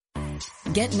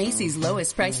Get Macy's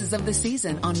lowest prices of the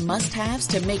season on must-haves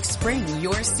to make spring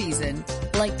your season.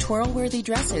 Like twirl-worthy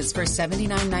dresses for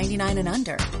 $79.99 and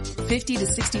under. 50 to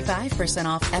 65%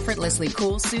 off effortlessly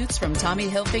cool suits from Tommy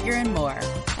Hilfiger and more.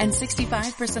 And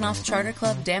 65% off Charter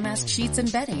Club damask sheets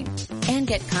and bedding. And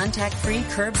get contact-free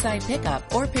curbside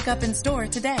pickup or pickup in store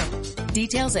today.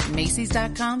 Details at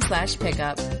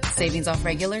Macys.com/pickup. Savings off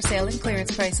regular sale and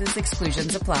clearance prices.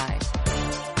 Exclusions apply.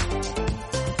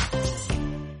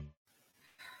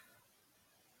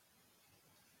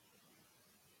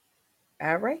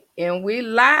 All right, and we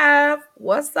live.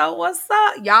 What's up? What's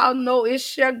up? Y'all know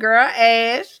it's your girl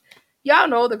Ash. Y'all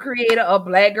know the creator of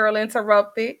Black Girl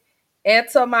Interrupted. And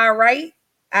to my right,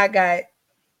 I got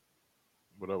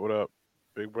What up? What up?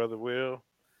 Big Brother Will,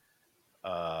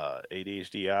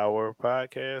 ADHD Hour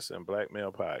podcast, and Black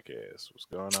Male Podcast. What's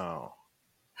going on?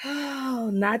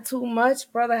 oh, not too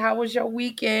much, brother. How was your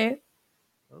weekend?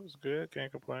 It was good.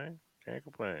 Can't complain. Can't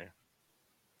complain.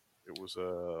 It was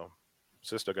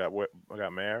sister got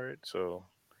married, so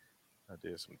I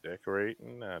did some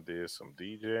decorating. I did some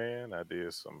DJing. I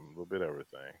did some little bit of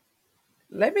everything.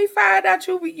 Let me find out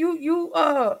you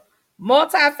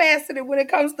multifaceted when it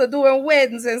comes to doing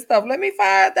weddings and stuff. Let me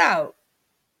find out.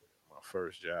 My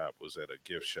first job was at a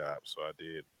gift shop, so I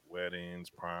did weddings,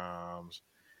 proms,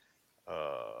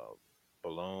 uh,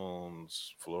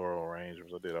 balloons, floral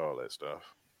arrangements. I did all that stuff.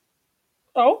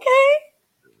 Okay.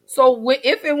 So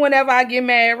if and whenever I get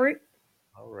married,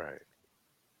 All right.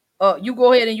 you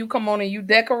go ahead and you come on and you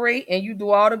decorate and you do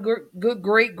all the good,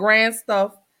 great, grand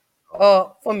stuff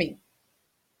All, for me.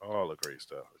 all the great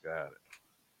stuff. I got it.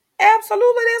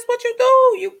 Absolutely, that's what you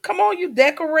do. You come on, you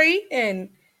decorate and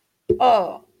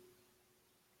uh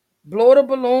blow the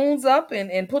balloons up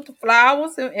and put the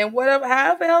flowers and whatever,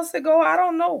 however else it go. I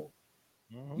don't know.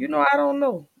 Mm-hmm. You know, I don't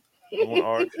know. Balloon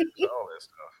arches, all that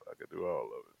stuff. I could do all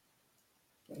of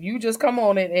it. You just come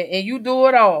on and you do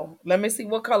it all. Let me see,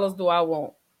 what colors do I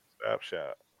want? Stop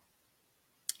shop.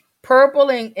 Purple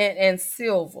and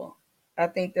silver. I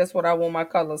think that's what I want my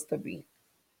colors to be.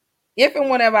 If and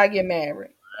whenever I get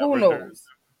married. Who Lavender, knows?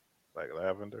 like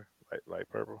lavender, like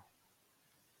purple.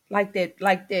 Like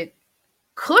that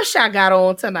kush I got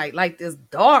on tonight, like this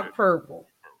dark purple.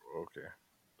 Okay,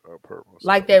 purple.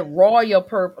 Like So that royal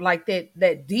purple, like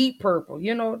that deep purple,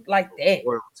 like that.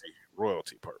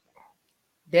 royalty purple.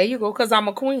 There you go, because I'm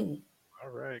a queen. All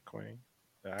right, Queen.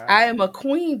 All I right. am a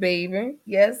queen, baby.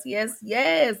 Yes, yes,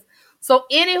 yes. So,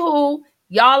 anywho,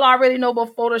 y'all already know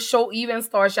before the show even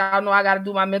starts, y'all know I gotta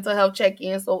do my mental health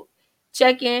check-in. So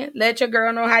check in, let your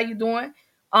girl know how you doing.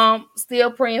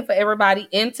 Still praying for everybody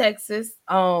in Texas.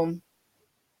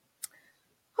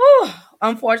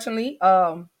 Unfortunately,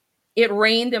 it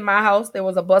rained in my house. There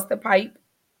was a busted pipe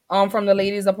from the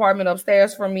lady's apartment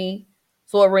upstairs from me.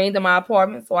 So it rained in my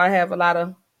apartment. So I have a lot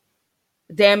of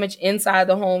damage inside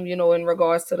the home, in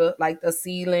regards to the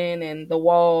ceiling and the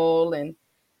wall and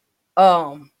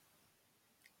um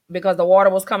because the water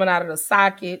was coming out of the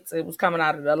sockets, it was coming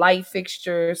out of the light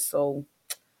fixtures. So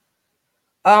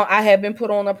I have been put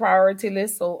on a priority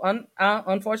list. So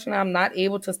unfortunately, I'm not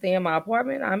able to stay in my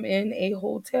apartment. I'm in a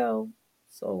hotel.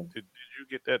 So Did you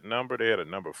get that number? They had a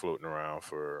number floating around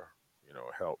for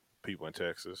help people in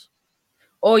Texas.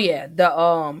 oh yeah,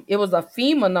 it was a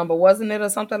FEMA number, wasn't it, or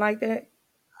something like that?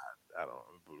 I don't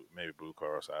maybe Blue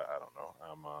Cross. I don't know.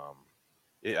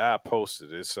 I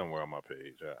posted it somewhere on my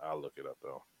page. I'll look it up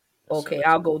though and send Okay, it to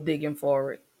I'll you. go digging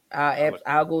for it. I'll look.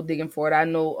 I'll go digging for it. I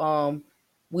know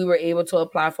we were able to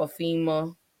apply for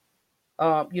FEMA,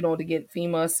 to get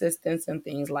FEMA assistance and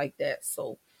things like that.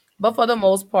 So, but for the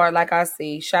most part, like I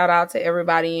say, shout out to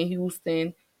everybody in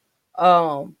Houston.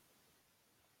 Um,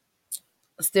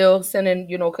 Still sending,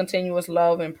 continuous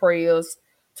love and prayers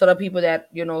to the people that,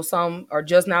 some are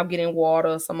just now getting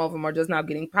water, some of them are just now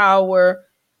getting power.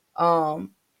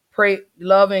 Um, Pray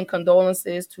love and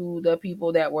condolences to the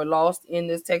people that were lost in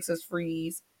this Texas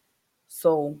freeze.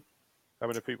 So How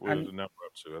many people was I the number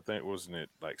up to? I think wasn't it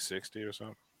like 60 or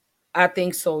something? I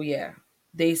think so, yeah.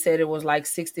 They said it was like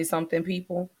 60 something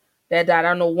people that died.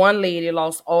 I know one lady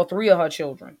lost all three of her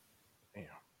children. Damn.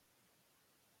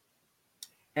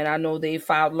 And I know they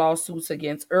filed lawsuits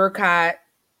against ERCOT.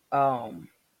 A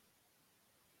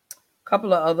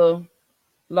couple of other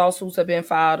lawsuits have been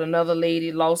filed. Another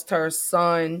lady lost her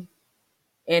son,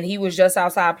 and he was just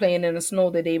outside playing in the snow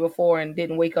the day before and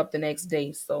didn't wake up the next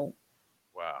day. Wow.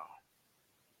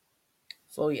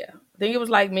 So yeah, I think it was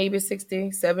like maybe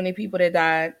 60, 70 people that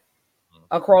died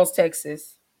across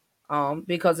Texas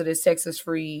because of this Texas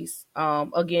freeze.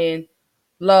 Again,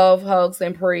 love, hugs,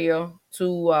 and prayer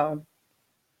to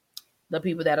the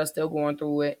people that are still going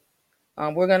through it.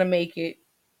 We're going to make it.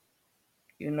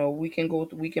 We can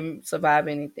we can survive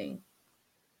anything.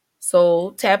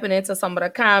 So tapping into some of the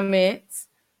comments,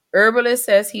 Herbalist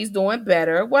says he's doing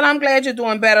better. Well, I'm glad you're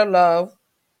doing better, love.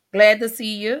 Glad to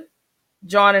see you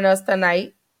joining us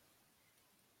tonight.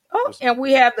 Oh, What's and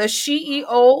we have the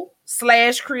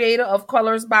CEO/creator of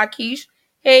Colors by Keish.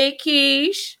 Hey,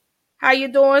 Keish, how you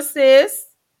doing, sis?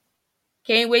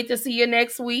 Can't wait to see you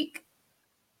next week.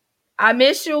 I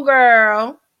miss you,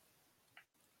 girl.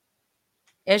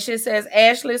 And she says,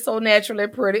 Ashley so naturally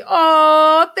pretty.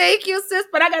 Oh, thank you, sis.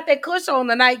 But I got that kush on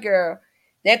tonight, girl.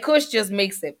 That kush just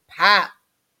makes it pop.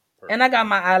 And I got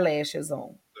my eyelashes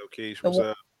on. okay? What's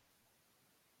up?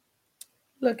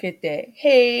 Look at that.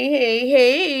 Hey, hey,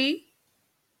 hey.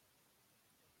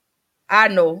 I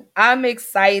know. I'm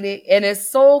excited. And it's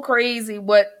so crazy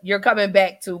what you're coming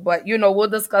back to. But we'll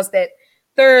discuss that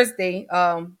Thursday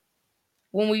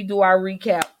when we do our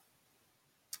recap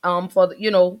for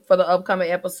the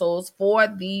upcoming episodes for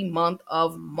the month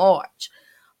of March.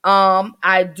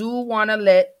 I do want to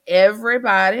let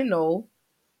everybody know.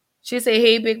 She said,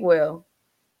 "Hey, Big Will."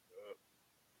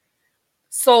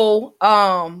 So,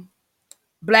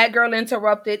 Black Girl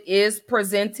Interrupted is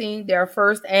presenting their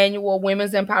first annual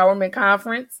Women's Empowerment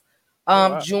Conference,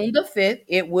 Wow. June the 5th.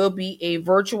 It will be a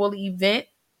virtual event,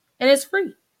 and it's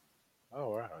free.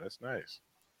 Oh wow, that's nice.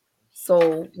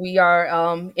 So we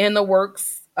are in the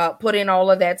works, putting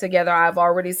all of that together. I've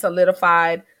already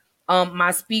solidified my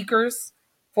speakers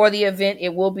for the event.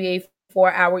 It will be a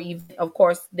 4-hour event. Of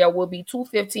course, there will be 2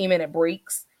 15-minute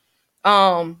breaks.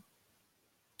 A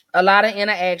lot of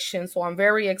interaction. So I'm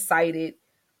very excited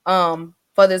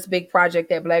for this big project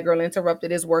that Black Girl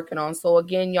Interrupted is working on. So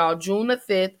again, y'all, June the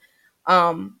 5th,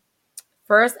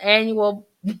 first annual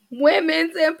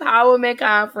Women's Empowerment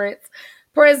Conference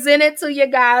presented to you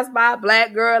guys by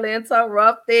Black Girl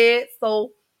Interrupted.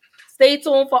 So stay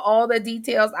tuned for all the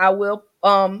details. I will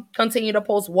continue to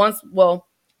post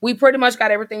we pretty much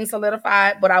got everything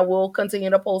solidified, but I will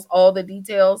continue to post all the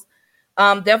details.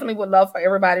 Definitely would love for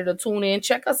everybody to tune in,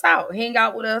 check us out, hang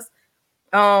out with us.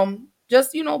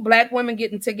 Just Black women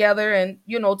getting together and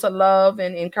to love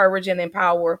and encourage and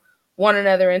empower one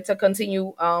another and to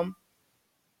continue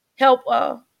help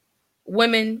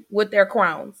women with their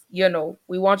crowns.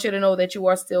 We want you to know that you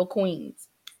are still queens.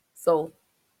 So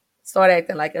start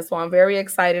acting like it. So I'm very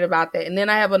excited about that. And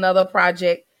then I have another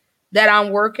project that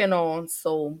I'm working on.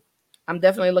 So I'm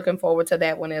definitely looking forward to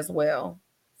that one as well.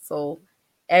 So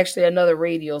actually another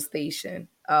radio station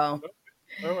All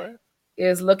right.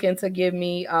 is looking to give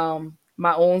me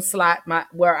my own slot,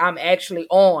 where I'm actually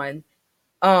on.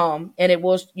 And it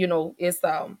was, it's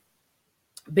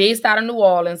based out of New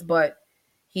Orleans, but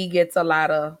he gets a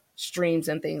lot of streams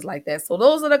and things like that. So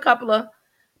those are the couple of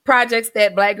projects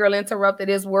that Black Girl Interrupted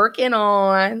is working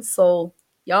on. So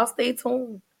y'all stay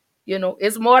tuned.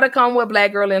 It's more to come with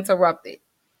Black Girl Interrupted.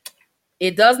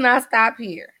 It does not stop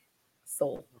here.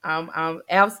 So I'm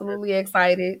absolutely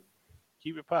excited.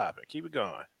 Keep it popping. Keep it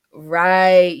going.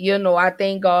 Right. I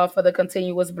thank God for the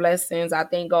continuous blessings. I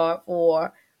thank God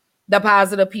for the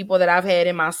positive people that I've had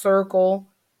in my circle.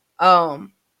 I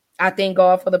thank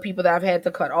God for the people that I've had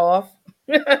to cut off.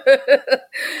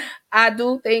 I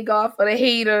do thank God for the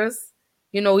haters.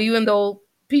 Even though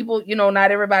people,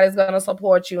 not everybody's gonna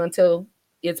support you until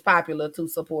it's popular to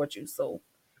support you. So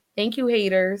thank you,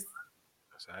 haters.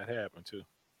 That's how it happened too.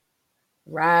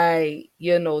 Right.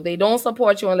 They don't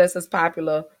support you unless it's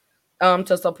popular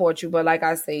to support you. But like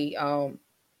I say,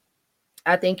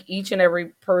 I think each and every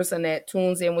person that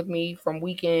tunes in with me from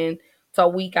week in to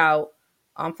week out,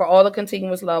 for all the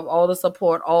continuous love, all the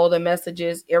support, all the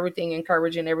messages, everything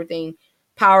encouraging, everything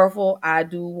powerful, I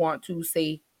do want to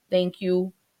say thank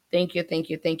you, thank you, thank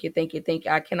you, thank you, thank you, thank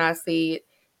you. I cannot say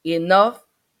it enough,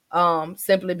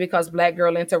 simply because Black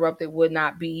Girl Interrupted would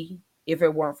not be if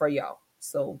it weren't for y'all.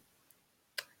 So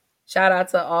shout out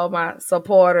to all my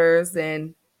supporters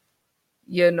and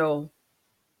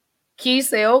Key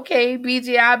say, okay,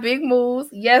 BGI, big moves.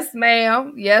 Yes,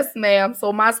 ma'am. Yes, ma'am.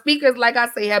 So my speakers, like I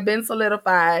say, have been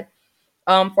solidified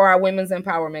for our Women's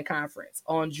Empowerment Conference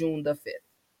on June the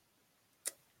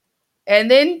 5th.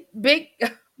 And then big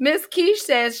Miss Keish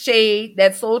says, shade,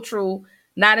 that's so true.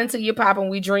 Not until you pop and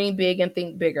we dream big and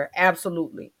think bigger.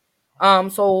 Absolutely.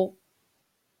 So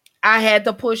I had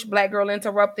to push Black Girl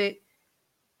Interrupted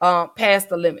past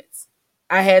the limits.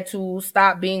 I had to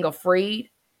stop being afraid.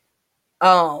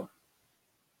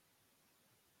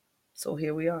 So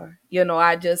here we are.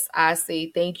 I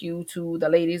say thank you to the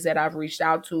ladies that I've reached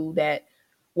out to that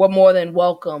were more than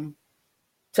welcome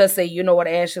to say, you know what,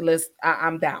 Ashley,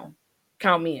 I'm down.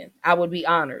 Count me in. I would be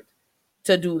honored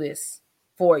to do this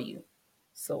for you.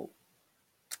 So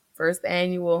first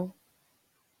annual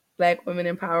Black Women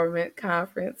Empowerment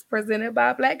Conference presented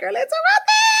by Black Girl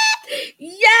Interrupted.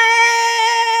 Yay!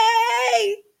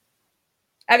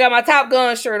 I got my Top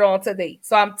Gun shirt on today.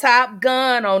 So I'm Top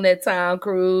Gun on that Tom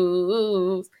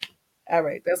Cruise. All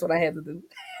right, that's what I had to do.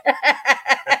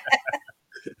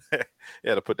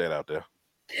 Yeah, to put that out there.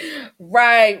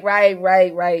 Right.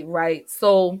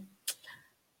 So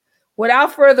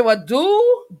without further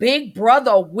ado, Big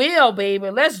Brother Will, baby,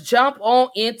 let's jump on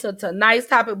into tonight's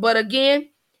topic. But again,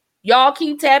 y'all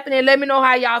keep tapping and let me know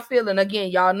how y'all feeling. Again,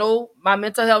 y'all know my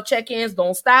mental health check-ins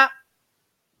don't stop.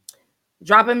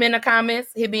 Drop them in the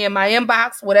comments. Hit me in my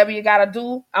inbox. Whatever you got to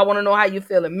do. I want to know how you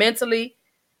feeling mentally,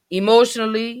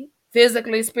 emotionally,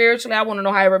 physically, spiritually. I want to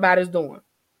know how everybody's doing.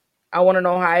 I want to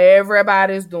know how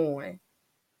everybody's doing.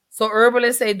 So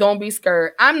herbalists say, don't be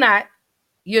scared. I'm not.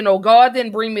 You know, God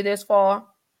didn't bring me this far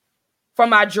for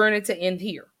my journey to end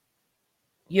here.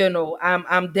 You know,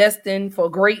 I'm destined for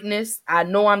greatness. I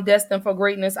know I'm destined for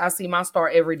greatness. I see my star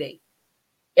every day.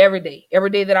 Every day. Every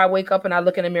day that I wake up and I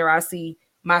look in the mirror, I see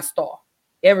my star.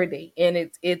 Every day.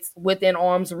 And it's within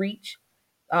arm's reach.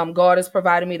 God has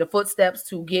provided me the footsteps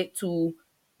to get to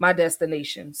my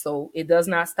destination. So it does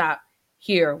not stop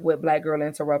here with Black Girl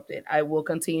Interrupted. I will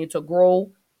continue to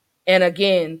grow. And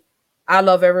again, I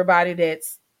love everybody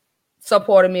that's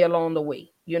supporting me along the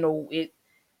way. You know,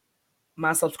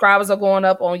 my subscribers are going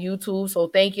up on YouTube. So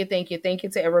thank you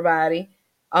to everybody.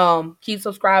 Keep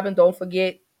subscribing. Don't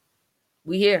forget,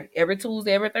 we here every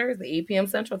Tuesday, every Thursday, 8 p.m.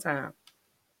 Central Time.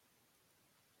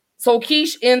 So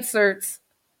Keish inserts,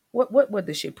 what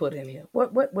did she put in here?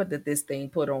 What did this thing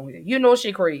put on here? You know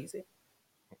she crazy.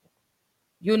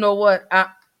 You know what?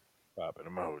 Pop an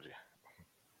emoji.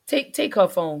 Take her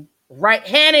phone. Right,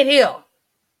 hand it here.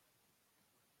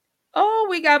 Oh,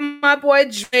 we got my boy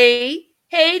Dre.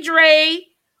 Hey Dre.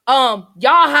 Y'all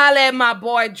holla at my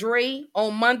boy Dre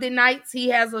on Monday nights. He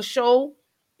has a show.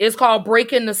 It's called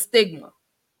Breaking the Stigma.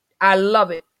 I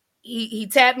love it. He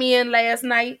tapped me in last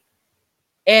night.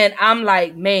 And I'm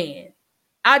like, man,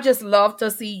 I just love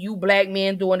to see you Black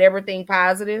men doing everything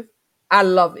positive. I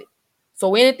love it.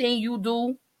 So anything you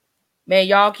do, man,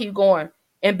 y'all keep going.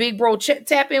 And Big Bro,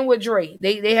 tap in with Dre.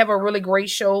 They have a really great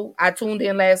show. I tuned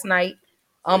in last night.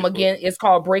 Again, it's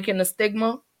called Breaking the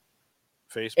Stigma.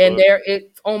 Facebook. And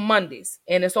it's on Mondays.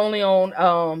 And it's only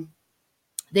on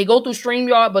they go through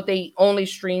StreamYard, but they only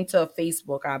stream to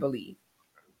Facebook, I believe.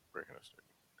 Breaking the Stigma.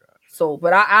 Gotcha. So,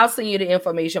 but I'll send you the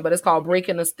information, but it's called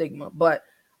Breaking the Stigma. But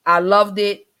I loved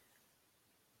it.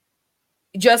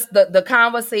 Just the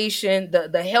conversation,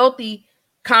 the healthy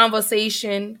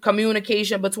conversation,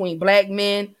 communication between Black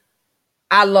men.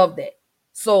 I love that.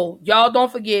 So y'all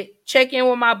don't forget, check in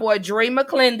with my boy Dre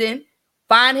McClendon.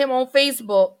 Find him on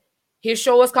Facebook. His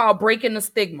show is called Breaking the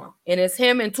Stigma. And it's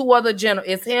him and two other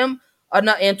It's him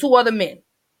and two other men.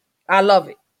 I love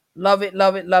it. Love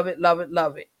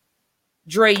it.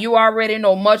 Dre, you already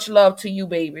know. Much love to you,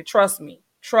 baby. Trust me.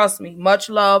 Much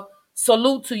love.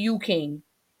 Salute to you, King.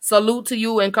 Salute to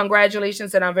you and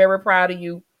congratulations. And I'm very proud of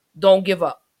you. Don't give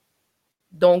up.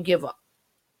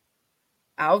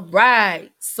 All right.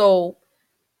 So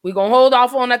we're going to hold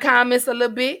off on the comments a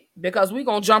little bit because we're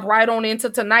going to jump right on into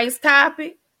tonight's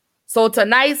topic. So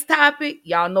tonight's topic,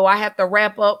 y'all know I have to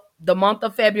wrap up the month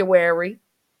of February,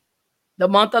 the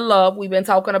month of love. We've been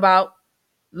talking about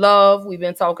love. We've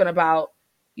been talking about,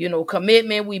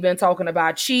 commitment. We've been talking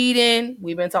about cheating.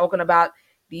 We've been talking about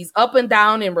these up and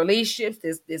down in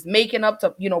relationships, this making up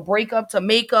to, break up to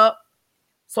make up.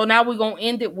 So now we're going to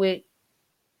end it with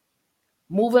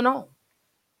moving on.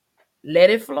 Let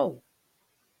it flow.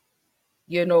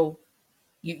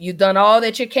 You've done all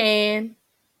that you can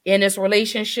in this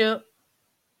relationship.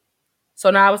 So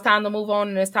now it's time to move on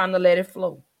and it's time to let it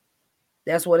flow.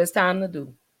 That's what it's time to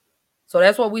do. So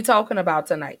that's what we're talking about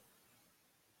tonight.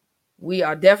 We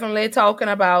are definitely talking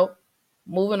about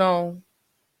moving on,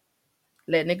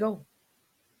 letting it go.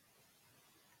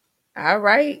 All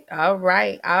right.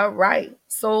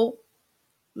 So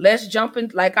let's jump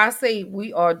in. Like I say,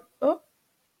 we are. Oh,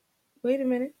 wait a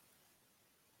minute.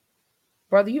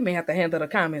 Brother, you may have to handle the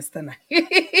comments tonight.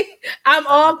 I'm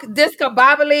all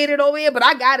discombobulated over here, but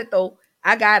I got it though.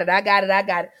 I got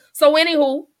it. So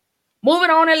anywho, moving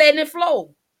on and letting it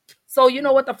flow. So you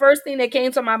know what? The first thing that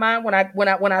came to my mind when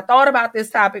I thought about this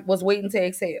topic was Waiting to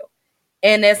Exhale.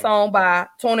 And that song by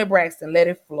Toni Braxton, Let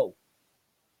It Flow.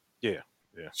 Yeah.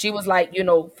 She was like,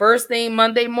 first thing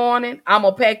Monday morning, I'm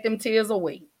going to pack them tears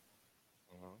away.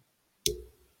 Mm-hmm.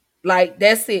 Like,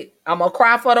 that's it. I'm going to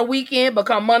cry for the weekend, but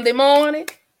come Monday morning,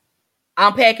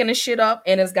 I'm packing the shit up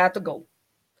and it's got to go.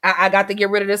 I got to get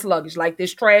rid of this luggage. Like,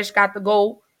 this trash got to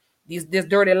go. This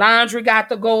dirty laundry got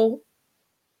to go.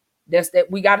 That's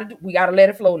that we gotta let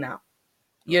it flow now.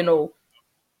 You know,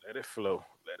 Let it flow.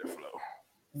 Let it flow.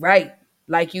 right?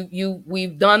 Like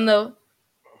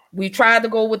we tried to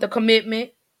go with the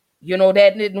commitment. You know,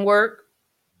 that didn't work.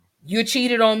 You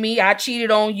cheated on me. I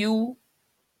cheated on you.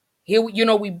 Here, you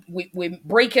know, we're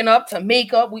breaking up to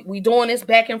make up. We doing this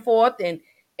back and forth, and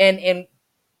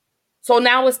so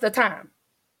now it's the time.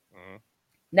 Mm-hmm.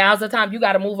 Now's the time. You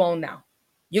got to move on now.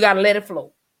 You got to let it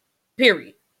flow.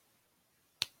 Period.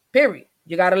 Period.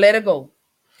 You got to let it go.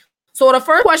 So the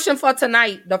first question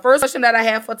that I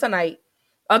have for tonight,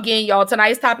 again, y'all,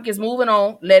 tonight's topic is moving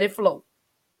on. Let it flow.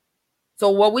 So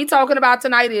what we talking about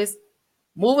tonight is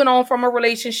moving on from a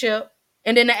relationship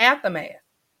and then the aftermath.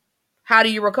 How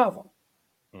do you recover?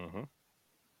 Mm-hmm.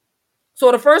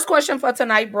 So the first question for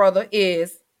tonight, brother,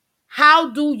 is how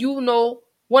do you know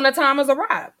when the time has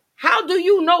arrived? How do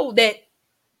you know that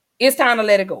it's time to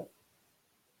let it go?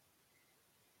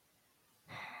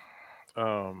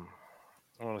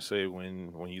 I want to say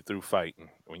when you through fighting,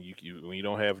 when when you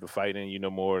don't have the fight in you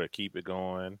no more to keep it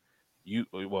going, you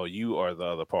are the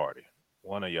other party.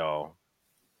 One of y'all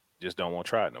just don't want to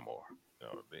try it no more. You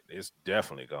know, it's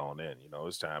definitely gone in. You know,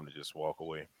 it's time to just walk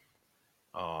away.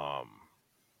 Um,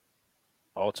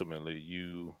 Ultimately,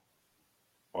 you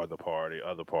are the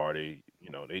other party. You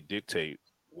know, they dictate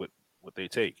what they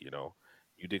take. You know,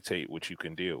 you dictate what you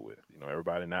can deal with. You know,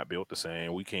 everybody not built the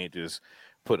same. We can't just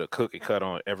put a cookie cut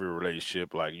on every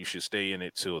relationship. Like you should stay in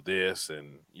it till this,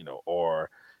 and or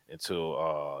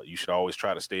until you should always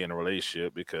try to stay in a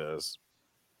relationship because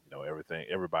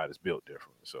everybody's built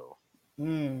different. So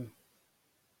Mm.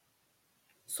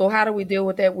 So how do we deal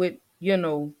with that with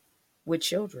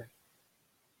children?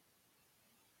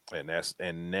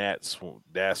 and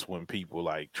that's when people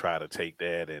like try to take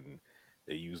that and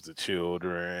they use the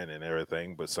children and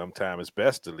everything. But sometimes it's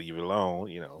best to leave it alone.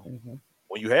 Mm-hmm.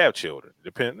 When you have children, it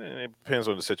depends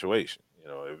on the situation.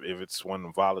 If it's one of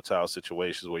the volatile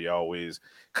situations where you're always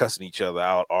cussing each other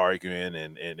out, arguing,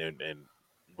 and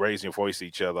raising your voice to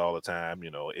each other all the time,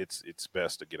 it's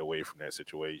best to get away from that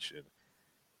situation.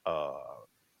 Uh,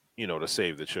 to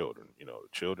save the children. The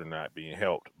children not being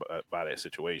helped by that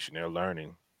situation. They're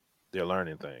learning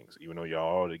things, even though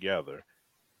y'all all together.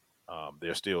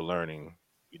 They're still learning,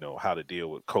 how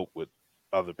to cope with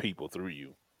other people through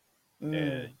you, and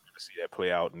Mm. you see that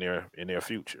play out in their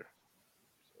future.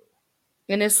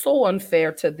 And it's so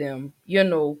unfair to them,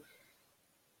 and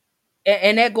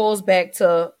that goes back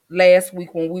to last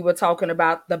week when we were talking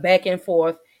about the back and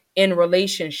forth in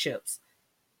relationships.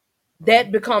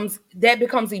 Mm-hmm. That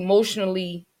becomes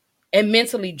emotionally and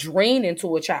mentally draining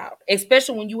to a child,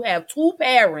 especially when you have two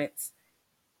parents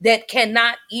that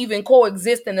cannot even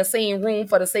coexist in the same room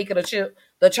for the sake of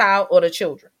the child or the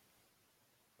children.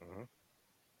 Mm-hmm.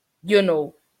 You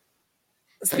know,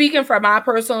 speaking from my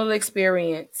personal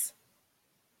experience,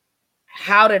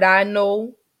 how did I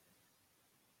know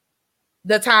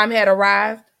the time had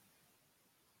arrived?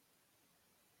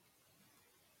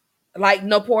 Like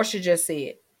No Portia just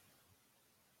said,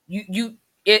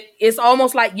 it's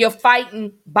almost like you're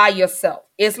fighting by yourself.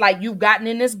 It's like you've gotten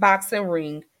in this boxing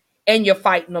ring and you're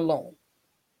fighting alone.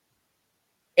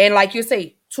 And like you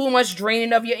say, too much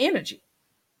draining of your energy.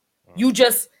 You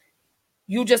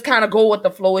Mm-hmm. just kind of go with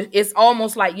the flow. It's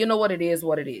almost like, what it is,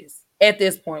 at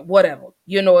this point, whatever.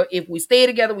 If we stay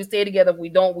together, we stay together. If we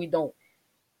don't, we don't.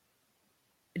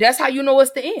 That's how you know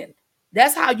it's the end.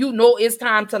 That's how you know it's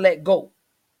time to let go.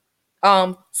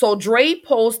 So Dre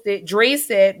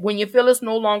said, when you feel it's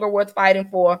no longer worth fighting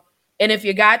for, and if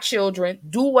you got children,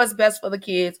 do what's best for the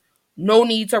kids. No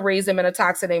need to raise them in a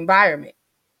toxic environment.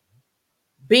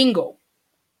 Bingo.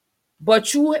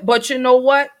 But you know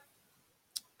what?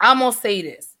 I'm gonna say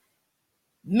this.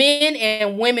 Men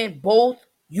and women both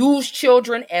use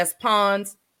children as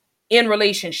pawns in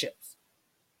relationships.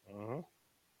 Mm-hmm.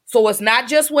 So it's not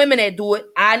just women that do it.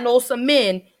 I know some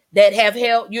men that have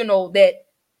held, that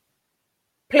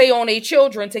play on their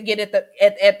children to get at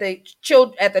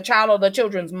the child or the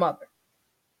children's mother.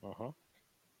 Mm-hmm.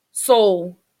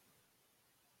 So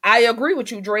I agree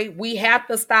with you, Dre. We have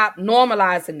to stop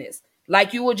normalizing this.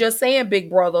 Like you were just saying, big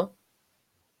brother,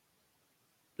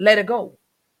 let it go.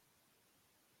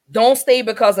 Don't stay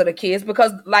because of the kids,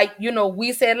 because like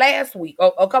we said last week,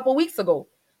 a couple weeks ago,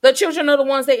 the children are the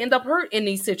ones that end up hurt in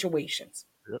these situations.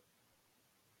 Yep.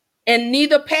 And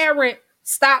neither parent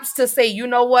stops to say, you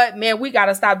know what, man, we got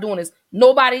to stop doing this.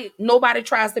 Nobody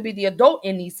tries to be the adult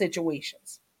in these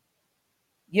situations.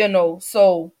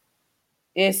 So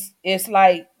it's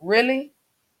like, really,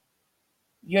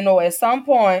 at some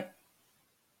point,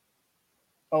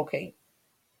 okay,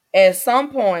 at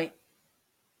some point,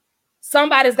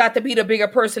 somebody's got to be the bigger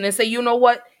person and say, you know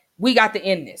what, we got to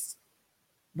end this.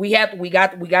 We got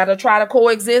to try to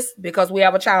coexist because we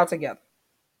have a child together.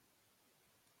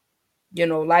 You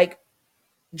know, like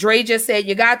Dre just said,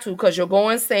 you got to, because you'll go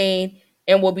insane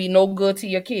and will be no good to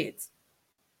your kids.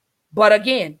 But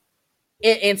again,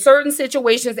 in certain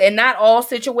situations, and not all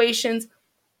situations,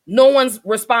 no one's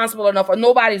responsible enough or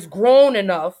nobody's grown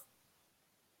enough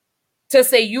to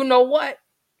say, you know what?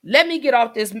 Let me get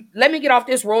off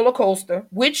this roller coaster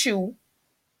with you,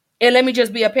 and let me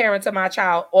just be a parent to my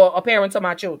child or a parent to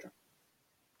my children.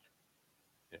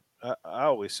 I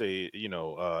always say,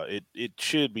 it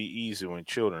should be easy when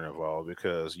children are involved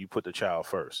because you put the child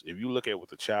first. If you look at what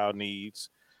the child needs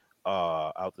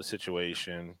out the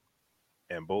situation,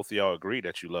 and both of y'all agree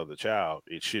that you love the child,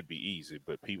 it should be easy.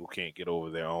 But people can't get over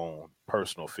their own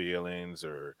personal feelings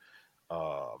or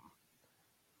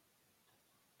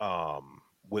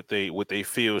what they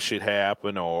feel should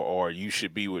happen, or you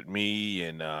should be with me,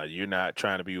 and you're not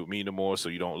trying to be with me no more, so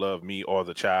you don't love me or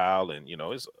the child, and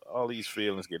it's all these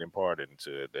feelings get imparted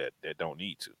into it that don't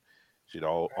need to. Should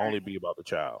only be about the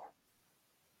child.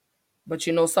 But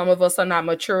some of us are not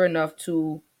mature enough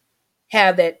to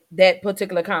have that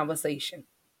particular conversation.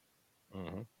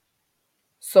 Mm-hmm.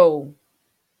 So,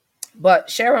 but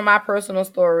sharing my personal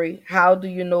story, how do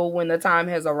you know when the time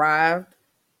has arrived?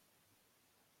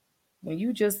 When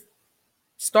you just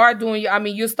start doing,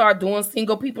 you start doing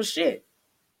single people shit.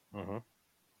 Mm-hmm.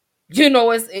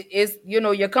 It's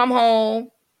you come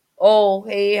home, oh,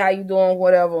 hey, how you doing,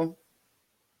 whatever.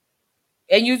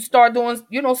 And you start doing,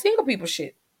 single people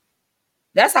shit.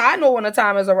 That's how I know when the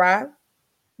time has arrived.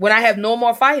 When I have no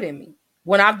more fight in me.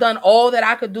 When I've done all that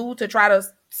I could do to try to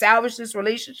salvage this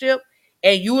relationship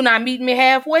and you not meeting me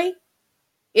halfway,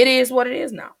 it is what it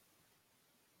is now.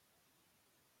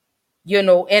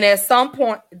 And at some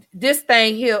point, this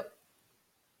thing here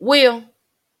will.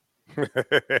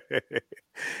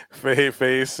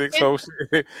 phase 6 whole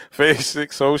shit. Phase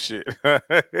 6 whole shit. Right.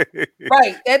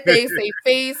 That thing say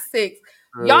phase 6.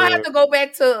 Y'all have to go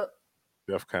back to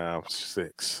DEFCON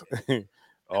 6.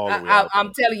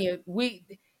 I'm telling you,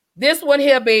 this one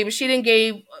here, baby, she didn't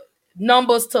gave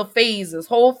numbers to phases,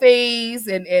 whole phase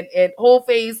and whole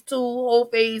phase 2, whole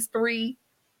phase 3,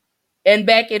 and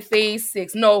back at phase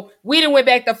 6. No, we didn't went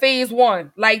back to phase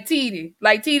 1 like Titi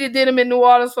did him in New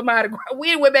Orleans for Mardi Gras. We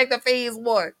didn't went back to phase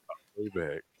 1. Way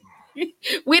back.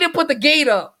 We didn't put the gate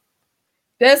up.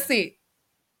 That's it.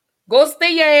 Go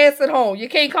stay your ass at home. You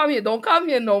can't come here. Don't come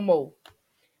here no more.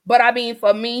 But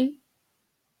for me,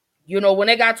 when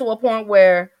it got to a point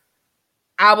where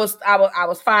I was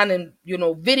finding,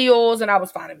 videos, and I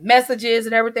was finding messages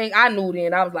and everything, I knew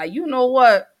then. I was like, you know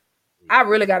what? I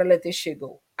really got to let this shit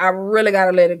go. I really got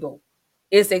to let it go.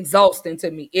 It's exhausting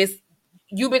to me.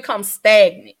 You become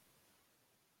stagnant.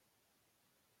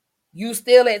 You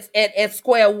still at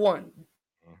square one.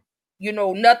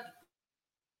 Nothing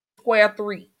square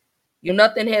 3.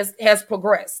 Nothing has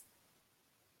progressed.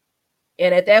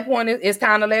 And at that point, it's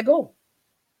time to let go.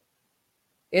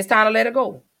 It's time to let it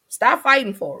go. Stop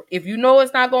fighting for it. If you know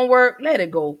it's not going to work, let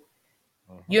it go.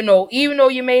 Mm-hmm. Even though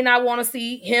you may not want to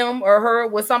see him or her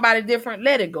with somebody different,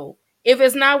 let it go. If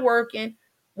it's not working,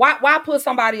 why put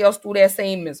somebody else through that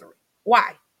same misery?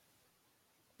 Why?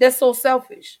 That's so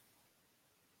selfish.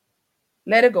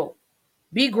 Let it go.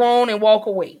 Be grown and walk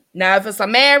away. Now, if it's a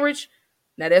marriage,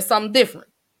 now that's something different.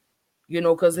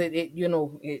 Because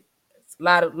it's a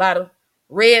lot of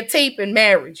red tape in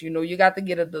marriage. You got to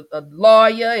get a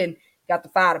lawyer and got to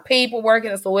file the paperwork,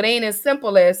 and so it ain't as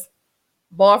simple as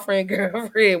boyfriend,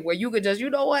 girlfriend, where you could just,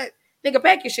 what, nigga,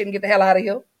 pack your shit and get the hell out of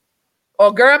here.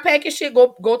 Or girl, pack your shit,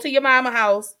 go to your mama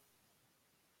house.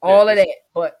 All of that,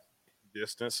 but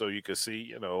distance so you can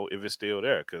see, if it's still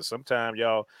there. Because sometimes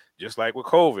y'all, just like with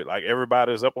COVID, like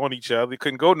everybody's up on each other, they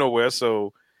couldn't go nowhere.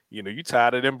 So you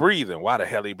tired of them breathing. Why the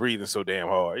hell they breathing so damn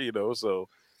hard? So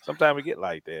sometimes we get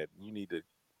like that. You need to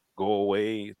go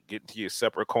away, get into your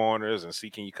separate corners, and see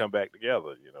can you come back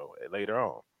together, later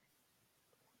on.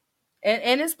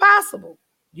 And it's possible.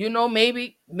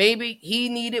 Maybe he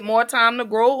needed more time to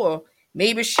grow, or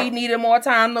maybe she needed more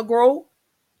time to grow.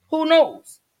 Who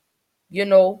knows?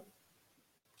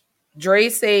 Dre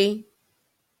say,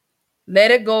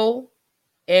 let it go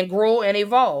and grow and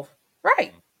evolve.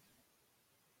 Right.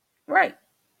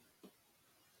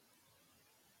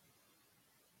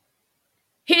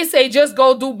 He say, just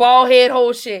go do bald head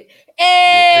whole shit.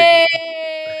 Hey,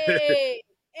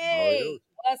 hey,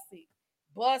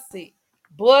 bust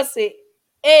it.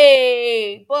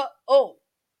 Hey, but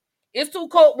it's too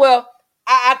cold. Well,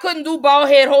 I couldn't do bald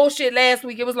head whole shit last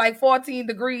week. It was like 14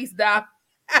 degrees, Doc.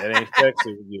 That ain't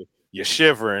sexy. you're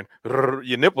shivering,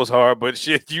 your nipples hard, but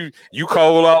shit, you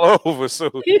cold all over.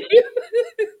 So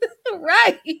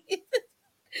Right.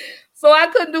 So I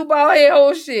couldn't do bald head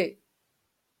whole shit.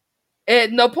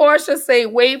 And Portia say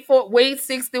wait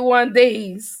 61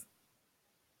 days.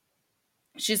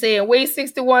 She saying wait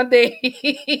 61 days.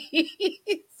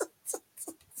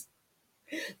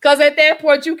 Because at that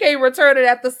point, you can't return it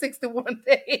after 61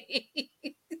 days.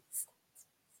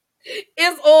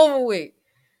 It's over with.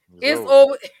 It's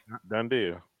over. Done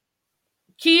deal.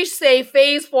 Keish say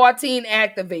phase 14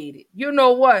 activated. You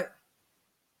know what?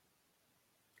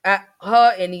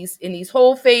 Her in these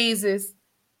whole phases,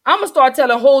 I'm going to start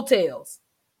telling hotels.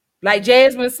 Like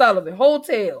Jasmine Sullivan,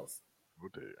 hotels.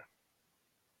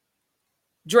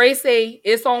 Dre say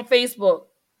it's on Facebook.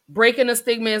 Breaking the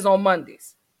Stigma is on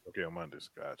Mondays. Okay, on Mondays.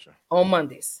 Gotcha. On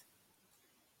Mondays.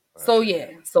 Gotcha. So yeah,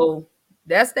 so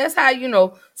that's how you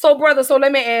know. So brother, so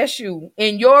let me ask you,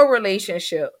 in your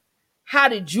relationship, how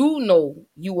did you know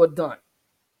you were done?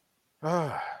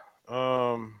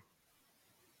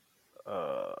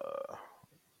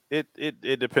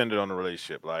 It depended on the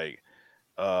relationship. Like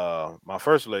my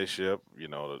first relationship, you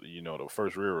know, the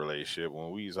first real relationship,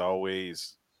 when we was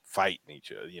always fighting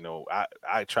each other. You know,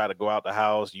 I try to go out the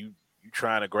house, you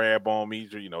trying to grab on me,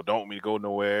 you know, don't want me to go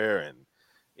nowhere, and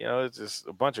you know, it's just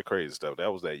a bunch of crazy stuff.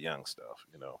 That was that young stuff,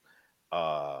 you know.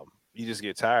 You just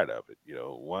get tired of it, you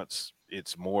know. Once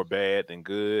it's more bad than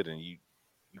good, and you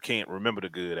can't remember the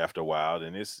good after a while,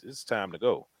 then it's time to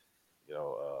go. You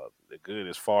know, the good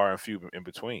is far and few in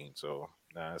between. So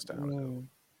now it's time to go.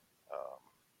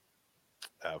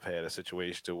 I've had a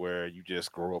situation to where you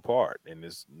just grow apart, and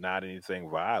it's not anything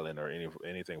violent or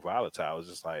anything volatile. It's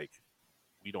just like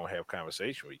we don't have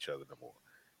conversation with each other no more.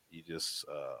 You just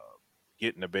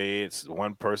get in the bed,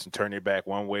 one person turn their back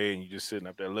one way, and you just sitting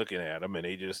up there looking at them, and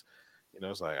they just, you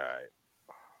know, it's like, all right,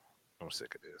 I'm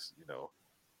sick of this. You know,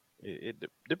 it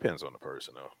depends on the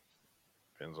person, though.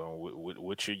 Depends on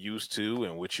what you're used to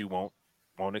and what you won't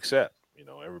accept. You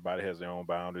know, everybody has their own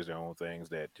boundaries, their own things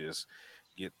that just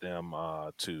get them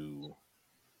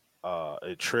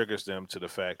it triggers them to the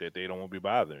fact that they don't want to be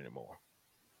bothered anymore.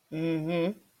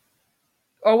 Mm-hmm.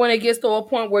 Or when it gets to a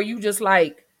point where you just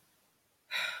like,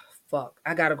 fuck,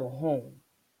 I gotta go home.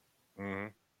 Mm-hmm.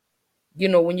 You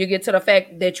know, when you get to the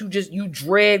fact that you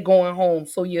dread going home,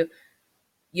 so you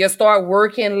start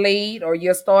working late, or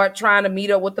you start trying to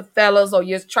meet up with the fellas, or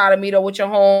you try to meet up with your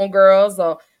homegirls,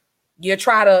 or you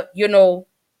try to, you know,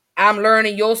 I'm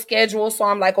learning your schedule. So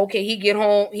I'm like, okay, he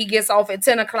gets off at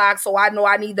 10 o'clock. So I know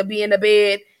I need to be in the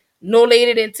bed no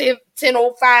later than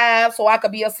 10:05 so I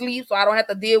could be asleep, so I don't have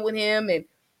to deal with him. And,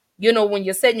 you know, when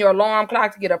you're setting your alarm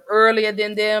clock to get up earlier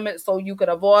than them so you could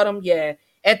avoid them. Yeah.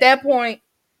 At that point,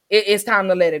 it's time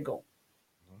to let it go.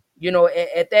 You know,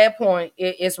 at that point,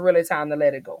 it's really time to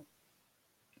let it go.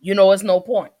 You know, it's no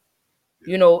point.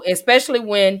 You know, especially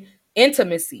when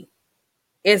intimacy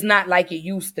is not like it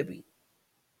used to be.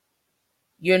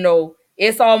 You know,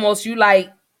 it's almost you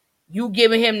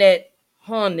giving him that,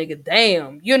 nigga,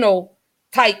 damn, you know,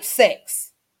 type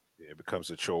sex. Yeah, it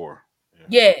becomes a chore.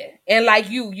 Yeah. And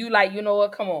like you like, you know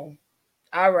what, come on.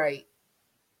 All right.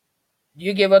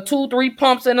 You give her 2-3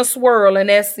 pumps and a swirl, and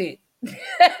that's it.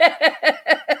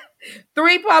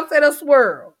 3 pumps and a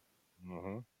swirl.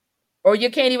 Mm-hmm. Or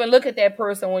you can't even look at that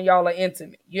person when y'all are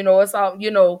intimate. You know, it's all, you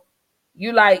know,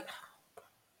 you like,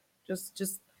 just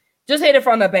hit it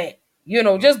from the back. You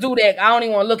know, just do that. I don't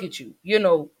even want to look at you, you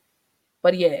know.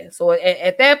 But yeah, so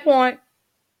at that point,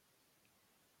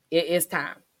 it's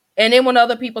time. And then when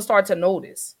other people start to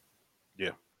notice.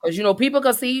 Yeah. Because, you know, people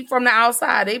can see from the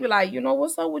outside. They be like, you know,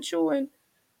 what's up with you? And,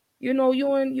 you know,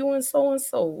 you and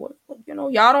so-and-so. You know,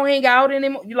 y'all don't hang out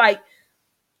anymore. You like,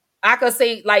 I could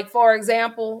say, like, for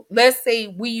example, let's say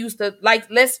we used to, like,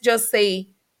 let's just say,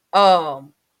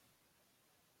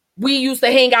 we used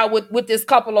to hang out with this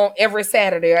couple on every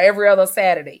Saturday or every other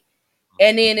Saturday.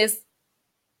 And then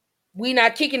we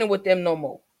not kicking it with them no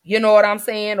more. You know what I'm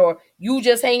saying? Or you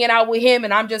just hanging out with him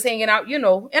and I'm just hanging out, you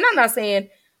know. And I'm not saying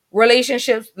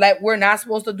relationships, like, we're not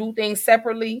supposed to do things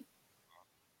separately.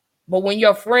 But when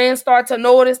your friends start to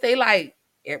notice, they like,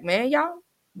 man, y'all,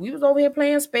 we was over here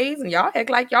playing spades and y'all act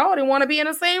like y'all didn't want to be in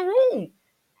the same room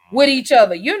with each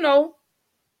other, you know.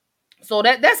 So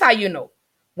that's how you know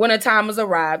when a time has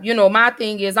arrived. You know, my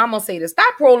thing is, I'm going to say this.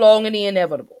 Stop prolonging the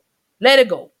inevitable. Let it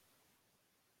go.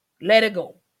 Let it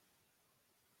go.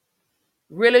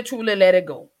 Really, truly let it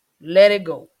go. Let it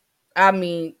go. I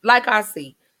mean, like I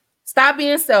say, stop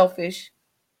being selfish.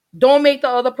 Don't make the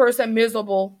other person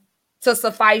miserable to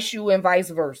suffice you and vice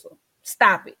versa.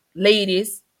 Stop it.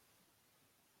 Ladies.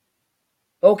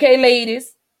 Okay,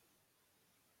 ladies.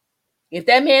 If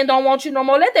that man don't want you no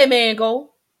more, let that man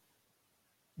go.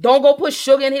 Don't go put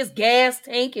sugar in his gas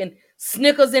tank and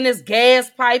Snickers in his gas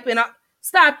pipe and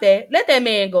stop that. Let that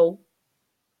man go.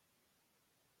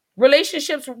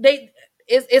 Relationships,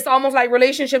 it's almost like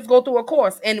relationships go through a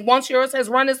course, and once yours has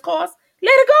run its course,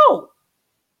 let it go.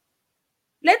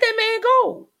 Let that man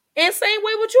go. And same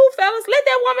way with you, fellas, let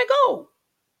that woman go.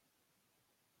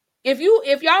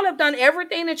 If y'all have done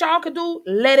everything that y'all could do,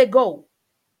 let it go.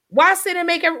 Why sit and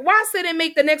make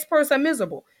the next person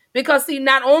miserable? Because see,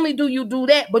 not only do you do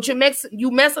that, but you mess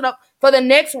it up for the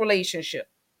next relationship.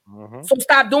 Mm-hmm. So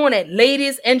stop doing that,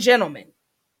 ladies and gentlemen.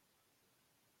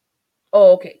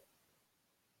 Oh, okay.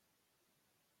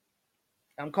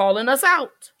 I'm calling us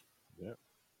out. Yeah.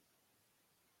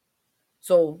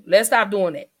 So let's stop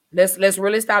doing that. Let's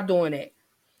really stop doing that.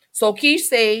 So Keish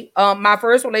say, my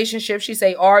first relationship, she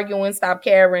say arguing, stop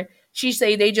caring. She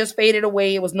say they just faded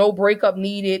away. It was no breakup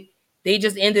needed. They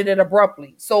just ended it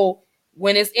abruptly. So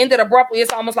when it's ended abruptly,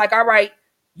 it's almost like, all right,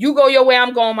 you go your way,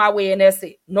 I'm going my way, and that's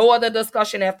it. No other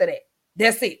discussion after that.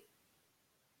 That's it.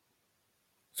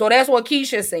 So that's what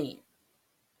Keisha's saying.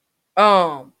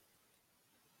 And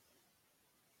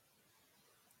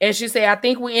she said, I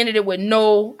think we ended it with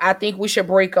no, I think we should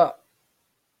break up.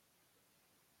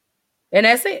 And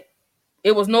that's it.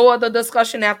 It was no other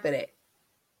discussion after that.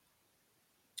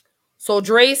 So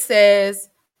Dre says,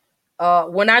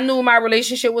 when I knew my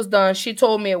relationship was done, she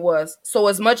told me it was. So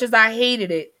as much as I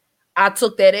hated it, I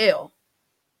took that L.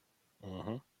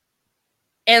 Mm-hmm.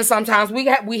 And sometimes we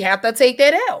have to take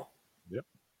that L. Yep.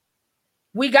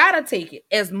 We got to take it.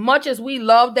 As much as we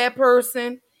love that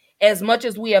person, as much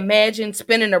as we imagine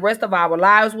spending the rest of our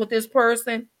lives with this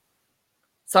person,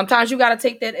 sometimes you got to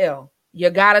take that L. You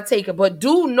got to take it. But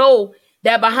do know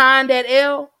that behind that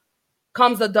L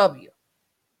comes a W.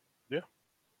 Yeah.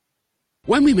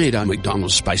 When we made our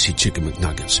McDonald's Spicy Chicken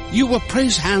McNuggets, you were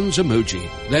praise hands emoji.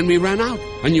 Then we ran out,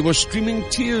 and you were streaming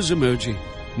tears emoji.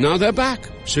 Now they're back,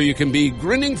 so you can be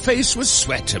grinning face with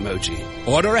sweat emoji.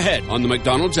 Order ahead on the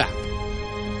McDonald's app.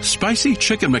 Spicy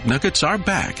Chicken McNuggets are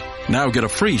back. Now get a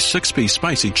free 6-piece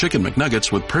Spicy Chicken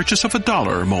McNuggets with purchase of $1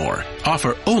 or more.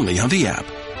 Offer only on the app.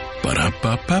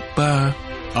 Ba-da-ba-ba-ba.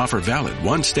 Offer valid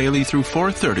once daily through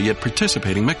 4/30 at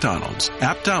participating McDonald's.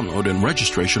 App download and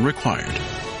registration required.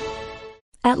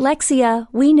 At Lexia,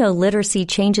 we know literacy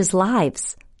changes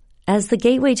lives. As the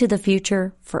gateway to the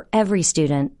future for every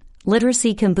student,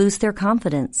 literacy can boost their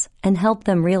confidence and help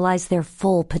them realize their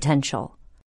full potential.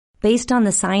 Based on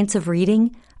the science of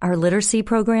reading, our literacy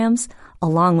programs,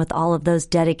 along with all of those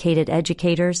dedicated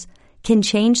educators, can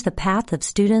change the path of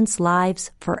students'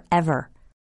 lives forever.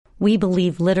 We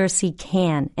believe literacy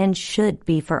can and should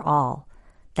be for all.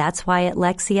 That's why at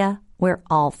Lexia, we're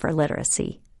all for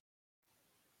literacy.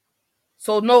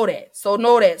 So know that. So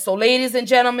ladies and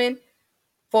gentlemen,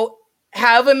 for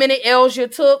however many L's you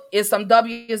took, it's some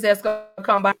W's that's going to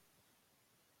come by.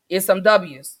 It's some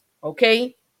W's,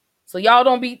 okay? So y'all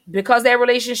don't be, because that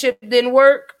relationship didn't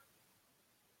work,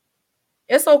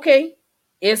 it's okay.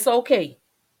 It's okay.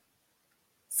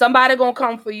 Somebody going to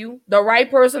come for you. The right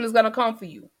person is going to come for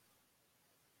you.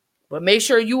 But make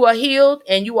sure you are healed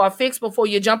and you are fixed before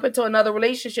you jump into another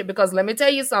relationship, because let me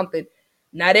tell you something.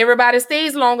 Not everybody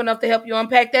stays long enough to help you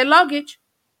unpack that luggage.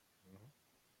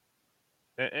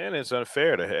 And it's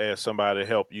unfair to ask somebody to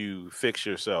help you fix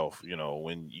yourself,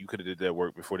 when you could have did that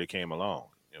work before they came along.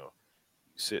 You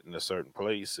sit in a certain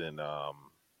place and,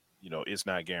 it's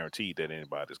not guaranteed that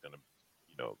anybody's going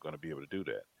to be able to do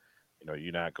that.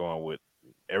 You're not going with,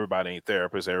 everybody ain't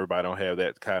therapists. Everybody don't have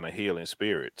that kind of healing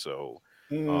spirit. So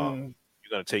you're going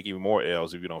to take even more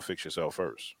L's if you don't fix yourself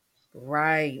first.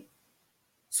 Right.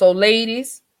 So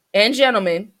ladies and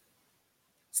gentlemen,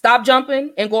 stop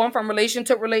jumping and going from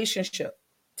relationship to relationship.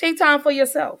 Take time for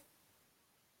yourself.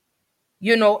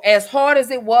 As hard as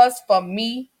it was for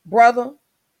me, brother,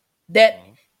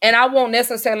 and I won't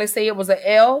necessarily say it was an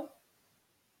L.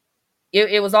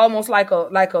 It was almost like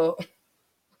a,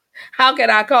 how can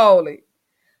I call it?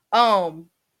 I'm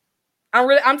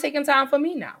taking time for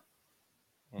me now.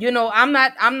 I'm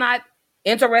not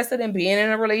interested in being in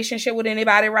a relationship with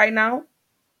anybody right now.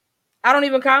 I don't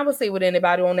even conversate with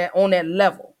anybody on that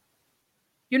level.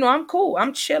 I'm cool.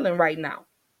 I'm chilling right now.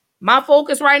 My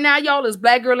focus right now, y'all, is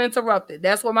Black Girl Interrupted.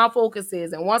 That's where my focus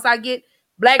is. And once I get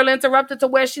Black Girl Interrupted to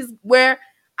where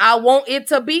I want it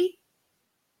to be,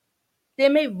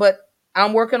 then maybe. But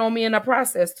I'm working on me in the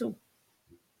process too.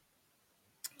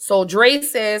 So Dre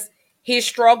says he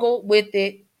struggled with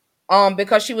it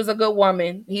because she was a good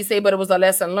woman. He said, but it was a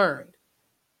lesson learned.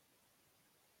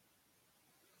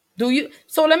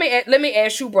 So let me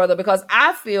ask you, brother, because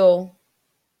I feel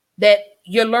that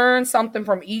you learn something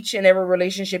from each and every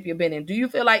relationship you've been in. Do you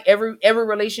feel like every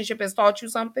relationship has taught you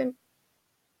something?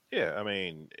 Yeah, I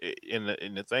mean,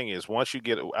 and the thing is, once you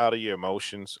get out of your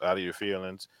emotions, out of your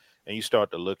feelings, and you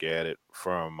start to look at it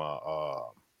from a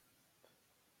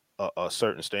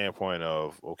certain standpoint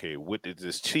of, okay, what did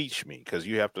this teach me? Because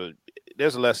you have to.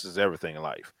 There's lessons to everything in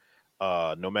life.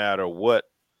 No matter what,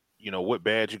 what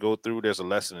bad you go through, there's a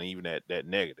lesson even that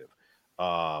negative.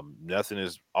 Nothing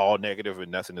is all negative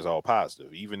and nothing is all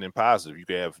positive. Even in positive, you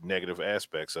can have negative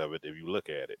aspects of it if you look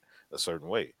at it a certain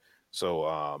way.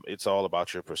 So it's all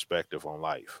about your perspective on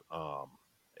life.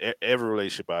 Every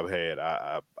relationship I've had,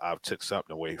 I've took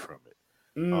something away from it.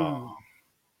 Mm.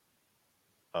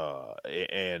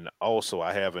 And also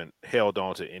I haven't held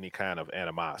on to any kind of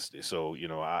animosity. So,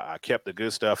 I kept the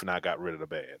good stuff and I got rid of the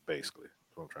bad, basically.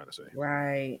 That's what I'm trying to say.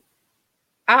 Right.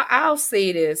 I'll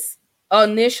say this.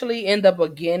 Initially, in the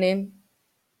beginning,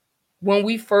 when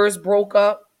we first broke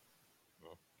up,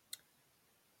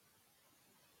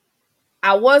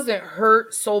 I wasn't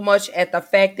hurt so much at the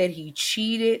fact that he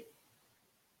cheated.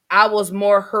 I was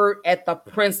more hurt at the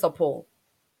principle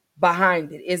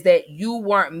behind it, is that you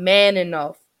weren't man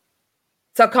enough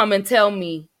to come and tell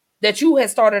me that you had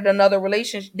started another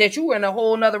relationship, that you were in a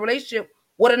whole nother relationship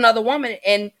with another woman,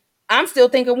 and I'm still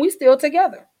thinking we still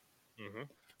together. Mm-hmm.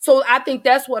 So I think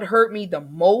that's what hurt me the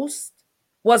most,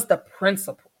 was the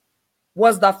principle,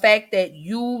 was the fact that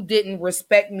you didn't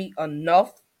respect me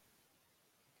enough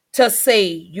to say,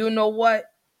 you know what,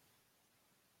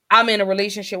 I'm in a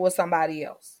relationship with somebody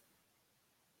else.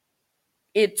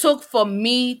 It took for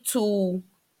me to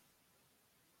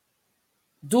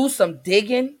do some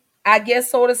digging, I guess,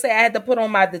 so to say. I had to put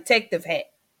on my detective hat.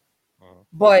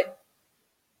 But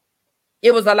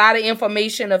it was a lot of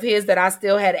information of his that I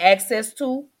still had access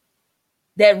to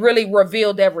that really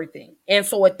revealed everything. And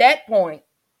so at that point,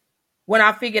 when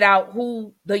I figured out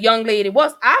who the young lady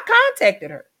was, I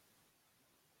contacted her.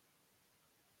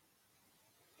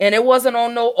 And it wasn't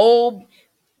on no old,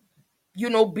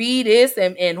 be this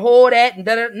and hold that and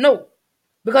da. No.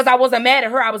 Because I wasn't mad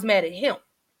at her, I was mad at him.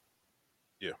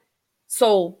 Yeah.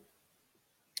 So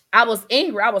I was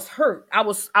angry, I was hurt. I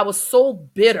was so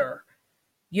bitter,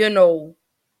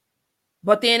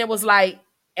 But then it was like,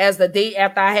 as the day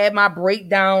after I had my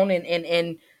breakdown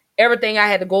and everything I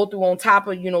had to go through on top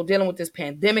of, dealing with this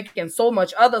pandemic and so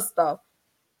much other stuff,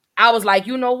 I was like,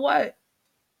 you know what?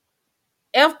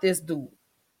 F this dude.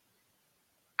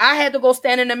 I had to go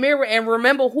stand in the mirror and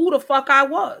remember who the fuck I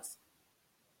was.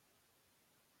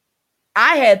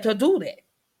 I had to do that.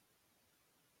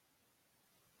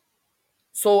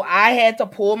 So I had to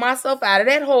pull myself out of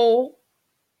that hole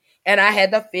and I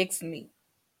had to fix me.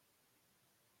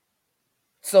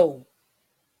 So,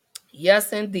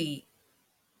 yes, indeed.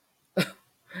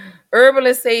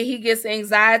 Herbalist say he gets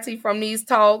anxiety from these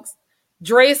talks.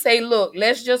 Dre say, look,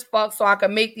 let's just fuck so I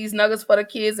can make these nuggets for the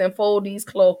kids and fold these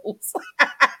clothes.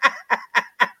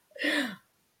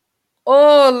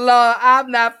 Oh, Lord, I'm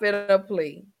not finna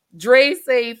play. Dre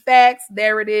say, facts,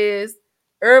 there it is.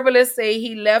 Herbalist say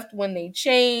he left when they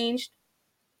changed.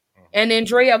 And then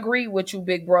Dre agreed with you,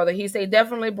 big brother. He say,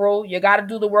 definitely, bro, you got to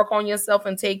do the work on yourself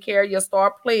and take care of your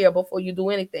star player before you do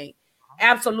anything.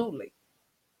 Absolutely.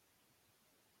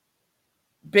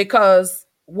 Because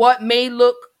what may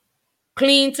look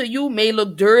clean to you may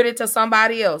look dirty to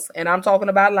somebody else. And I'm talking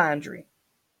about laundry.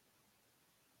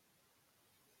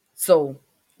 So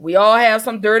we all have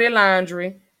some dirty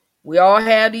laundry. We all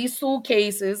have these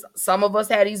suitcases. Some of us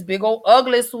have these big old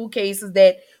ugly suitcases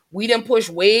that we didn't push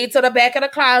way to the back of the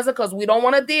closet because we don't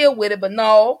want to deal with it. But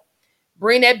no,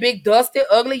 bring that big, dusty,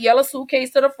 ugly yellow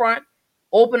suitcase to the front,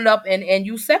 open it up, and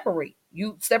you separate.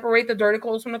 You separate the dirty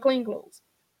clothes from the clean clothes.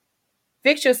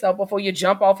 Fix yourself before you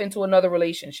jump off into another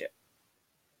relationship.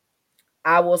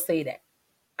 I will say that.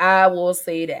 I will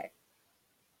say that.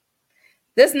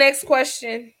 This next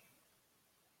question.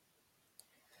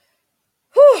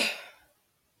 Whew,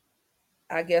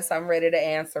 I guess I'm ready to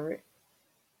answer it.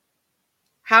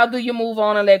 How do you move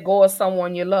on and let go of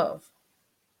someone you love?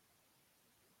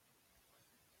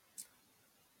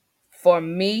 For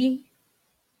me,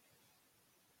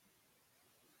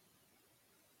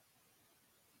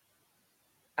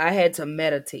 I had to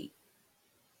meditate.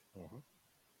 Mm-hmm.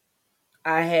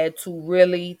 I had to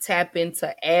really tap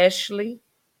into Ashley.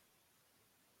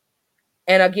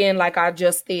 And again, like I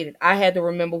just stated, I had to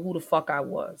remember who the fuck I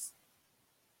was.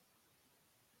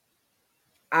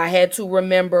 I had to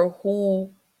remember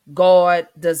who God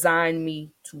designed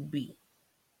me to be.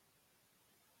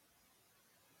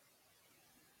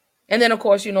 And then, of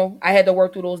course, I had to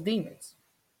work through those demons.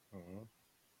 Mm-hmm.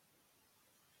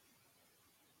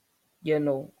 You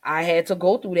know, I had to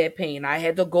go through that pain. I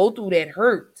had to go through that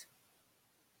hurt.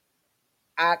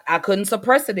 I couldn't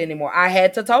suppress it anymore. I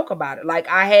had to talk about it. Like,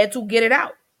 I had to get it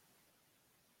out.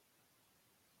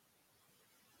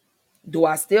 Do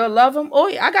I still love him? Oh,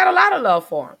 yeah, I got a lot of love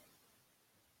for him.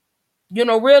 You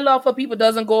know, real love for people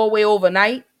doesn't go away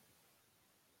overnight.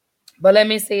 But let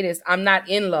me say this, I'm not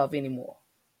in love anymore.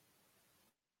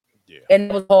 Yeah. And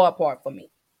that was the hard part for me.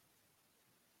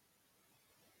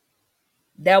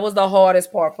 That was the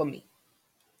hardest part for me.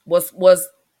 Was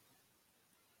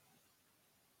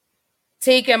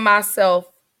taking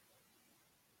myself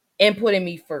and putting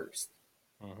me first.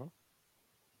 Mm-hmm.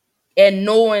 And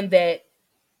knowing that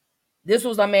this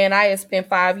was a man I had spent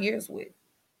 5 years with.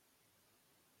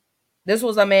 This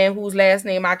was a man whose last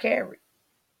name I carried.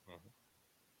 Mm-hmm.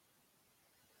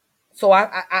 So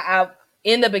I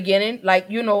in the beginning, like,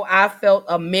 you know, I felt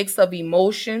a mix of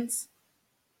emotions.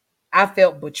 I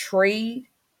felt betrayed.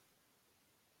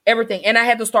 Everything. And I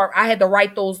had to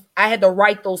write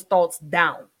those thoughts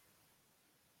down.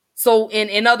 So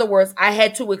in other words, I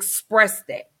had to express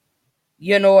that.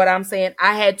 You know what I'm saying?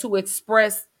 I had to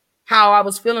express how I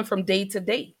was feeling from day to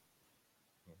day.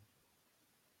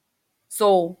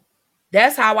 So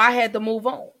that's how I had to move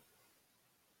on.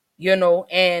 You know,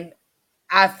 and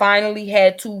I finally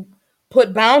had to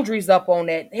put boundaries up on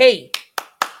that. Hey,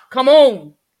 come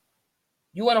on.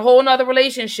 You want a whole nother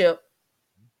relationship?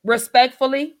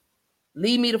 Respectfully,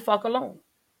 leave me the fuck alone.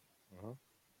 Mm-hmm.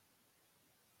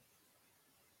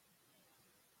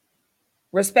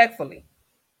 Respectfully.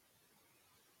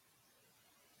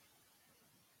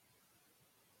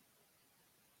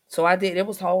 So I did. It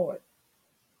was hard.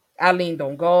 I leaned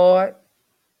on God.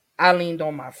 I leaned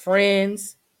on my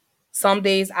friends. Some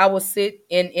days I would sit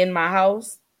in my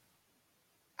house.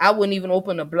 I wouldn't even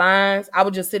open the blinds. I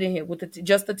would just sit in here with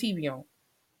just the TV on,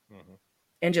 mm-hmm.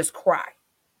 and just cry.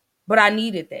 But I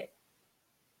needed that.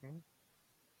 Mm-hmm.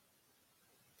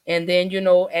 And then, you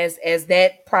know, as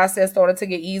that process started to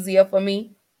get easier for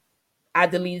me, I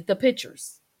deleted the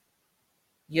pictures.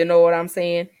 You know what I'm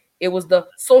saying? It was the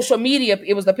social media.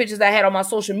 It was the pictures I had on my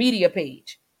social media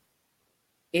page.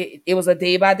 It was a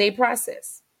day by day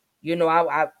process. You know,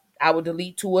 I would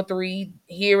delete 2 or 3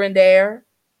 here and there.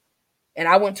 And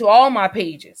I went to all my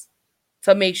pages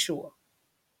to make sure.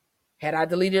 Had I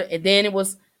deleted, and then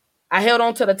I held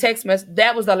on to the text message.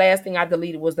 That was the last thing I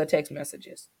deleted, was the text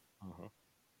messages. Mm-hmm.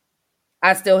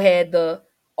 I still had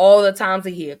all the times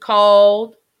that he had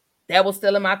called. That was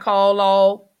still in my call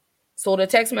log. So the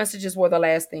text messages were the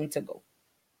last thing to go.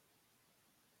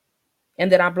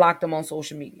 And then I blocked them on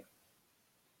social media.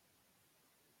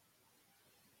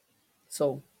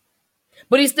 So,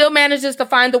 but he still manages to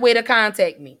find a way to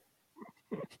contact me.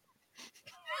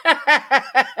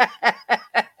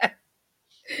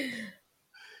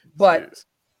 But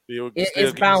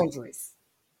it's boundaries.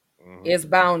 Mm-hmm. It's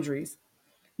boundaries.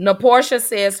 Portia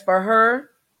says for her,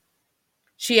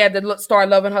 she had to start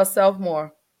loving herself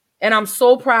more. And I'm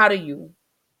so proud of you.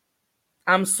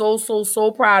 I'm so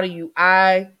proud of you.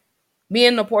 Me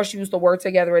and Portia used to work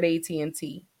together at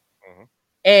AT&T. Mm-hmm.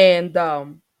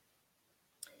 And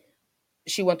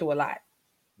she went through a lot.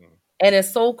 Mm-hmm. And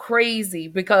it's so crazy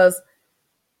because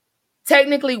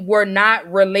technically we're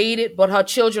not related, but her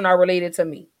children are related to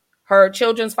me. Her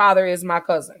children's father is my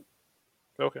cousin.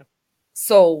 Okay.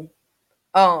 So,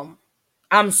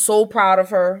 I'm so proud of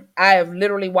her. I have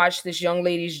literally watched this young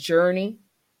lady's journey.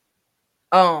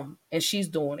 And she's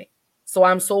doing it. So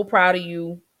I'm so proud of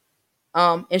you.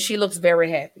 And she looks very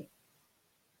happy.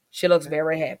 She looks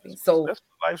very happy. So that's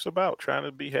what life's about, trying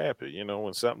to be happy. You know,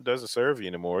 when something doesn't serve you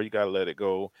anymore, you got to let it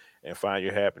go and find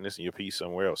your happiness and your peace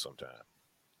somewhere else sometime.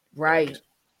 Right.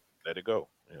 Let it go,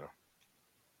 you know.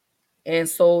 And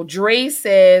so Dre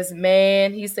says,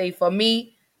 man, he say, for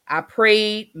me, I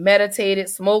prayed, meditated,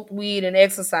 smoked weed, and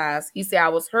exercised. He said, I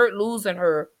was hurt losing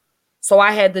her, so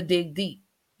I had to dig deep.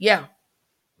 Yeah.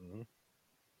 Mm-hmm.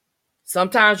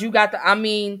 Sometimes you got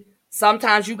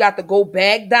to go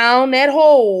back down that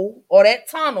hole or that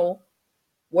tunnel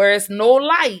where it's no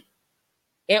light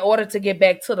in order to get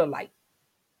back to the light.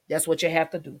 That's what you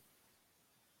have to do.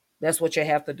 That's what you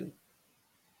have to do.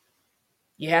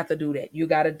 You have to do that. You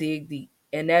got to dig deep.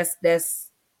 And that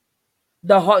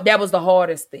was the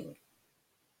hardest thing.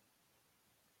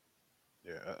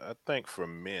 Yeah, I think for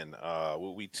men,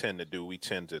 what we tend to do, we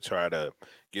tend to try to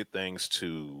get things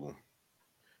to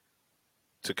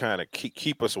kind of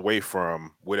keep us away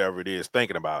from whatever it is,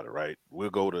 thinking about it, right? We'll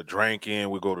go to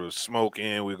drinking, we'll go to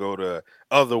smoking, we'll go to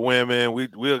other women,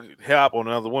 we'll help on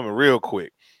another woman real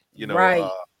quick, you know,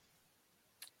 right.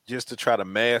 Just to try to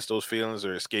mask those feelings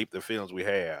or escape the feelings we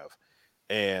have.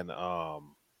 And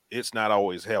it's not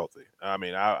always healthy. I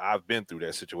mean, I've been through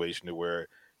that situation to where,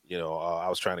 I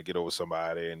was trying to get over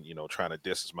somebody and, trying to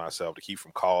distance myself to keep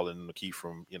from calling, to keep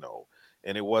from,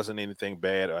 and it wasn't anything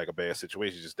bad, like a bad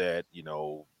situation, just that,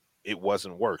 it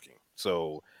wasn't working.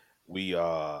 So we,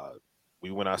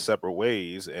 we went our separate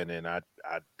ways, and then I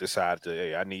decided to,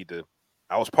 hey,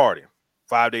 I was partying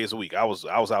 5 days a week. I was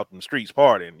out in the streets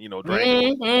partying,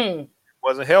 drinking. Mm-hmm. It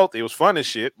wasn't healthy. It was fun as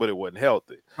shit, but it wasn't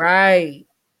healthy. Right.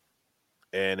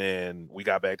 And then we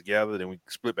got back together. Then we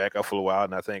split back up for a while.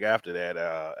 And I think after that,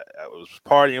 I was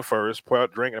partying first,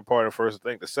 drinking and partying first. I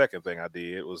think the second thing I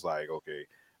did was like, okay,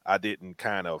 I didn't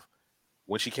kind of,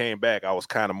 when she came back, I was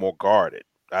kind of more guarded.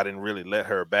 I didn't really let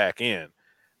her back in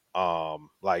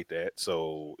like that.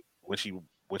 So when she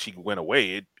went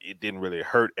away, it didn't really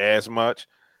hurt as much.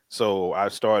 So I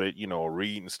started,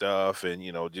 reading stuff and,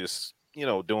 just,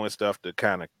 doing stuff to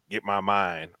kind of get my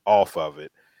mind off of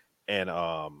it. And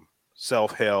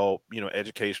self-help,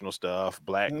 educational stuff,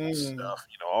 black Mm. stuff,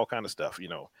 all kind of stuff,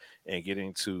 and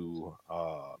getting to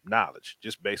knowledge,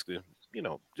 just basically,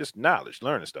 just knowledge,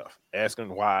 learning stuff, asking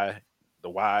the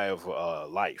why of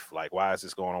life, like why is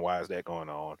this going on, why is that going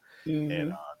on, and Mm-hmm.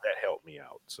 that helped me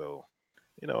out. So,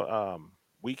 you know,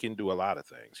 we can do a lot of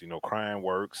things. Crying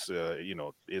works.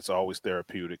 It's always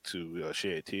therapeutic to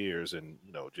shed tears and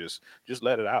just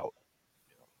let it out.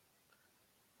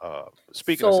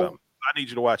 Speaking of So something, I need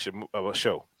you to watch a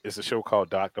show. It's a show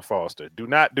called Dr. Foster. Do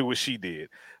not do what she did.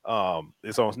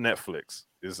 It's on Netflix.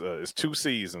 It's 2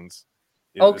 seasons.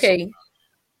 It's okay.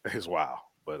 it's wow.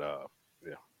 But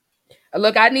yeah.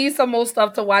 Look, I need some more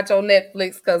stuff to watch on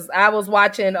Netflix because I was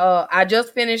watching I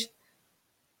just finished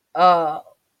uh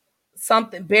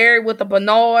something Buried with the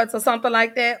Bernards or something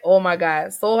like that. Oh my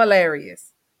God, so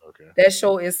hilarious. Okay. That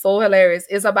show is so hilarious.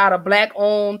 It's about a black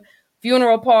owned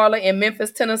funeral parlor in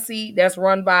Memphis, Tennessee that's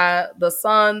run by the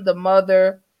son, the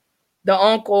mother, the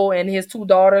uncle, and his two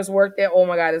daughters work there. Oh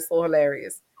my God, it's so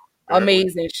hilarious. Bear with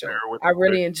Amazing show. bear with I bear,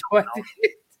 really enjoyed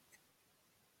it.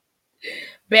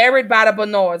 Buried by the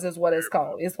Bernards is what it's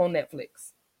called. It's on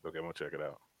Netflix. okay, I'm gonna check it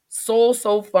out.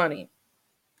 So funny.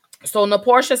 So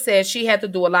Naporsha said she had to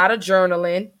do a lot of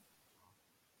journaling.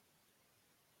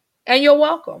 And you're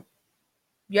welcome.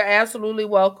 You're absolutely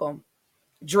welcome.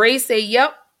 Dre say,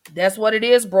 yep, that's what it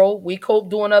is, bro. We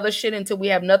cope doing other shit until we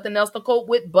have nothing else to cope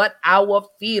with but our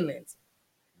feelings.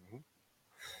 Hmm.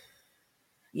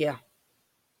 Yeah.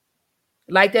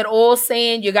 Like that old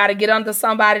saying, you got to get under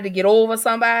somebody to get over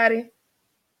somebody.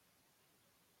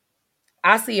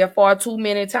 I see it far too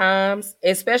many times,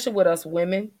 especially with us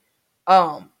women.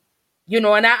 Um,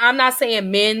 and I'm not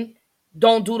saying men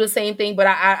don't do the same thing, but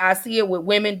I see it with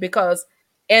women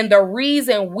and the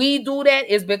reason we do that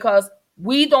is because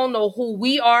we don't know who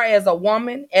we are as a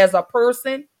woman, as a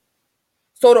person.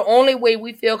 So the only way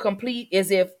we feel complete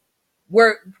is if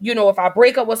if I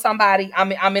break up with somebody,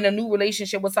 I'm in a new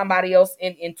relationship with somebody else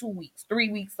in 2 weeks, 3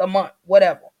 weeks, a month,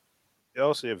 whatever. It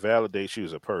validates you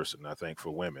as a person. I think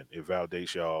for women, it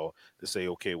validates y'all to say,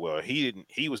 okay, well,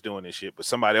 he was doing this shit, but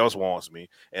somebody else wants me,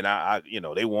 and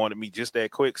they wanted me just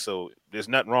that quick, so there's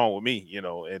nothing wrong with me,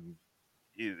 and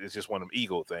it's just one of them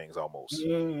ego things almost.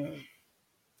 Mm.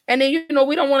 And then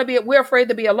we don't want to we're afraid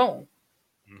to be alone.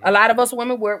 Hmm. A lot of us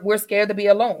women we're scared to be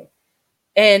alone.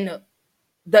 And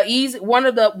one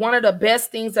of the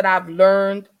best things that I've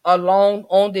learned along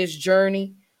on this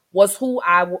journey was who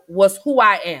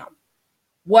I am.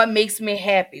 What makes me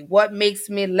happy? What makes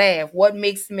me laugh? What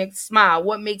makes me smile?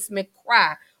 What makes me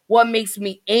cry? What makes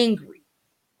me angry?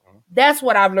 That's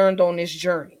what I've learned on this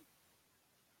journey.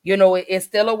 It's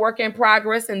still a work in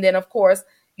progress. And then, of course,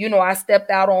 I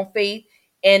stepped out on faith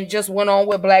and just went on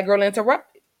with Black Girl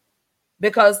Interrupted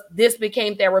because this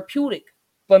became therapeutic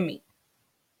for me.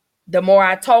 The more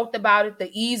I talked about it, the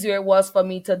easier it was for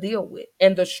me to deal with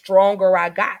and the stronger I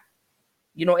got.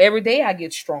 Every day I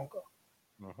get stronger.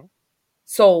 Hmm.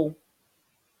 So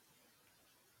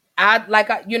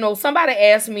somebody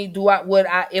asked me,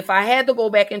 if I had to go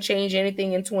back and change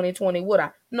anything in 2020, would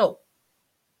I? No.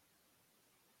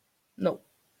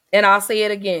 And I'll say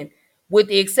it again. With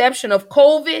the exception of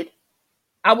COVID,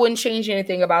 I wouldn't change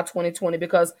anything about 2020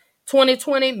 because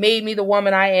 2020 made me the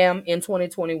woman I am in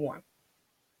 2021.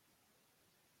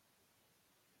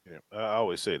 Yeah, I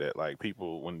always say that. Like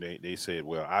people when they said,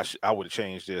 "Well, I would have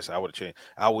changed this. I would have changed.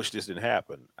 I wish this didn't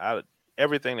happen."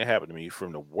 Everything that happened to me,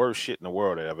 from the worst shit in the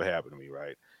world that ever happened to me,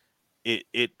 right?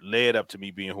 It led up to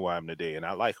me being who I am today, and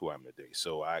I like who I am today.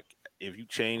 So if you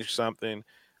change something,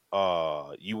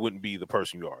 you wouldn't be the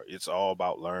person you are. It's all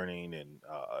about learning and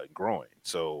growing.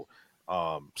 So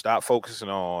stop focusing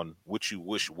on what you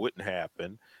wish wouldn't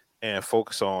happen, and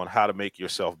focus on how to make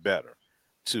yourself better.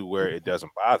 to where it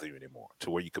doesn't bother you anymore,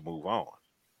 to where you can move on.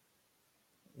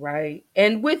 Right.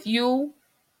 And with you,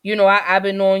 you know, I've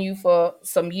been knowing you for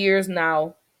some years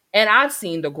now, and I've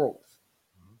seen the growth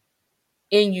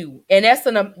in you. And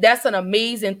that's an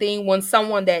amazing thing when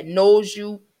someone that knows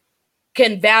you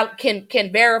can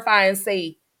verify and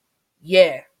say,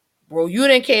 yeah, bro, you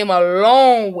done came a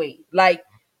long way. Like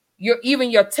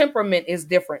your temperament is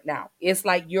different now. It's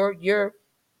like you're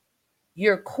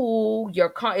cool,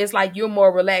 it's like you're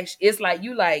more relaxed. It's like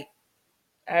you like,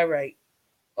 all right,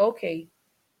 okay,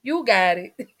 you got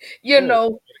it. you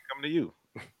know, Come to you.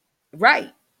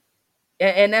 Right.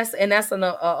 And that's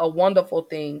a wonderful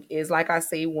thing is, like I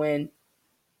say, when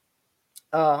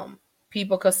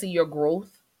people can see your growth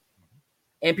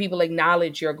and people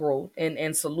acknowledge your growth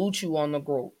and salute you on the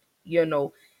growth. You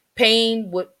know,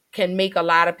 pain can make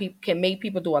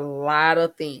people do a lot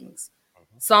of things,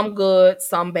 some good,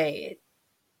 some bad.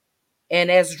 And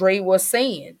as Dre was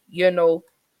saying, you know,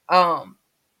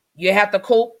 you have to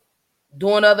cope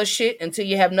doing other shit until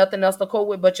you have nothing else to cope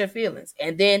with but your feelings.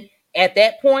 And then at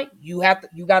that point, you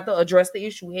got to address the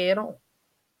issue head on.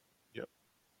 Yep.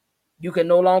 You can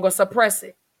no longer suppress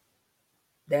it.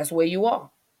 That's where you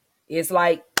are. It's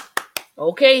like,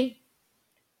 okay,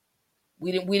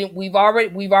 we've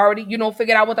already, you know,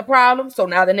 figured out what the problem. So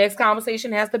now the next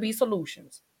conversation has to be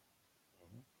solutions.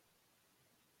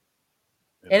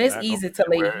 And it's easy to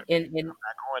lay in. I'm not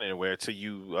going anywhere till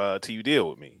you deal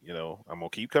with me. You know, I'm gonna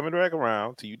keep coming back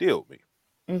around till you deal with me.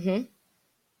 Mm-hmm.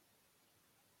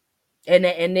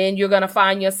 And then you're gonna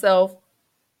find yourself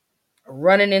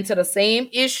running into the same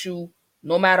issue,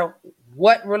 no matter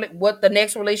what the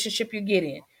next relationship you get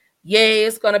in. Yeah,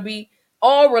 it's gonna be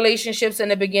all relationships in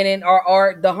the beginning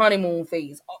are the honeymoon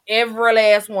phase. Every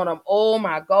last one of them. Oh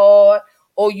my God.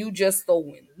 Oh, you just so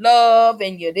in love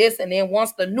and you're this. And then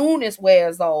once the newness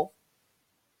wears off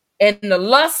and the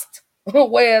lust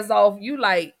wears off, you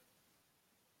like,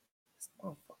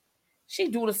 she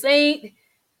do the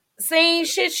same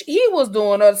shit he was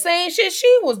doing or the same shit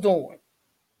she was doing.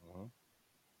 Mm-hmm.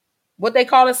 What they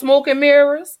call it, smoke and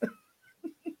mirrors.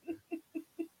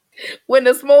 When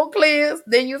the smoke clears,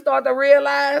 then you start to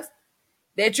realize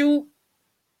that you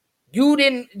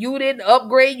didn't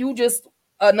upgrade. You just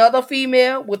another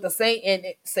female with the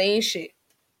same shit.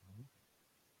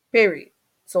 Period.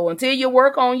 So until you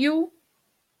work on you,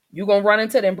 you're going to run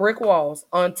into them brick walls.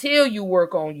 Until you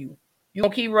work on you, you're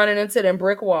going to keep running into them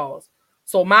brick walls.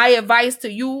 So my advice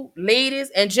to you, ladies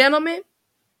and gentlemen,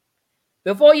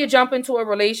 before you jump into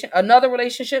another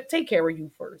relationship, take care of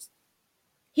you first.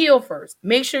 Heal first.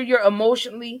 Make sure you're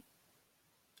emotionally,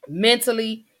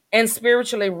 mentally, and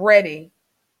spiritually ready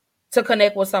to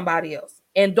connect with somebody else.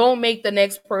 And don't make the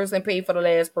next person pay for the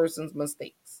last person's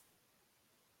mistakes.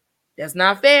 That's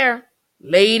not fair.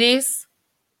 Ladies,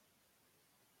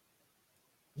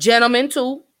 gentlemen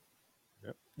too.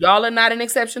 Yep. Y'all are not an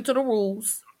exception to the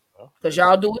rules. Because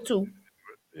y'all do it too.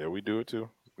 Yeah, we do it too.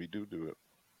 We do it.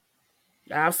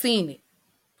 I've seen it.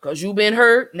 Because you've been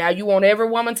hurt. Now you want every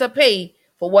woman to pay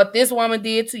for what this woman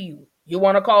did to you. You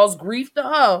want to cause grief to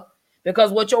her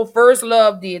because what your first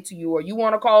love did to you, or you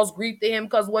want to cause grief to him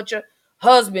because what your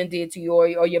husband did to you,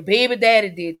 or your baby daddy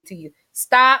did to you.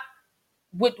 Stop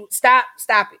it. Stop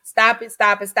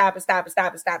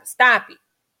it.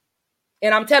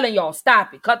 And I'm telling y'all,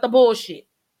 stop it. Cut the bullshit.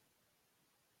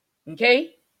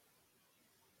 Okay?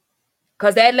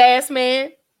 Because that last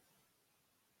man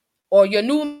or your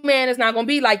new man is not going to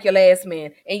be like your last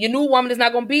man. And your new woman is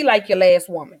not going to be like your last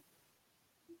woman.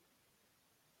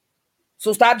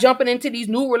 So stop jumping into these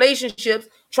new relationships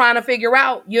trying to figure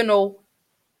out,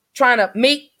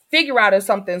 figure out if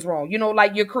something's wrong.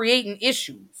 Like you're creating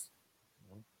issues.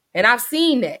 And I've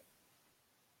seen that.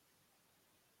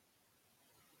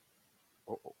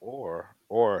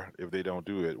 Or if they don't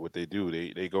do it, what they do,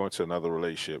 they go into another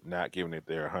relationship not giving it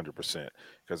their 100%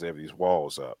 because they have these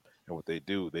walls up. And what they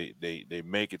do, they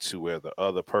make it to where the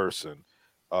other person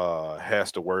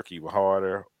has to work even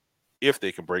harder if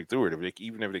they can break through it.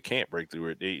 Even if they can't break through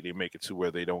it, they make it to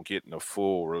where they don't get in a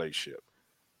full relationship,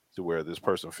 to where this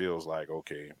person feels like,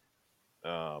 okay,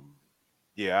 I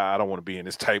don't want to be in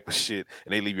this type of shit,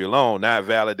 and they leave you alone, not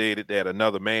validated that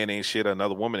another man ain't shit, or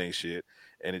another woman ain't shit,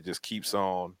 and it just keeps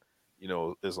on,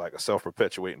 it's like a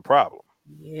self-perpetuating problem.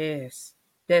 Yes,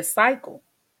 that cycle.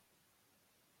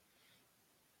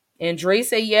 And Dre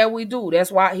said, yeah, we do.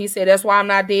 That's why I'm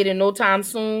not dating no time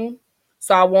soon.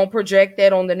 So I won't project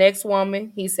that on the next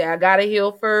woman. He said, I gotta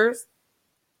heal first.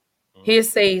 He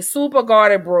say, super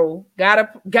guarded, bro.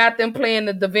 Got them playing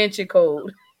the Da Vinci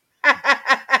Code.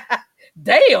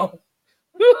 Damn.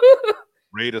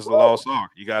 Raiders of the Lost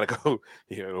Ark. You gotta go,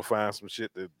 find some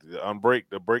shit to break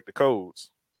the codes.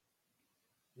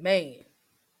 Man.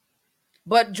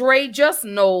 But Dre, just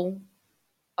know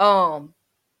that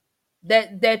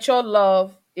your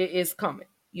love is coming.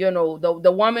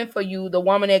 The woman for you, the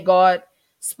woman that God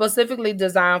specifically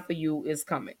designed for you is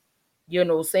coming.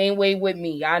 Same way with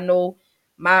me. I know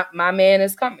my man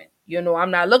is coming.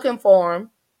 I'm not looking for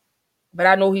him, but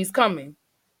I know he's coming.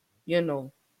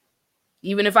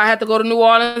 Even if I have to go to New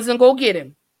Orleans and go get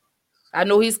him, I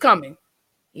know he's coming.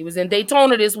 He was in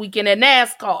Daytona this weekend at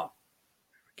NASCAR.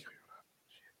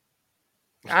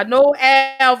 I know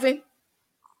Alvin,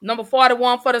 number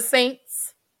 41 for the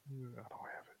Saints. I don't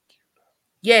have it.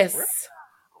 Yes. I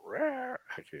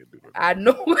can't do it. I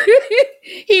know.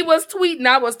 He was tweeting.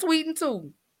 I was tweeting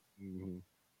too. Mm-hmm.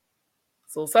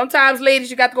 So sometimes, ladies,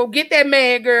 you got to go get that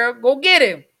man, girl. Go get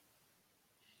him.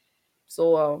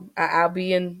 So I'll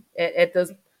be at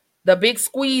the big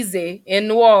squeezy in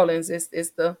New Orleans.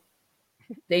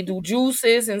 They do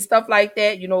juices and stuff like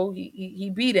that.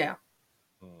 He be there.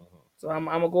 Mm-hmm. So I'm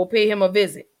gonna go pay him a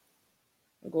visit.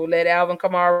 Go let Alvin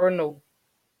Kamara know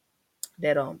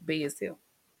that B is here.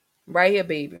 Right here,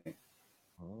 baby.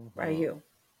 Right here.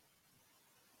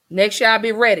 Next year I'll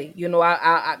be ready.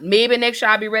 I maybe next year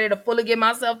I'll be ready to fully give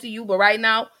myself to you. But right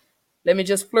now, let me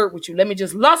just flirt with you. Let me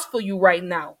just lust for you right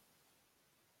now.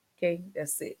 Okay,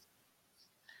 that's it.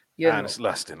 Honest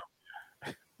lusting.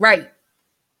 Right.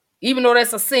 Even though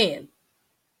that's a sin,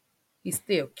 he's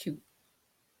still cute.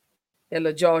 That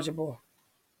little Georgia boy.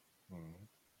 Mm-hmm.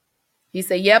 He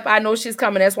said, yep, I know she's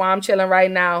coming. That's why I'm chilling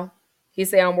right now. He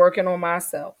said, I'm working on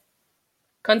myself.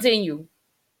 Continue.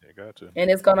 Yeah, gotcha.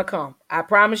 And it's going to come. I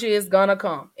promise you it's going to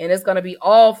come. And it's going to be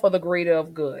all for the greater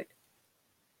of good.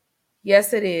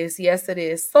 Yes, it is. Yes, it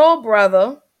is. So,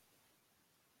 brother,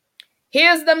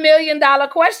 here's the $1 million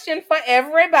question for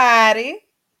everybody.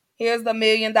 Here's the $1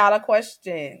 million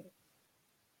question.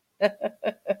 No,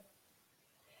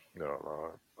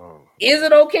 Lord. Oh. Is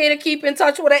it okay to keep in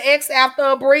touch with an ex after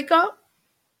a breakup?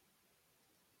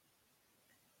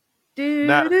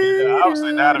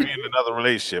 Obviously not if you're in another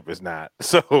relationship, it's not.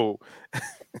 So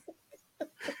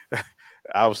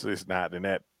obviously it's not in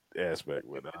that aspect.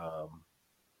 But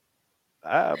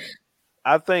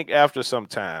I think after some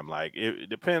time, like it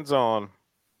depends on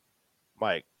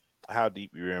like how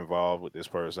deep you're involved with this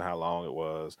person, how long it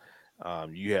was.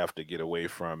 You have to get away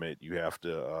from it. You have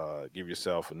to give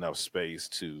yourself enough space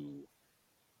to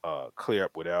clear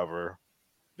up whatever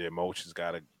the emotions.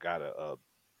 Gotta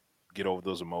get over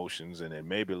those emotions, and then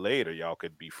maybe later y'all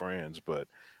could be friends. But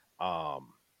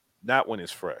not when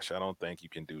it's fresh. I don't think you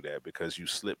can do that because you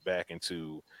slip back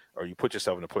into, or you put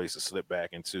yourself in a place to slip back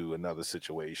into another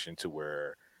situation to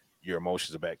where your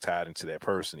emotions are back tied into that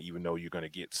person, even though you're going to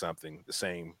get something. The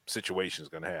same situation is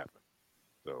going to happen.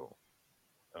 So.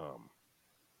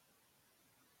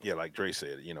 Yeah, like Dre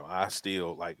said, I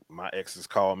still like my exes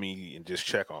call me and just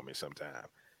check on me sometime,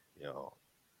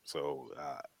 so,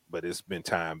 but it's been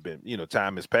time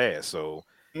has passed. So,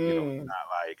 not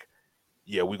like,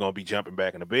 yeah, we're going to be jumping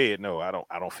back in the bed. No, I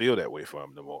don't feel that way for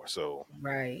them no more. So,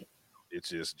 right. It's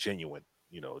just genuine,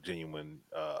 wanting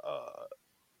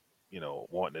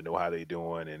to know how they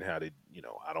doing and how they,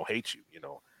 I don't hate you,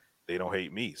 they don't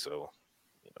hate me. So,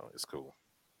 it's cool.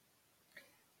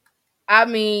 I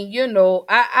mean,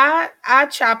 I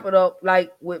chop it up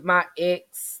like with my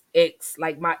ex,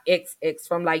 like my ex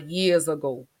from like years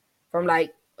ago, from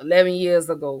like 11 years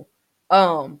ago.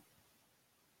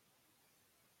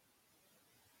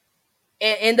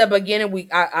 In the beginning,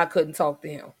 I couldn't talk to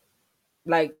him.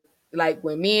 Like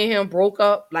when me and him broke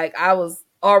up, like I was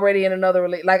already in another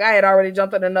like I had already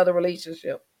jumped in another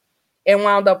relationship and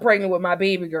wound up pregnant with my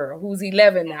baby girl, who's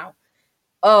 11 now.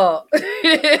 You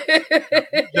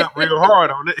jumped real hard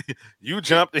on it. You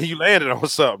jumped and you landed on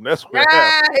something. That's what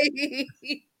right.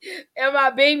 And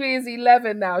my baby is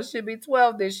 11 now. Should be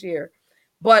 12 this year.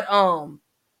 But I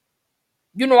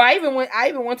even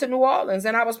went to New Orleans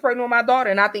and I was pregnant with my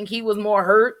daughter, and I think he was more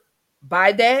hurt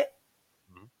by that.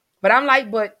 Mm-hmm. But I'm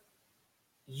like, but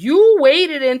you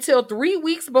waited until 3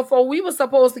 weeks before we were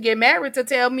supposed to get married to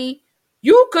tell me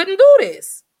you couldn't do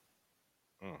this.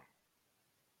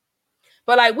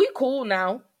 But like we cool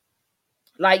now.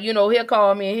 Like, he'll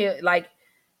call me and he'll like,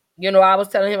 I was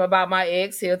telling him about my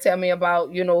ex. He'll tell me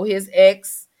about, his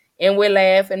ex, and we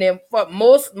laugh. And then for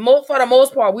the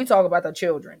most part, we talk about the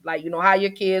children. Like, how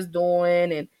your kids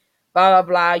doing and blah,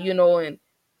 blah, blah, and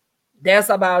that's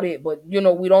about it. But,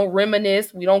 we don't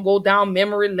reminisce. We don't go down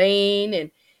memory lane.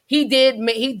 And he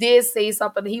did say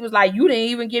something. He was like, you didn't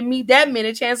even give me that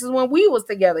many chances when we was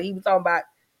together. He was talking about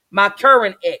my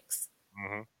current ex.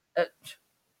 Mm-hmm.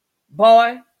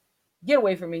 boy, get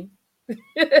away from me.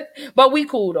 But we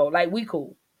cool though. Like we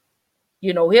cool.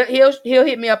 You know, he'll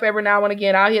hit me up every now and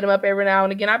again. I'll hit him up every now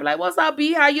and again. I'll be like, "What's up,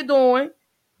 B? How you doing?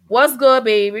 What's good,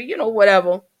 baby? You know,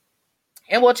 whatever."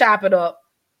 And we'll chop it up.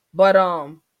 But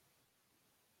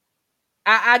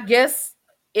I guess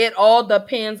it all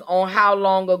depends on how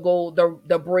long ago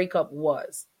the breakup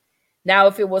was. Now,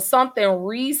 if it was something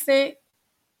recent,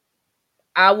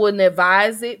 I wouldn't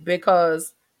advise it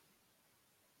because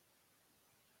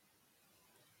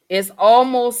it's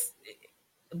almost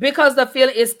because the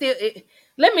feeling is still.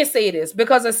 Let me say this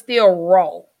because it's still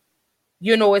raw.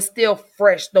 You know, it's still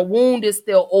fresh. The wound is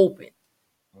still open.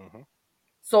 Mm-hmm.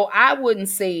 So I wouldn't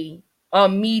say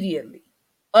immediately,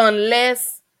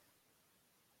 unless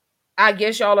I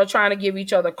guess y'all are trying to give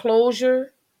each other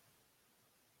closure.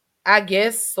 I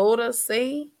guess, so to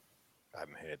say. I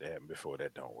haven't had that happen before.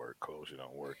 That don't work. Closure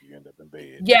don't work. You end up in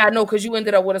bed. Yeah, I know, because you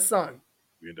ended up with a son.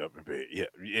 You end up in bed. Yeah,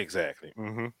 exactly.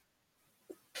 Mm-hmm.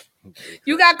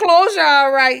 You got closure,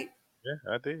 all right.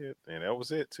 Yeah, I did. And that was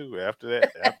it, too. After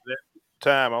that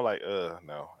time, I'm like,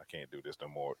 no, I can't do this no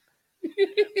more.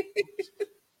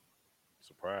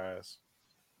 Surprise.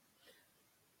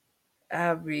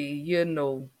 I mean, you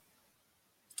know,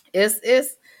 it's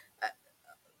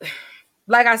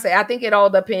like I say, I think it all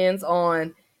depends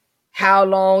on how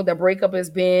long the breakup has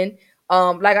been.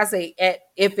 Like I say,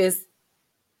 if it's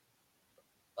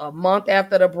a month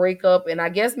after the breakup, and I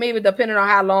guess maybe depending on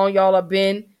how long y'all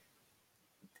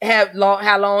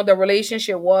how long the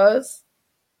relationship was.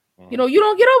 You know, you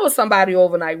don't get over somebody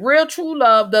overnight. Real true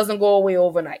love doesn't go away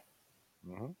overnight.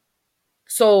 Mm-hmm.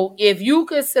 So if you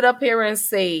could sit up here and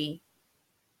say,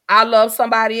 I love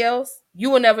somebody else,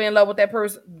 you were never in love with that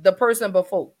person, the person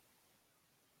before.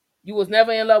 You was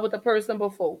never in love with the person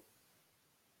before.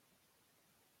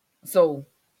 So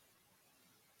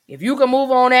if you can move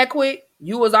on that quick,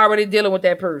 you was already dealing with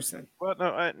that person. Well,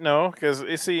 no, because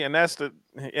and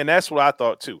that's what I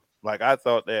thought too. Like I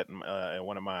thought that in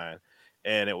one of mine,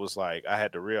 and it was like I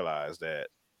had to realize that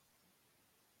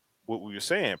what we were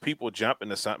saying, people jump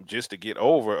into something just to get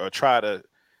over or try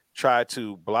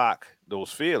to block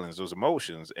those feelings, those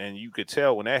emotions, and you could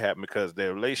tell when that happened because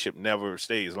their relationship never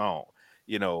stays long.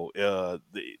 You know, they're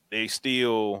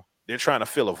trying to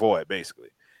fill a void basically,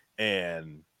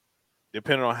 and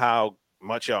depending on how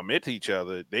much y'all meant to each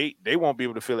other, they won't be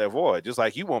able to fill that void, just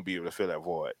like you won't be able to fill that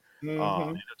void. Mm-hmm.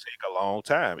 It'll take a long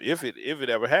time if it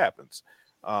ever happens.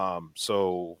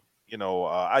 So you know,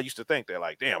 I used to think that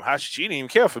like, damn, how she didn't even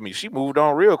care for me. She moved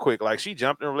on real quick. Like she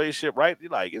jumped in a relationship, right?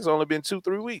 Like it's only been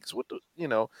 2-3 weeks. What the, you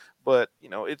know? But you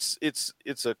know, it's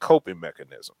a coping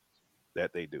mechanism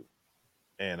that they do,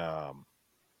 and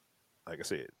like I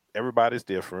said, everybody's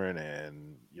different,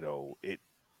 and you know, it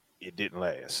didn't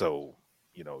last. So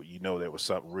you know there was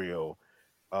something real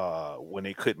when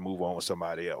they couldn't move on with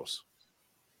somebody else.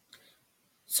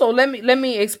 So let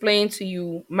me explain to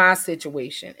you my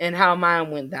situation and how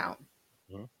mine went down.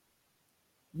 Mm-hmm.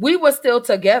 We were still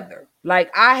together. Like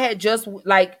I had just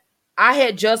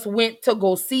went to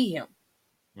go see him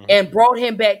Mm-hmm. and brought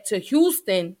him back to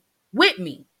Houston with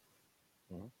me.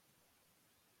 Mm-hmm.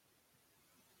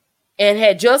 And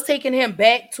had just taken him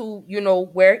back to, you know,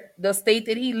 where the state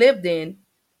that he lived in.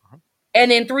 Mm-hmm.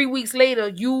 And then 3 weeks later,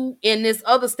 you in this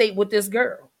other state with this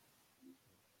girl.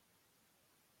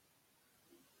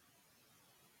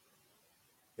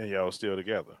 And y'all still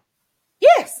together?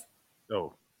 Yes.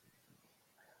 Oh.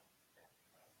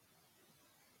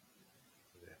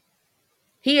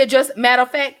 He had just, matter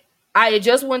of fact, I had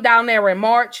just went down there in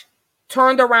March,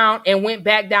 turned around and went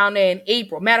back down there in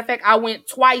April. Matter of fact, I went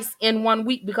twice in 1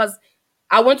 week because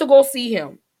I went to go see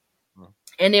him. Mm-hmm.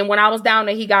 And then when I was down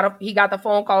there, he got the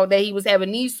phone call that he was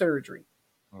having knee surgery.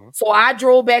 Mm-hmm. So I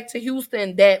drove back to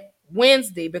Houston that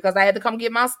Wednesday because I had to come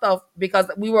get my stuff because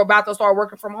we were about to start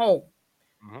working from home.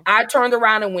 Mm-hmm. I turned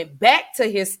around and went back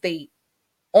to his state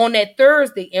on that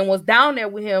Thursday and was down there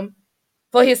with him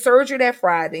for his surgery that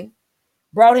Friday.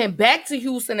 Brought him back to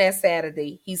Houston that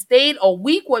Saturday. He stayed a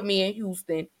week with me in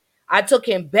Houston. I took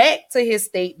him back to his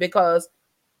state because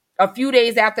a few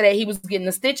days after that, he was getting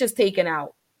the stitches taken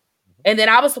out. And then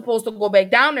I was supposed to go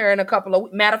back down there in a couple of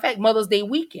weeks. Matter of fact, Mother's Day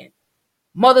weekend,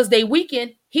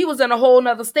 he was in a whole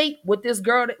nother state with this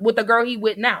girl, with the girl he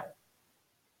with now.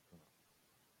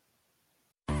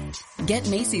 Get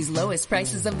Macy's lowest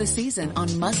prices of the season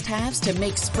on must-haves to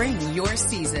make spring your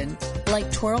season.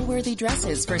 Like twirl-worthy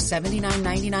dresses for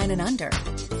 $79.99 and under.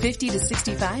 50 to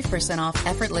 65% off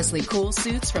effortlessly cool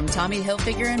suits from Tommy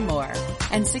Hilfiger and more.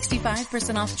 And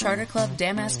 65% off Charter Club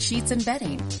damask sheets and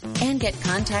bedding. And get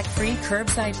contact-free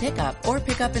curbside pickup or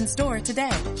pickup in store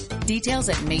today. Details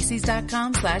at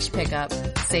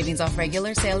Macys.com/pickup. Savings off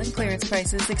regular sale and clearance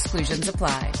prices. Exclusions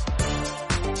apply.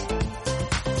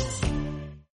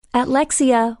 At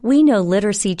Lexia, we know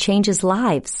literacy changes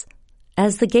lives.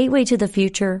 As the gateway to the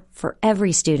future for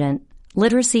every student,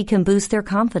 literacy can boost their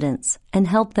confidence and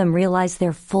help them realize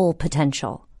their full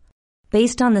potential.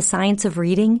 Based on the science of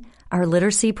reading, our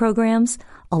literacy programs,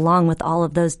 along with all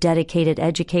of those dedicated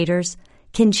educators,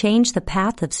 can change the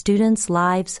path of students'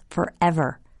 lives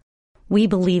forever. We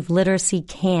believe literacy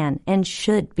can and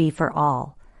should be for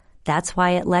all. That's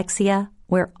why at Lexia,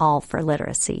 we're all for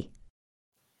literacy.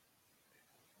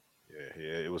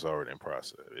 Yeah, it was already in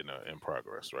progress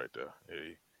right there.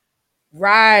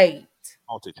 Right.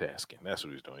 Multitasking. That's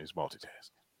what he's doing. He's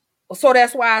multitasking. So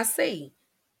that's why I say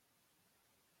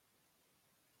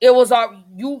it was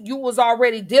you was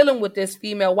already dealing with this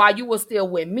female while you were still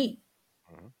with me.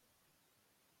 Mm-hmm.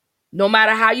 No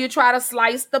matter how you try to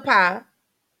slice the pie,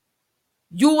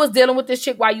 you was dealing with this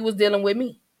chick while you was dealing with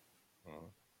me. Mm-hmm.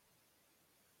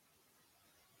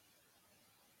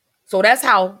 So that's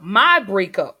how my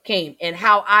breakup came, and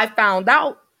how I found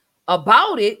out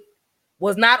about it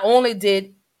was not only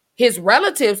did his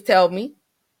relatives tell me,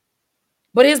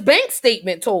 but his bank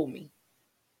statement told me.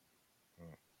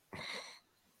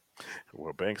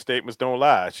 Well, bank statements don't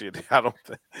lie. Shit, I don't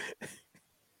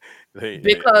think.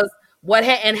 Because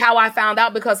and how I found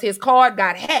out, because his card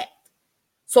got hacked.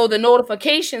 So the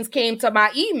notifications came to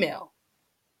my email.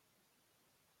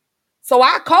 So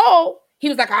I called. He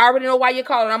was like, I already know why you're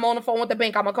calling. I'm on the phone with the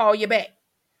bank. I'm going to call you back.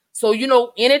 So,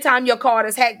 anytime your card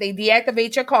is hacked, they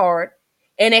deactivate your card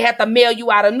and they have to mail you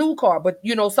out a new card. But,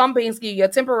 some banks give you a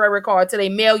temporary card till they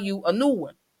mail you a new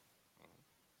one.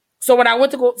 So when I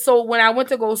went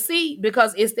to go see,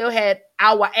 because it still had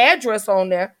our address on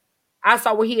there, I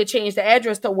saw where he had changed the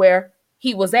address to where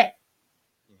he was at.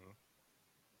 Mm-hmm.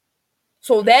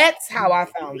 So that's how I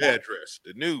found out. Address,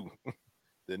 the new.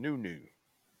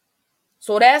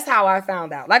 So that's how I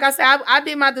found out. Like I said, I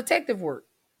did my detective work.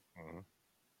 Mm-hmm.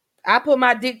 I put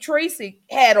my Dick Tracy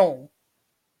hat on.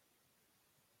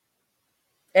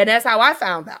 And that's how I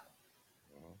found out.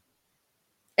 Mm-hmm.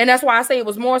 And that's why I say it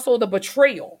was more so the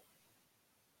betrayal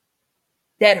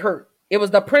that hurt. It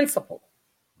was the principle.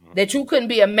 Mm-hmm. That you couldn't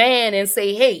be a man and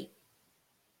say, hey,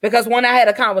 because when I had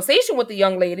a conversation with the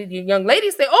young lady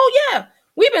said, oh yeah,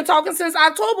 we've been talking since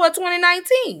October of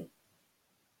 2019.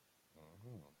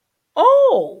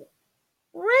 Oh,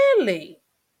 really?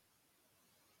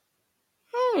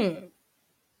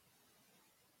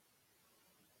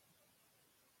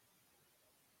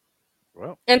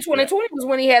 Well, and 2020 was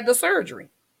when he had the surgery.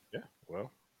 Yeah,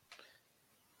 well,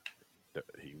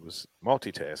 he was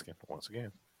multitasking once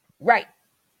again. Right.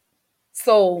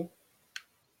 So,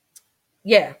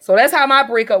 yeah. So that's how my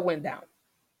breakup went down.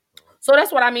 So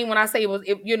that's what I mean when I say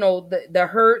the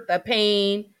hurt, the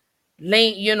pain,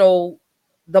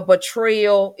 the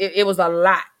betrayal. It was a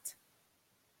lot.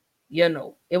 It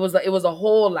was a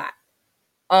whole lot.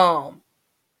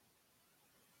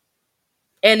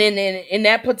 And in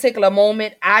that particular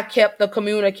moment, I kept the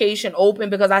communication open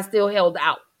because I still held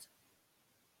out.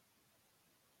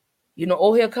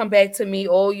 He'll come back to me.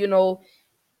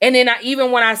 And then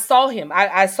even when I saw him,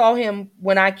 I saw him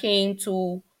when I came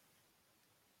to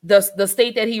the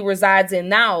state that he resides in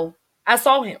now. I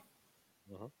saw him.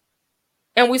 Mm-hmm.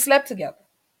 And we slept together.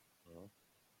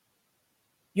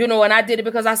 Mm-hmm. And I did it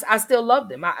because I still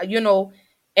loved him. And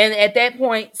at that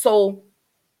point, so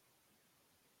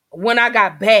when I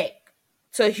got back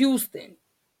to Houston,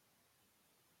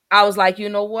 I was like, you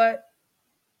know what?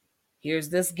 Here's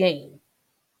this game.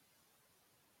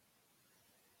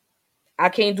 I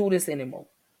can't do this anymore.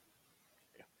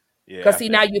 Yeah. Because see,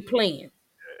 now you're playing.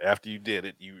 After you did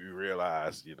it, you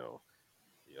realize,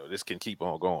 this can keep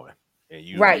on going. And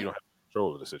you don't have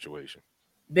control of the situation.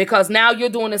 Because now you're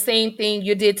doing the same thing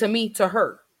you did to me to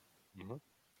her. Mm-hmm.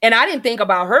 And I didn't think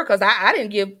about her because I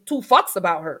didn't give two fucks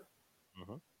about her.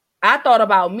 Mm-hmm. I thought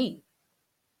about me.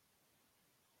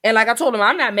 And like I told him,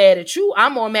 I'm not mad at you.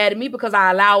 I'm more mad at me because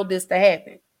I allowed this to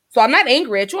happen. So I'm not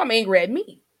angry at you. I'm angry at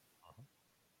me.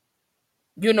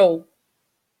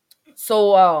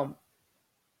 So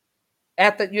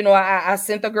after, I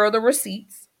sent the girl the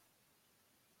receipts.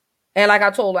 And like I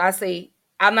told her, I say,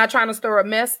 I'm not trying to stir up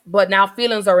mess, but now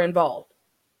feelings are involved.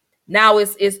 Now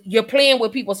it's you're playing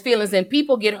with people's feelings, and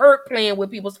people get hurt playing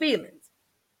with people's feelings.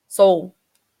 So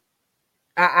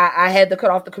I had to cut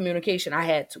off the communication. I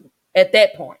had to at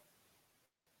that point.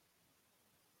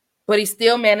 But he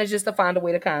still manages to find a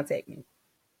way to contact me.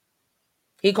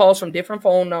 He calls from different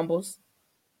phone numbers.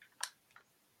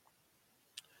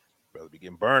 Brother be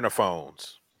getting burner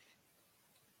phones.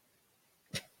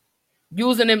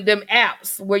 Using them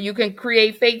apps where you can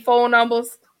create fake phone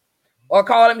numbers or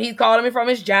call him. He's calling me from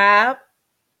his job.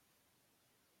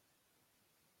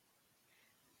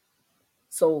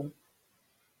 So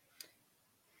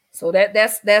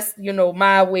that's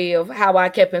my way of how I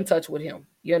kept in touch with him,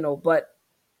 but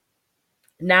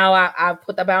now I've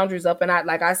put the boundaries up, and I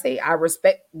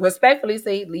respectfully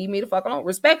say, leave me the fuck alone.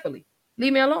 Respectfully,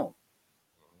 leave me alone.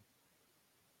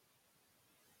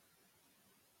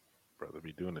 Brother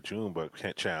be doing the Junebug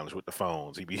challenge with the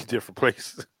phones. He be in different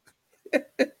places.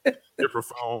 Different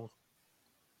phones.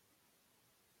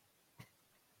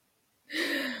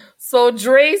 So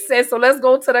Dre says, so let's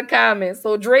go to the comments.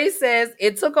 So Dre says,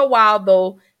 it took a while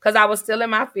though, because I was still in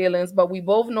my feelings, but we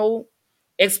both know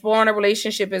exploring a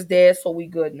relationship is dead, so we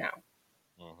good now.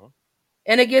 Mm-hmm.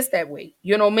 And it gets that way.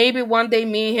 Maybe one day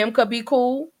me and him could be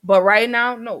cool, but right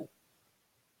now, no.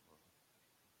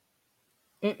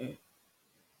 Mm-mm.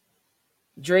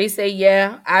 Dre say,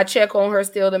 yeah, I check on her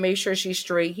still to make sure she's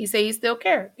straight. He say he still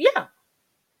cares. Yeah.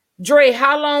 Dre,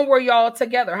 how long were y'all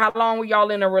together? How long were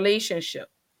y'all in a relationship?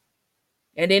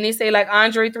 And then he say, like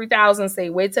Andre 3000 say,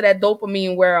 wait till that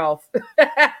dopamine wear off. Yep.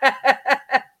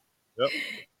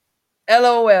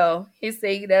 LOL. He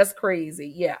say, that's crazy.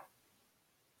 Yeah.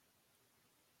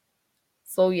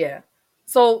 So, yeah.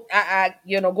 So, I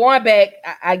going back,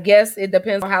 I guess it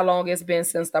depends on how long it's been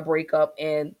since the breakup.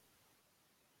 And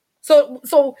so,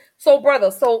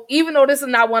 brother, so even though this is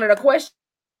not one of the questions,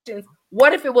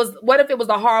 what if it was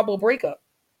a horrible breakup?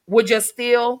 Would you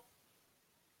still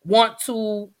want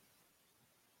to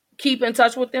keep in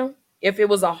touch with them if it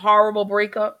was a horrible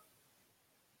breakup?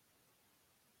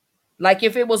 Like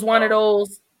if it was one of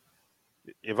those.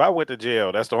 If I went to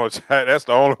jail, that's the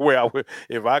only way I would.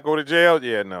 If I go to jail,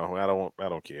 yeah, no, I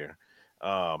don't care.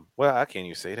 Well, I can't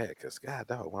even say that because God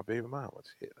dog, my baby mama.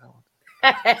 Shit,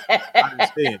 I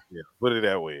didn't stay in jail. Put it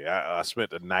that way. I spent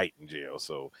the night in jail,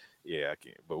 so yeah, I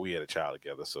can't. But we had a child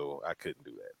together, so I couldn't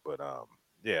do that. But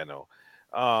yeah, no.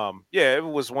 Yeah, if it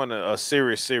was a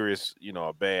serious,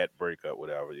 a bad breakup,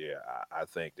 whatever. Yeah, I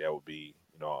think that would be,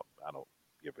 I don't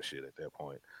give a shit at that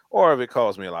point. Or if it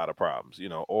caused me a lot of problems,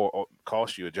 or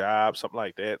cost you a job, something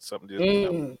like that, something just,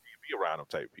 be around them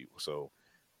type of people. So,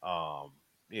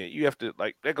 yeah, you have to,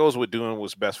 like, that goes with doing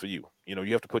what's best for you.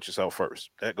 You have to put yourself first.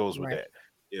 That goes with that.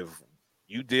 If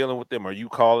you dealing with them or you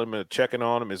calling them and checking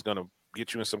on them is going to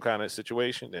get you in some kind of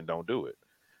situation, then don't do it.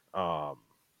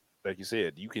 Like you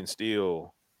said, you can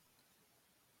still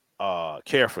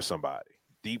care for somebody,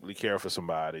 deeply care for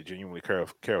somebody, genuinely care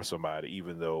for somebody,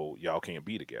 even though y'all can't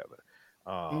be together.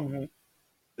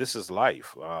 This is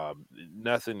life.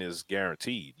 Nothing is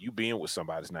guaranteed. You being with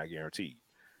somebody is not guaranteed.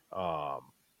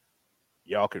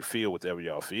 Y'all can feel whatever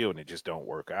y'all feel, and it just don't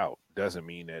work out. Doesn't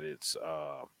mean that it's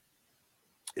a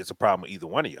problem with either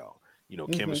one of y'all.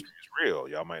 Chemistry is real.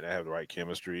 Y'all might not have the right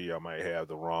chemistry. Y'all might have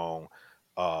the wrong.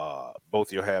 Both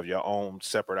of you have your own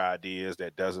separate ideas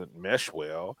that doesn't mesh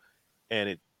well,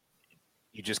 and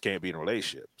you just can't be in a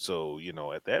relationship. So,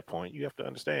 at that point, you have to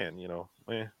understand,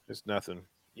 it's nothing,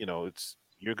 you're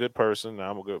a good person.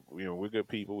 I'm a good, we're good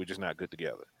people. We're just not good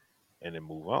together, and then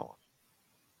move on.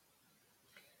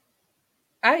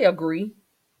 I agree.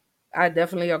 I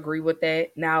definitely agree with that.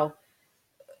 Now,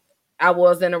 I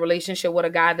was in a relationship with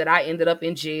a guy that I ended up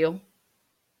in jail.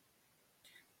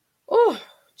 Oh,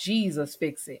 Jesus,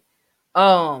 fix it.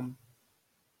 And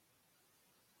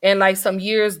like some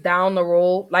years down the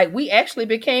road, like we actually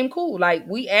became cool. Like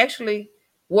we actually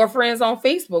were friends on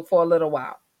Facebook for a little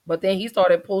while. But then he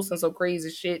started posting some crazy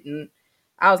shit, and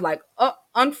I was like,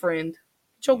 unfriend.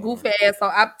 Get your goofy ass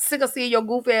on. I'm sick of seeing your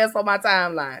goofy ass on my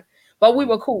timeline. But we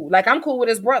were cool. Like I'm cool with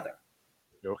his brother.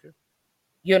 Okay.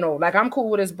 Like I'm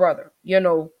cool with his brother,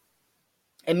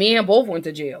 and me and him both went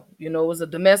to jail. It was a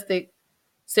domestic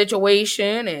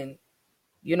situation, and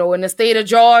in the state of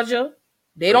Georgia,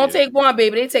 they don't take one,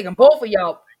 baby. They taking both of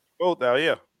y'all. Both out,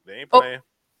 yeah. They ain't playing.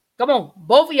 Come on,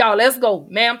 both of y'all. Let's go,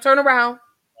 ma'am. Turn around.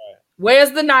 Right.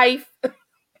 Where's the knife?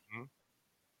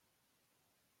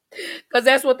 Because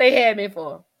that's what they had me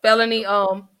for. Felony.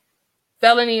 What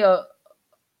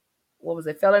was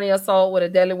it? Felony assault with a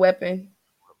deadly weapon.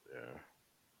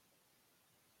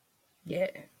 Yeah.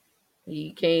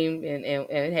 He came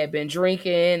and had been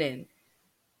drinking, and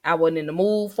I wasn't in the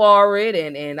mood for it,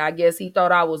 and I guess he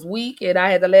thought I was weak, and I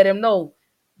had to let him know,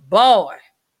 boy,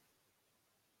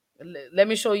 let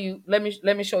me show you. Let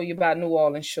me show you about New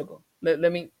Orleans sugar.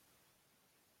 Let me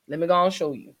go and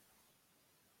show you.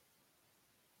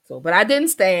 So, but I didn't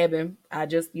stab him. I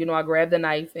just, I grabbed the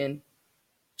knife and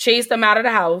chased him out of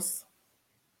the house.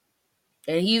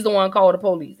 And he's the one called the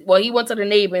police. Well, he went to the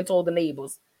neighbor and told the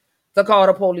neighbors to call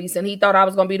the police. And he thought I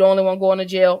was going to be the only one going to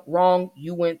jail. Wrong.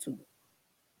 You went too.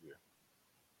 Yeah.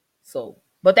 So,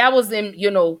 but that was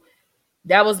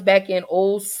that was back in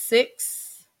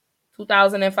 06,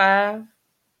 2005,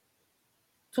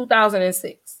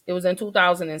 2006. It was in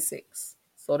 2006.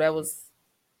 So that was,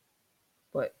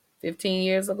 15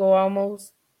 years ago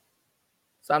almost.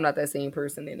 So I'm not that same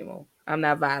person anymore. I'm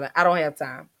not violent. I don't have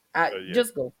time.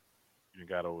 Just go. You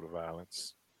got over the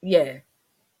violence. Yeah,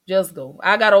 just go.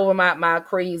 I got over my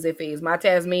crazy phase, my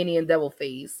Tasmanian devil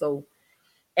phase. So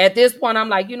at this point, I'm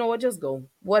like, you know what? Just go.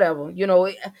 Whatever. I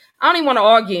don't even want to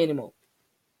argue anymore.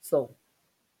 So,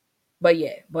 but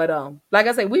yeah, like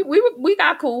I said, we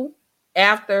got cool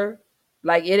after,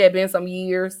 like it had been some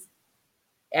years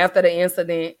after the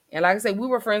incident, and like I said, we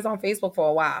were friends on Facebook for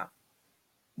a while.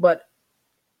 But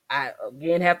I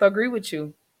again have to agree with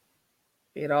you.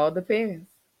 It all depends.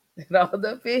 It all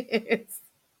depends.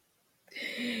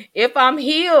 If I'm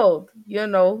healed,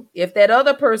 if that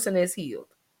other person is healed,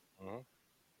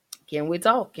 can we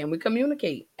talk? Can we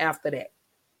communicate after that?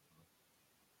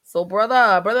 So,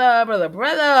 brother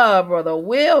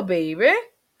Will, baby,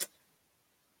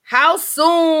 how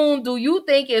soon do you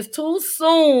think is too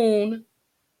soon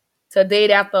to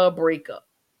date after a breakup?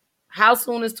 How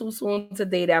soon is too soon to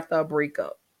date after a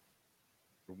breakup?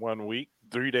 1 week,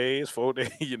 3 days, 4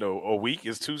 days, a week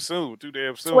is too soon, too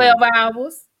damn soon. 12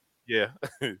 hours. Yeah.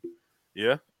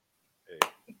 Yeah.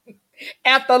 Hey.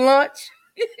 After lunch.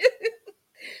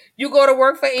 You go to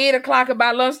work for 8 o'clock, and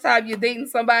by lunchtime you're dating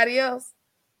somebody else.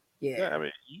 Yeah. I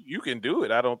mean, you can do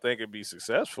it. I don't think it'd be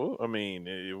successful. I mean,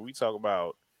 if we talk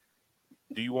about,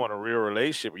 do you want a real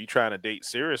relationship? Are you trying to date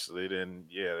seriously? Then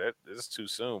yeah, that's too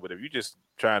soon. But if you're just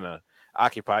trying to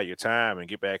occupy your time and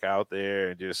get back out there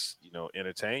and just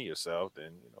entertain yourself,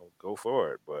 then go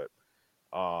for it. But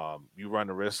you run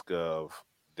the risk of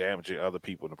damaging other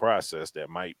people in the process that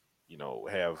might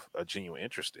have a genuine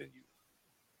interest in you.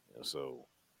 So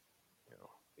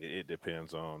it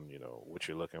depends on what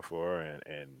you're looking for,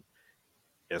 and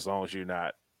as long as you're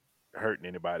not hurting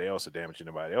anybody else or damaging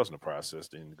anybody else in the process,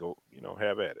 then go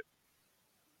have at it.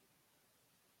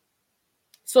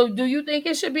 So do you think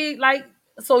it should be like,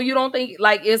 so you don't think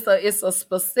like it's a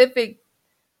specific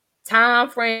time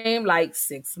frame, like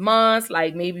 6 months,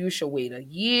 like maybe you should wait a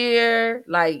year,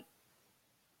 like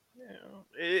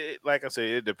like I said,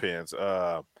 it depends.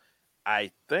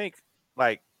 I think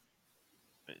like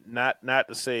not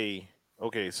to say,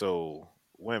 okay, so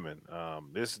women,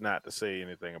 this is not to say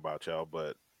anything about y'all,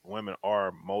 but women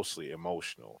are mostly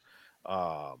emotional.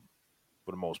 For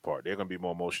the most part, they're gonna be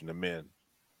more emotional than men.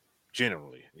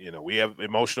 Generally, we have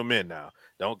emotional men now.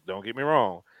 Don't get me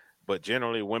wrong, but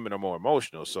generally women are more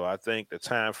emotional. So I think the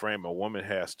time frame a woman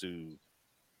has to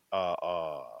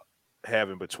have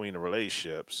in between the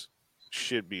relationships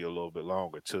should be a little bit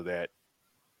longer till that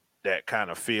kind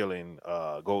of feeling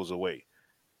goes away,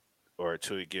 or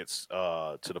till it gets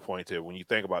to the point that when you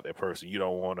think about that person, you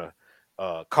don't want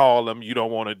to call them, you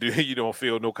don't want to do, you don't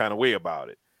feel no kind of way about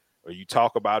it, or you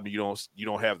talk about them, you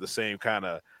don't have the same kind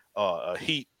of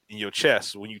heat in your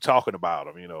chest when you're talking about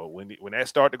them. When that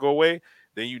start to go away,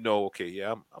 then okay,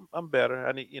 yeah, I'm better.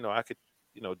 I need, I could,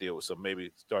 deal with some,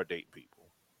 maybe start dating people.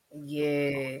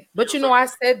 Yeah, but I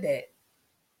said that.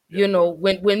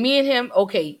 When me and him,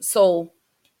 okay, so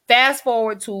fast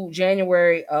forward to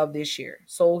January of this year.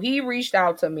 So he reached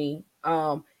out to me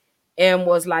and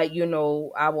was like,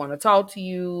 I want to talk to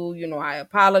you. I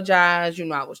apologize.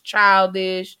 I was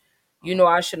childish.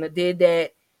 I shouldn't have did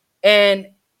that.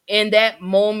 And in that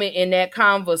moment, in that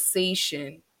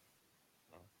conversation,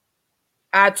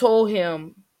 I told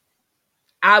him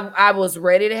I was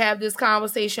ready to have this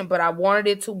conversation, but I wanted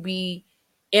it to be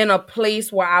in a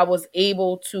place where I was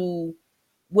able to,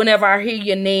 whenever I hear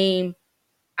your name,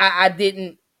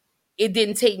 it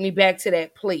didn't take me back to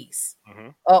that place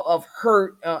of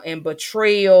hurt and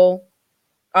betrayal.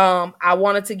 I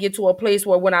wanted to get to a place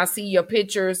where when I see your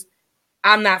pictures,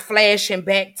 I'm not flashing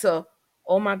back to,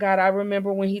 oh my God, I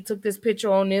remember when he took this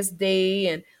picture on this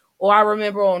day, or I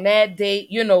remember on that day,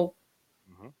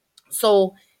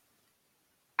 So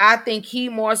I think he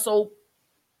more so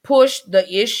pushed the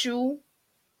issue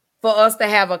for us to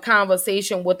have a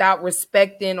conversation without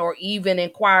respecting or even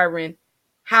inquiring,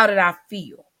 how did I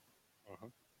feel?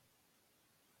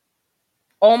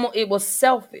 Almost, it was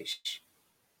selfish.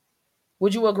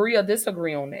 Would you agree or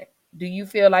disagree on that? Do you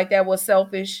feel like that was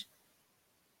selfish?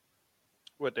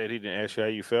 What, that he didn't ask you how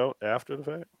you felt after the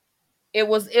fact? It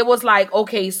was like,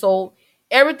 okay, so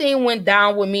everything went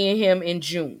down with me and him in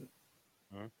June.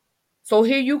 Mhm. So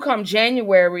here you come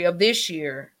January of this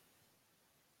year,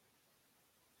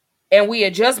 and we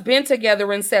had just been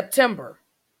together in September.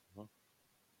 Mhm.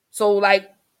 So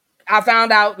like I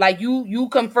found out, like you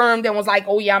confirmed and was like,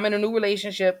 oh yeah, I'm in a new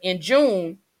relationship in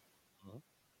June. Mhm.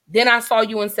 Then I saw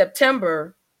you in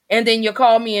September, and then you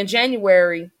called me in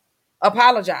January,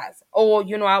 apologize. Oh,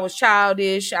 I was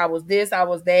childish, I was this, I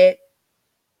was that.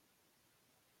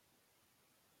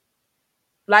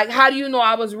 Like, how do you know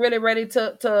I was really ready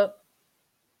to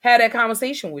have that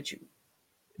conversation with you?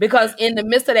 Because in the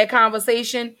midst of that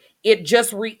conversation,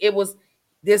 it was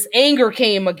this anger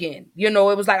came again. It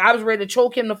was like I was ready to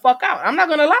choke him the fuck out. I'm not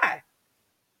gonna lie.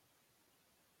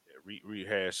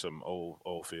 Rehash some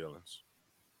old feelings.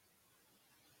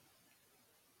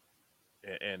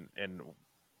 And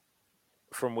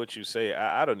from what you say,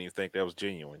 I don't even think that was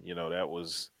genuine. That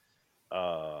was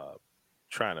uh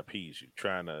trying to appease you,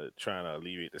 trying to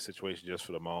alleviate the situation just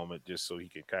for the moment, just so he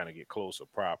can kind of get closer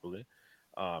properly.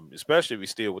 Especially if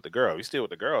he's still with the girl. If he's still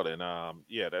with the girl, then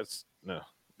yeah, that's no,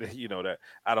 that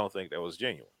I don't think that was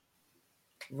genuine.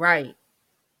 Right.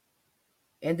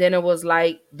 And then it was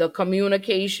like the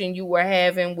communication you were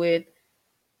having with,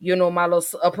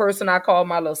 a person I call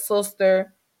my little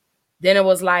sister. Then it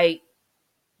was like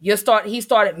he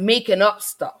started making up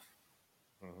stuff.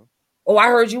 Mm-hmm. Oh, I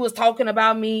heard you was talking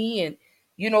about me and,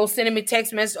 sending me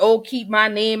text message. Oh, keep my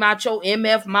name out your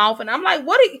MF mouth. And I'm like,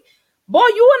 boy, you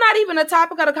were not even a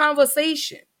topic of the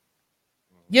conversation.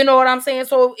 You know what I'm saying?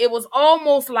 So it was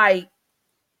almost like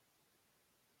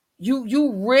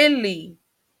you really.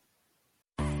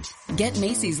 Get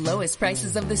Macy's lowest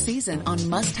prices of the season on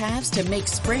must-haves to make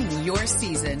spring your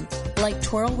season. Like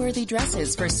twirl-worthy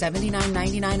dresses for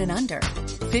 $79.99 and under.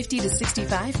 50 to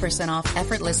 65% off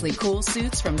effortlessly cool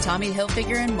suits from Tommy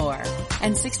Hilfiger and more.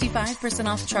 And 65%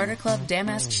 off Charter Club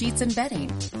damask sheets and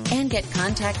bedding. And get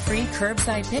contact-free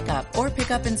curbside pickup or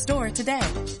pickup in store today.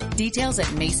 Details at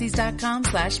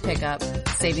Macys.com/pickup.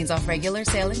 Savings off regular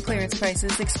sale and clearance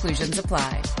prices. Exclusions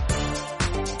apply.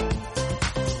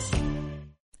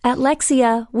 At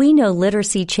Lexia, we know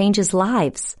literacy changes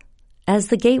lives. As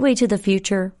the gateway to the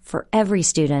future for every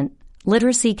student,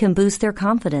 literacy can boost their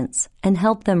confidence and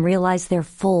help them realize their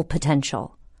full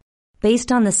potential.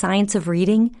 Based on the science of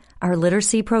reading, our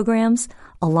literacy programs,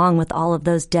 along with all of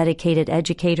those dedicated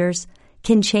educators,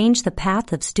 can change the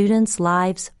path of students'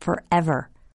 lives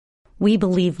forever. We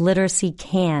believe literacy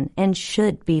can and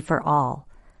should be for all.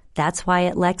 That's why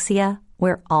at Lexia,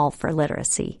 we're all for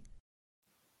literacy.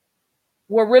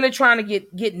 Were really trying to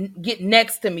get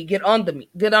next to me, get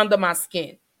under my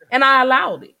skin. And I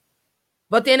allowed it.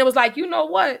 But then it was like, you know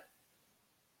what?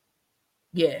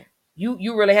 Yeah,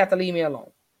 you really have to leave me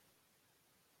alone.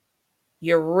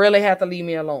 You really have to leave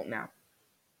me alone now.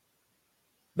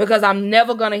 Because I'm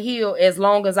never going to heal as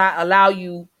long as I allow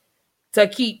you to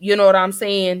keep, you know what I'm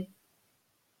saying,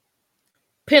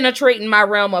 penetrating my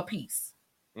realm of peace.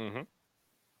 Mm-hmm.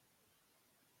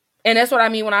 And that's what I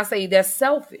mean when I say that's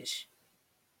selfish.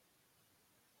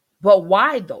 But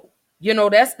why though?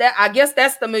 That's that. I guess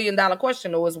that's the $1 million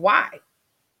question though, is why?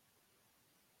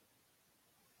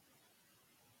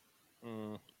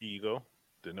 Ego.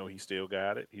 To know he still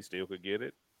got it. He still could get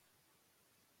it.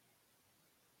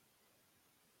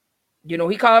 He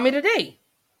called me today.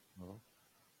 Mm-hmm.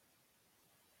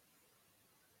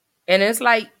 And it's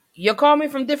like, you call me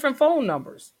from different phone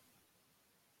numbers.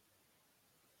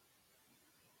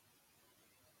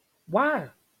 Why?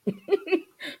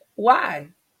 Why?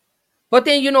 But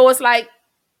then, it's like,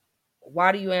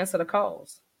 why do you answer the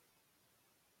calls?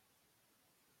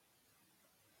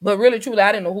 But really, truly,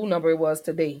 I didn't know who number it was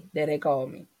today that they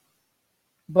called me.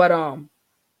 But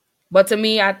to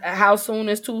me, how soon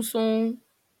is too soon?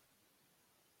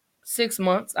 6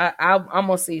 months. I'm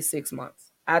gonna say 6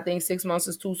 months. I think 6 months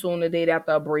is too soon the day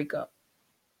after a breakup.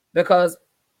 Because,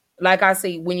 like I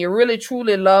say, when you really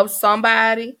truly love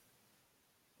somebody,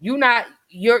 you're not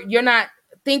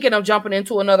thinking of jumping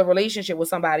into another relationship with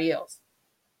somebody else.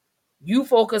 You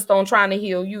focused on trying to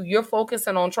heal you. You're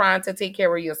focusing on trying to take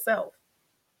care of yourself.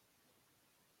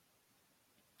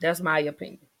 That's my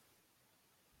opinion.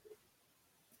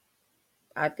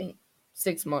 I think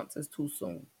 6 months is too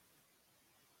soon.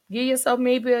 Give yourself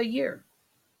maybe a year.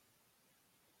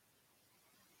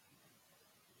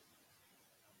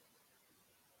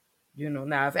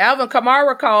 Now if Alvin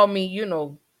Kamara called me,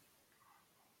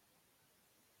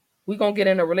 we gonna get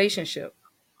in a relationship.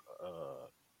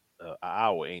 An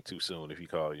hour ain't too soon if he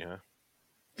called you,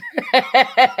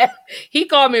 huh? He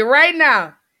called me right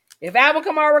now. If Alvin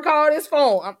Kamara called his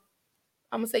phone,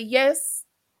 I'm gonna say yes,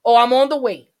 or I'm on the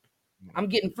way. I'm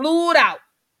getting flued out.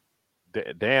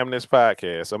 Damn this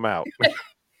podcast. I'm out.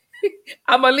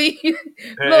 I'm gonna leave.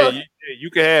 Hey, Look, you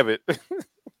can have it.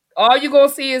 all you gonna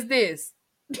see is this.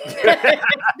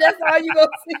 That's all you gonna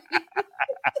see.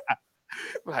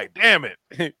 Like, damn it.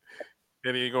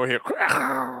 Then you're gonna hear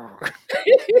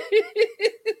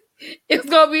It's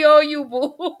gonna be on you,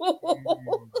 boo.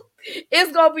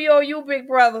 It's gonna be on you, big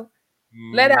brother.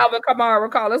 Let Alvin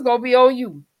Kamara call. It's gonna be on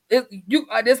you.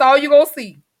 That's all you gonna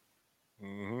see.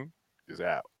 Mm-hmm. It's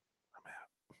out. I'm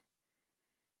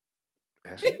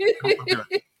out.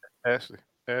 Ashley.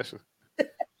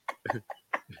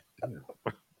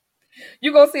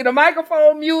 You gonna see the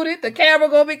microphone muted, the camera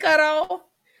gonna be cut off.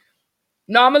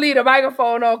 No, I'm gonna leave the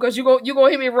microphone on because you gonna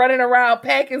hear me running around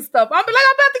packing stuff. I'm like,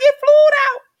 I'm about to get flued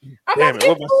out. Damn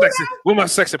it, what my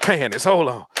sexy panties? Hold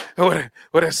on. What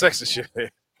that sexy shit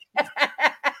there?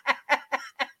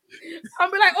 I'll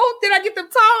be like, oh, did I get them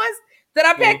toys? Did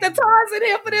I pack the toys in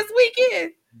here for this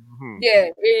weekend? Mm-hmm. Yeah,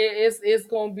 it's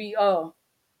gonna be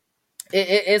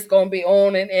it's gonna be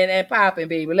on and popping,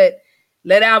 baby.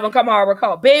 Let Alvin Kamara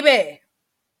call. Baby.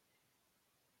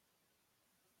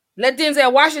 Let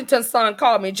Denzel Washington's son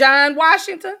call me. John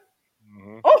Washington.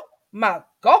 Mm-hmm. Oh my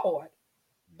God.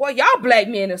 Boy, y'all black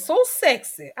men are so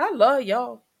sexy. I love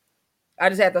y'all. I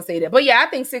just have to say that. But yeah, I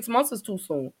think 6 months is too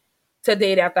soon to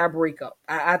date after I break up.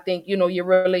 I think, you're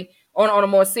really on a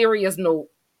more serious note.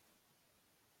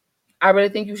 I really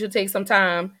think you should take some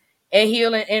time and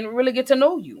heal and really get to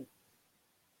know you.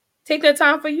 Take that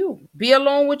time for you. Be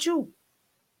alone with you.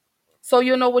 So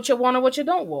you know what you want and what you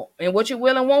don't want and what you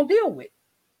will and won't deal with.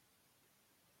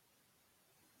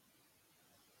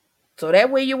 So that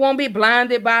way you won't be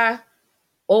blinded by,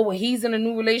 oh, well, he's in a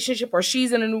new relationship or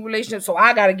she's in a new relationship, so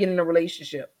I got to get in a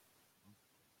relationship.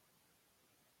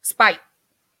 Spite.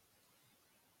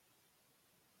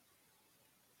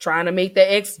 Trying to make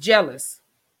the ex jealous.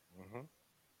 Mm-hmm.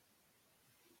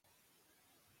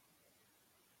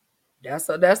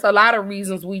 That's a lot of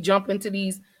reasons we jump into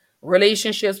these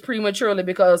relationships prematurely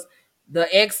because the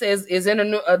ex is in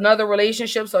another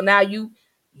relationship, so now you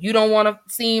don't want to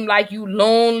seem like you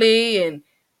lonely and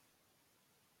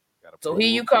so here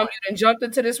you come, you done jumped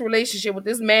into this relationship with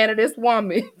this man or this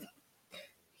woman.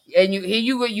 And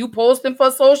you posting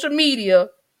for social media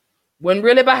when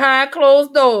really behind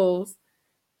closed doors,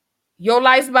 your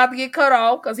life's about to get cut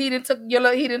off because he didn't took your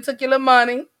little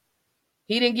money.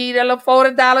 He didn't give you that little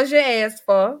 $40 you asked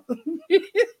for.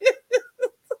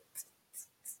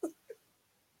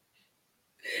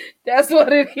 That's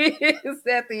what it is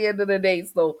at the end of the day.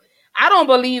 So I don't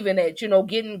believe in that,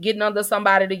 getting under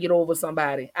somebody to get over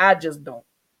somebody. I just don't.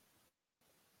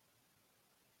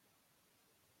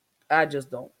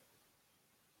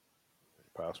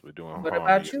 Possibly doing what harm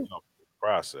about you?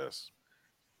 Process.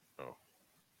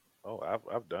 Oh,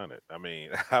 I've done it. I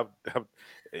mean,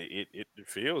 it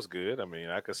feels good. I mean,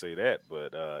 I could say that,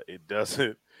 but it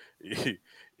doesn't it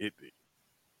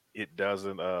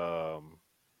doesn't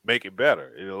make it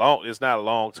better. It's not a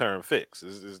long-term fix.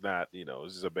 It's not,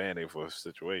 it's just a band-aid for a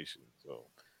situation. So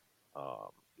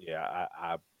yeah,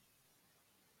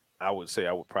 I would say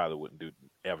I probably wouldn't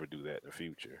ever do that in the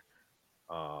future.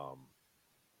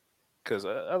 Because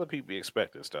other people be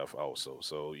expecting stuff also.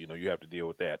 So, you have to deal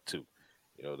with that too.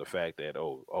 The fact that,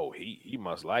 he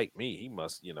must like me. He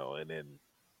must, and then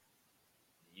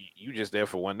you just there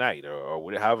for one night or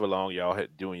however long y'all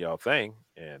had doing y'all thing.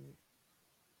 And,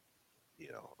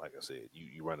 like I said,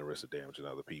 you run the risk of damaging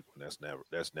other people. And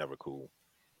that's never cool.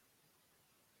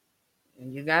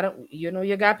 And you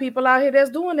got people out here that's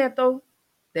doing that though.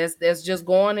 That's just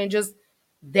going and just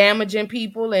damaging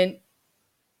people and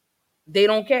they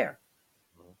don't care.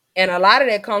 Mm-hmm. And a lot of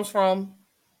that comes from,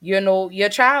 your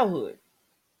childhood.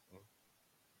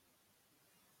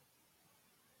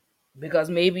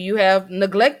 Because maybe you have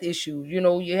neglect issues.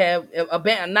 You have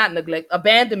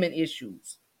abandonment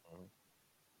issues. Mm-hmm.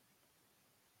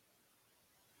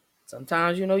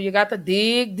 Sometimes, you got to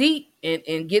dig deep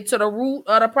and get to the root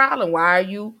of the problem.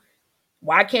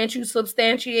 Why can't you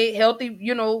substantiate healthy,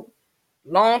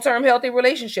 long-term healthy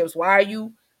relationships? Why are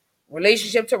you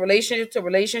relationship to relationship to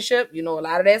relationship? A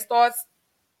lot of that starts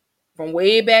from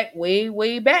way back,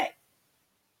 way back.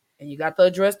 And you got to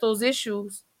address those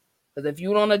issues. Because if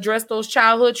you don't address those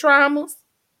childhood traumas,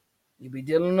 you'll be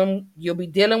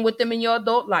dealing with them in your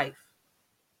adult life.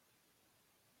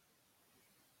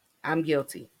 I'm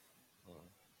guilty.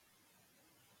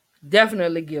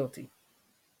 Definitely guilty.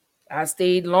 I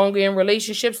stayed longer in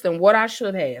relationships than what I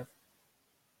should have.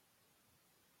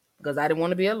 Because I didn't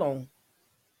want to be alone.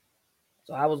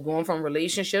 So I was going from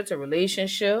relationship to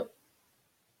relationship.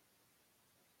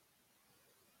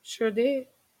 Sure did.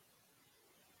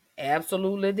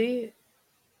 Absolutely did.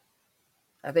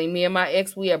 I think me and my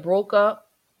ex, we had broke up.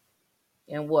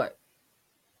 And what?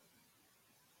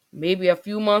 Maybe a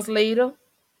few months later,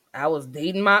 I was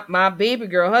dating my baby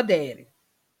girl, her daddy.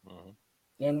 Mhm.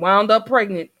 And wound up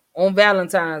pregnant on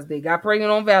Valentine's Day. Got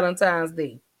pregnant on Valentine's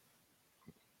Day.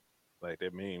 Like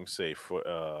that meme say for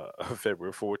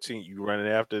February 14th, you running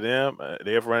after them.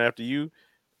 They ever run after you.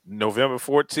 November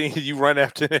 14th, you run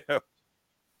after them.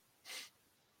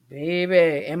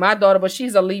 Baby. And my daughter, but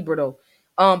she's a Libra though.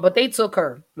 But they took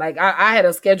her. Like I had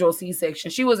a scheduled C-section.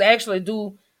 She was actually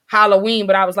due Halloween,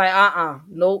 but I was like,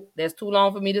 nope, that's too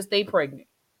long for me to stay pregnant.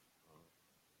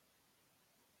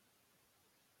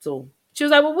 So she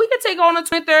was like, well, we can take her on the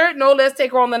 23rd. No, let's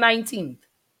take her on the 19th.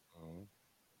 Mhm.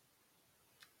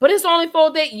 But it's only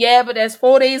 4 days. Yeah, but that's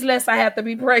 4 days less I have to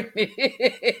be pregnant.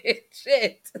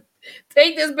 Shit.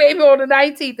 Take this baby on the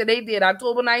 19th. And they did.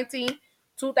 October 19th,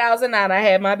 2009, I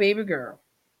had my baby girl.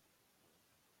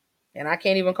 And I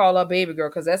can't even call her baby girl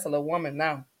because that's a little woman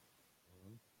now.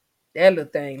 That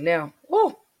little thing now.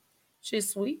 Oh,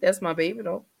 she's sweet. That's my baby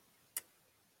though.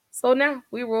 So now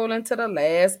we roll into the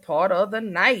last part of the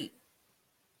night.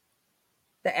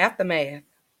 The aftermath.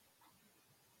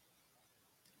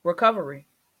 Recovery.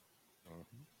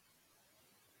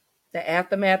 The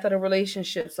aftermath of the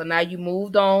relationship. So now you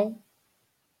moved on.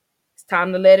 It's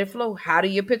time to let it flow. How do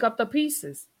you pick up the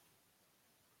pieces?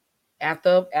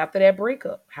 After that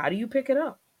breakup, how do you pick it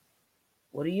up?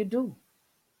 What do you do?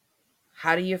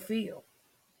 How do you feel?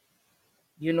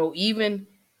 You know, even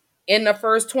in the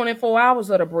first 24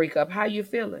 hours of the breakup, how you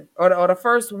feeling? Or the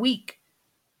first week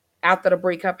after the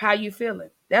breakup, how you feeling?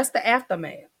 That's the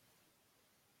aftermath.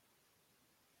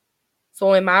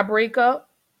 So in my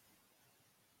breakup,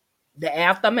 the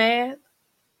aftermath,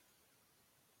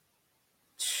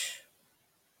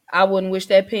 I wouldn't wish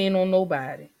that pain on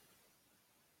nobody.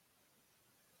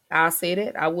 I'll say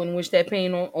that. I wouldn't wish that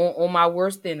pain on my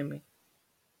worst enemy.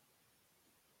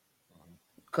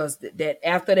 Because that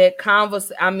after that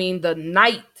the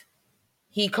night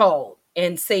he called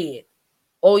and said,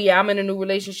 oh yeah, I'm in a new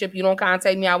relationship. You don't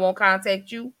contact me, I won't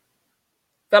contact you.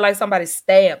 Felt like somebody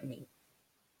stabbed me.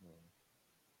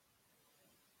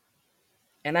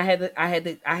 And I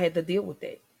had to deal with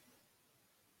that.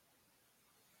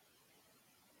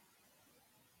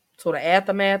 So the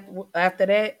aftermath after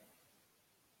that,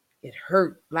 it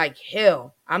hurt like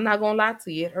hell. I'm not gonna lie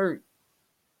to you, it hurt.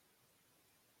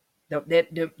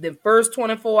 The first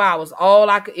 24 hours, all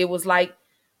I could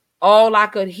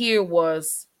hear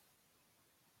was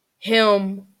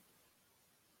him,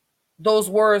 those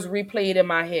words replayed in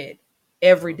my head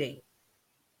every day.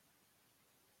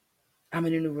 I'm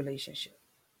in a new relationship.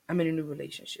 I'm in a new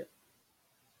relationship.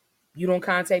 You don't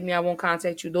contact me, I won't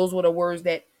contact you. Those were the words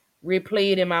that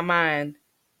replayed in my mind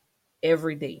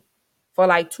every day for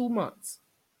like 2 months.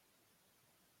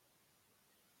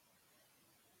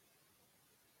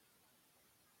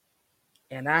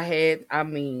 And I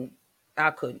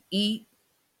couldn't eat.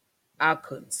 I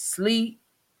couldn't sleep.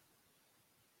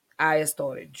 I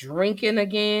started drinking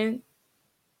again.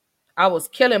 I was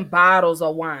killing bottles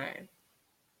of wine,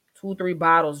 2, 3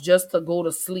 bottles just to go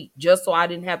to sleep, just so I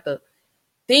didn't have to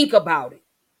think about it.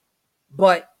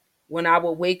 But when I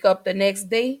would wake up the next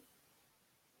day,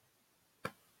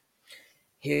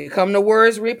 here come the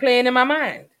words replaying in my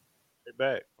mind. Get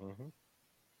back. Mm-hmm.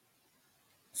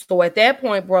 So at that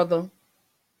point, brother,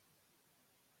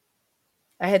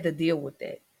 I had to deal with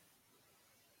that.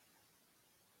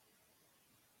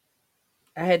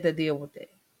 I had to deal with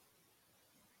that.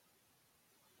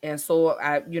 And so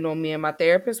me and my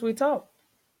therapist, we talked.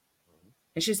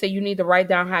 And she said, you need to write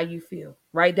down how you feel.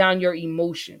 Write down your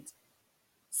emotions.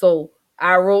 So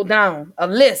I wrote down a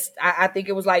list. I think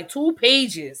it was like 2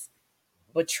 pages.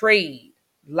 Betrayed,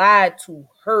 lied to,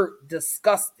 hurt,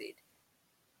 disgusted,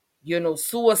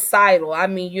 suicidal.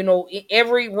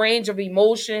 Every range of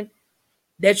emotion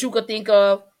that you could think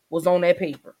of was on that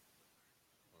paper.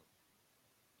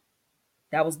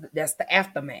 That's the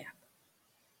aftermath.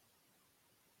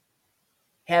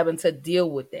 Having to deal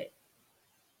with that.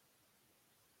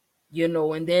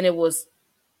 And then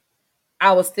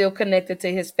I was still connected to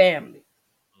his family.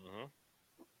 Mm-hmm.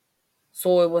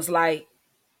 So it was like,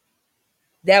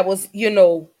 that was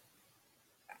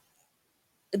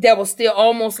still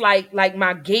almost like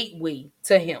my gateway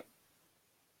to him.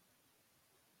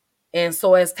 And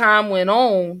so as time went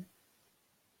on,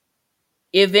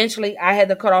 eventually I had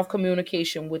to cut off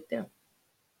communication with them.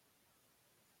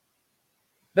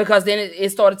 Because then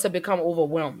it started to become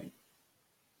overwhelming.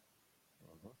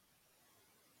 Mm-hmm.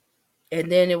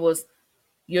 And then it was,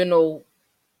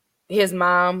 his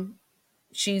mom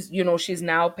she's she's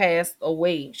now passed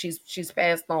away. She's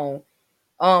passed on.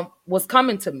 Was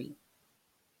coming to me.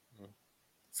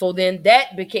 So then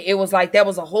that became, it was like that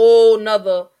was a whole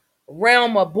nother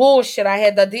realm of bullshit I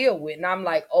had to deal with. And I'm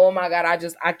like, oh my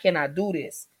God, I cannot do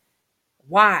this.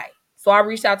 Why? So I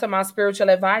reached out to my spiritual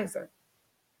advisor.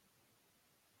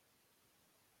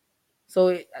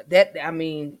 So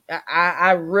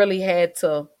I really had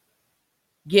to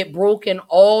get broken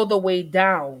all the way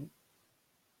down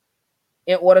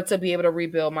in order to be able to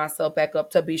rebuild myself back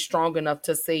up, to be strong enough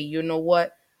to say, you know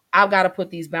what? I've got to put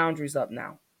these boundaries up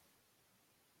now.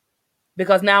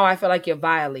 Because now I feel like you're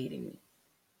violating me.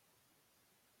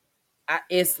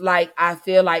 It's like I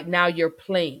feel like now you're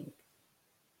playing.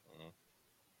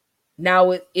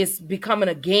 Now it's becoming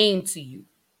a game to you.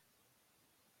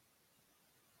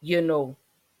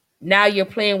 Now you're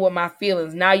playing with my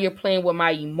feelings. Now you're playing with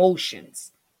my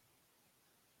emotions.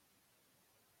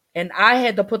 And I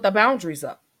had to put the boundaries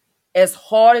up. As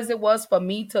hard as it was for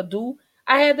me to do,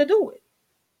 I had to do it.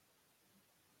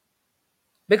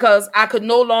 Because I could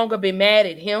no longer be mad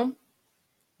at him.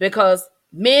 Because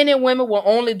men and women will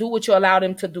only do what you allow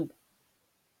them to do.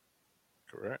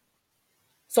 Correct.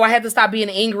 So I had to stop being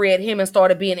angry at him and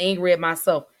started being angry at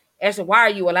myself. Ashley, why are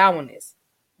you allowing this?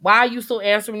 Why are you still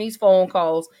answering these phone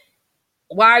calls?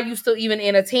 Why are you still even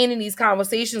entertaining these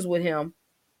conversations with him?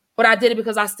 But I did it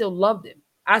because I still loved him.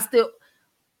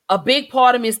 A big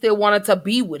part of me still wanted to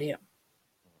be with him.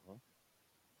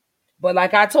 But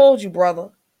like I told you, brother,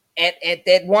 at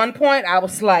that one point, I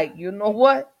was like, you know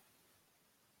what?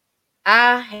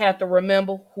 I have to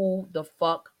remember who the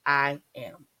fuck I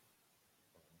am.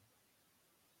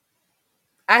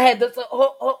 I had to say,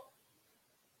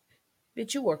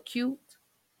 bitch, you are cute.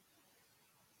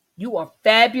 You are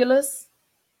fabulous.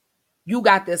 You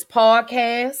got this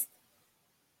podcast.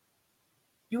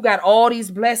 You got all these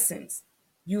blessings.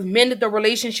 You've mended the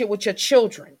relationship with your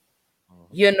children.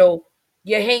 You've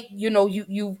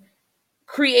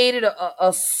created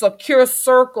a secure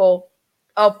circle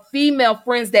of female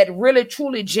friends that really,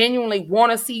 truly, genuinely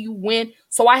want to see you win.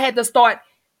 So I had to start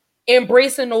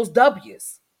embracing those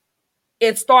W's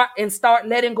and start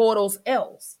letting go of those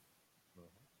L's.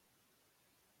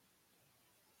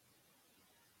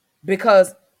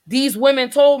 Because these women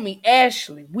told me,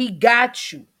 Ashley, we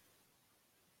got you.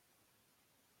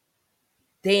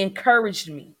 They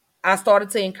encouraged me. I started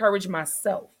to encourage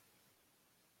myself.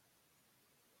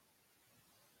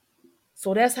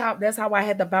 So that's how I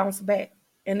had to bounce back.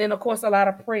 And then, of course, a lot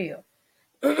of prayer.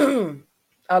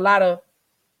 A lot of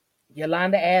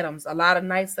Yolanda Adams. A lot of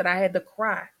nights that I had to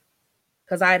cry.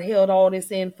 Because I had held all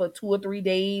this in for 2 or 3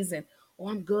 days. And,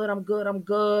 I'm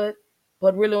good.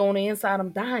 But really on the inside, I'm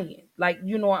dying.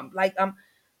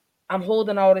 I'm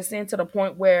holding all this in to the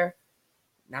point where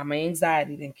now my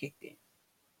anxiety then kicked in.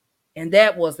 And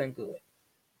that wasn't good.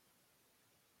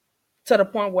 To the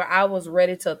point where I was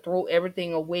ready to throw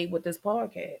everything away with this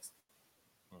podcast.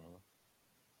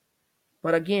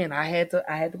 But again, I had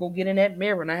to go get in that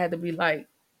mirror and I had to be like,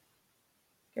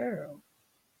 girl,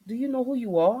 do you know who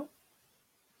you are?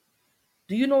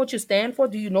 Do you know what you stand for?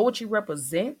 Do you know what you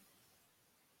represent?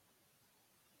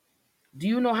 Do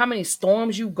you know how many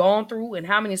storms you've gone through and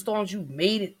how many storms you've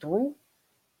made it through?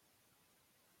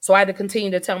 So I had to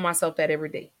continue to tell myself that every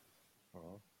day.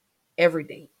 Every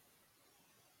day.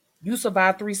 You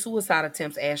survived 3 suicide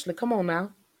attempts, Ashley. Come on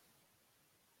now.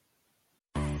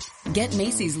 Get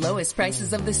Macy's lowest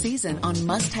prices of the season on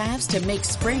must-haves to make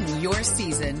spring your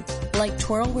season. Like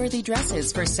twirl-worthy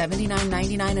dresses for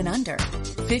 $79.99 and under.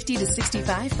 50 to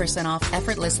 65% off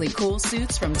effortlessly cool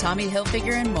suits from Tommy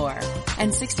Hilfiger and more.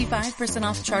 And 65%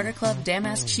 off Charter Club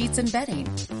damask sheets and bedding.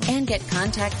 And get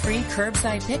contact-free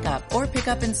curbside pickup or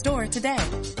pickup in store today.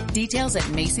 Details at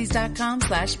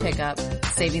Macys.com/pickup.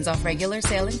 Savings off regular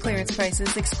sale and clearance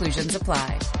prices. Exclusions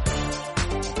apply.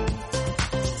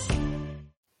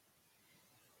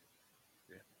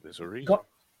 There's a reason.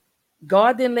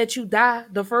 God didn't let you die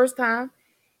the first time.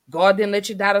 God didn't let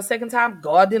you die the second time.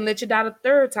 God didn't let you die the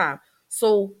third time.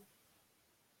 So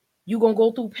you're going to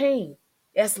go through pain.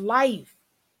 That's life.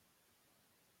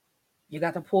 You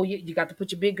got to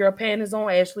put your big girl panties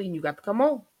on, Ashley, and you got to come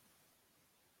on.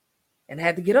 And I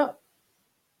had to get up.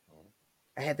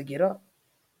 I had to get up.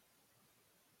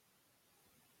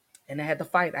 And I had to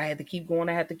fight. I had to keep going.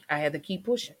 I had to keep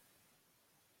pushing.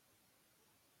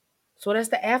 So that's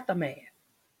the aftermath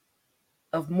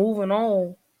of moving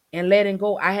on and letting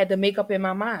go. I had to make up in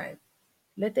my mind.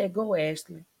 Let that go,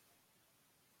 Ashley.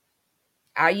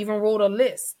 I even wrote a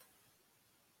list.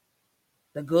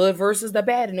 The good versus the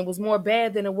bad. And it was more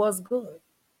bad than it was good.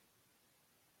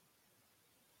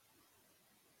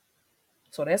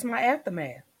 So that's my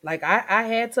aftermath. Like I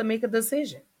had to make a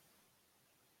decision.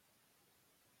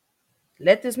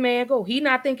 Let this man go. He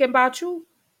not thinking about you.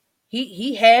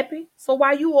 He happy. So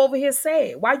why you over here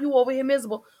sad? Why you over here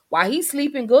miserable? Why he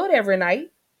sleeping good every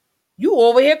night? You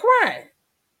over here crying.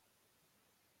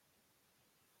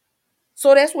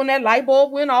 So that's when that light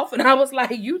bulb went off, and I was like,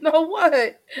 you know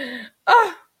what?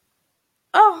 Oh,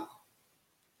 oh,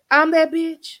 I'm that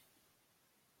bitch.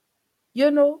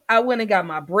 I went and got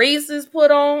my braces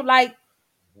put on. Like,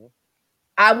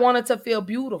 I wanted to feel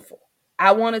beautiful.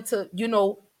 I wanted to,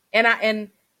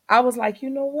 and I was like, you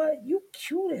know what? You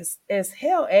cute as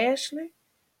hell, Ashley.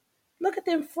 Look at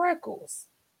them freckles.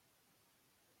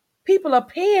 People are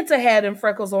paying to have them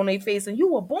freckles on their face, and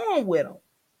you were born with them.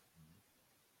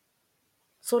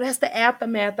 So that's the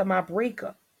aftermath of my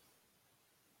breakup.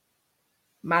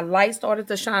 My light started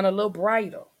to shine a little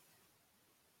brighter.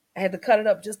 I had to cut it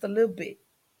up just a little bit.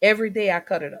 Every day I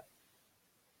cut it up.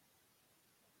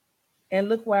 And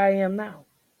look where I am now.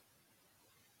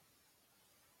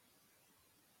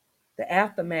 The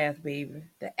aftermath, baby.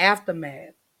 The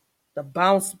aftermath. The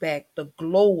bounce back. The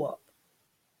glow up.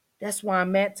 That's where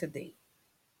I'm at today.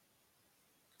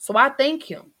 So I thank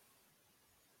him.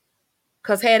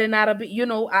 Because had it not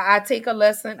been, I take a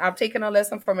lesson. I've taken a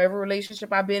lesson from every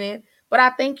relationship I've been in. But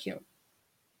I thank him.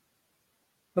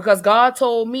 Because God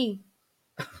told me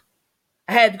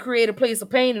I had to create a place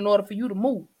of pain in order for you to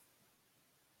move.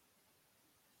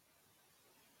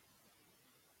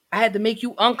 I had to make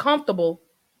you uncomfortable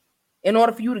in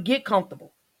order for you to get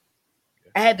comfortable.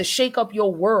 I had to shake up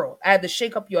your world. I had to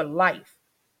shake up your life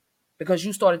because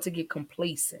you started to get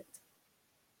complacent.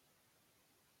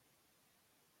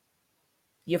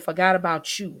 You forgot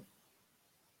about you.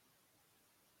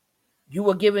 You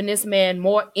were giving this man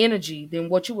more energy than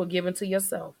what you were giving to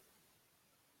yourself.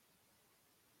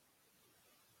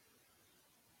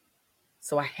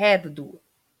 So I had to do it.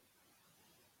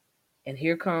 And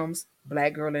here comes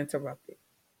Black Girl Interrupted.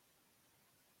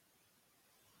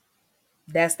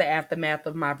 That's the aftermath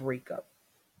of my breakup.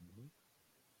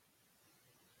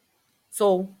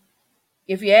 So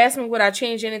if you ask me, would I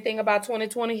change anything about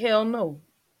 2020? Hell no.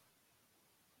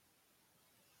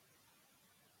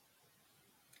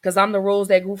 Because I'm the rose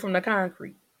that grew from the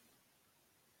concrete.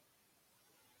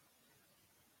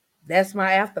 That's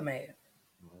my aftermath.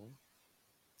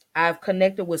 I've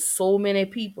connected with so many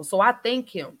people. So I thank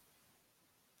him.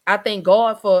 I thank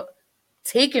God for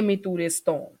taking me through this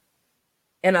storm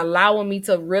and allowing me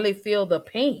to really feel the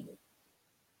pain.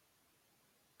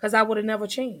 Because I would have never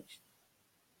changed.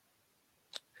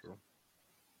 True.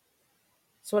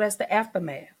 So that's the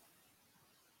aftermath.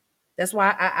 That's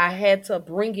why I had to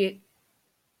bring it.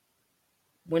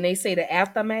 When they say the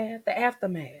aftermath, the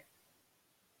aftermath.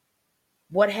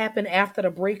 What happened after the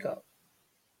breakup?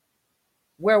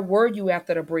 Where were you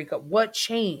after the breakup? What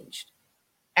changed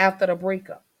after the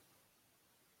breakup?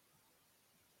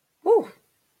 Whew.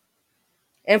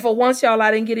 And for once, y'all,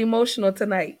 I didn't get emotional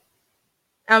tonight.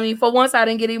 For once, I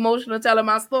didn't get emotional telling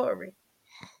my story.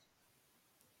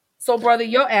 So, brother,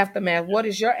 your aftermath. What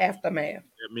is your aftermath?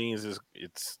 It means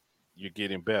it's you're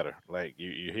getting better. Like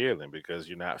you're healing because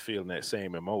you're not feeling that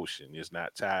same emotion. It's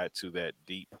not tied to that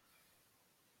deep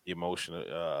emotional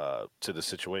to the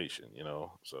situation.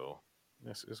 So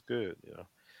it's good.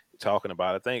 Talking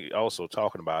about it. I think also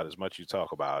talking about it, as much you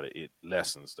talk about it, it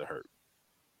lessens the hurt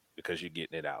because you're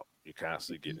getting it out. You're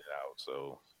constantly getting it out.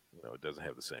 So it doesn't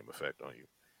have the same effect on you.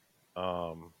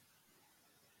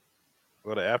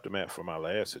 Well, the aftermath for my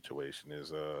last situation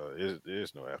is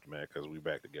there's no aftermath because we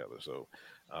back together. So,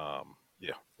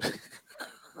 yeah.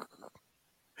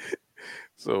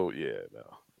 So yeah,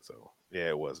 no. So yeah,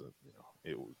 it wasn't.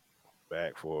 It was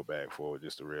back forward,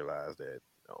 just to realize that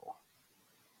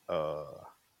uh,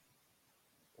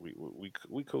 we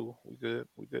cool, we good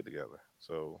together.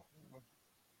 So,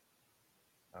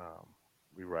 um,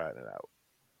 we riding it out.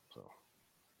 So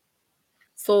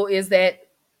So is that,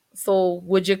 so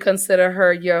would you consider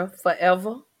her your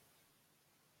forever?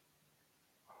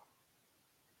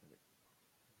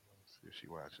 let's see if she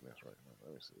watching this right now.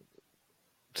 Let me see.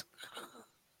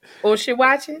 Or is she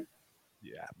watching?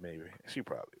 Yeah, maybe she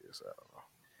probably is. I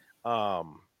don't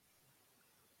know.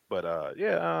 But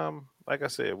yeah, like I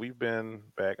said, we've been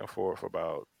back and forth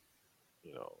about,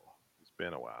 it's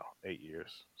been a while, 8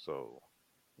 years. So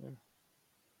yeah,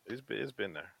 it's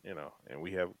been there, and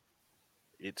we have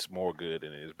it's more good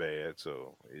than it is bad.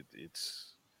 So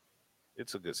it's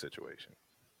a good situation.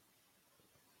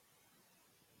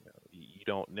 You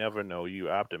don't never know. You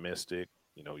optimistic.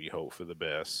 You hope for the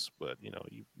best, but you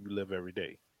live every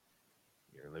day.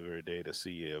 You live every day to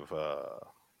see if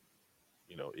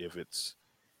if it's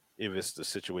if it's the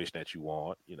situation that you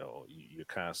want, you're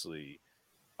constantly,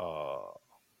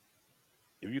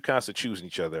 if you're constantly choosing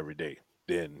each other every day,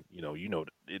 then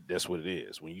that's what it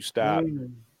is. When you stop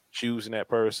Mm, choosing that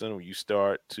person, when you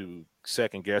start to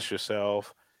second guess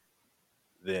yourself,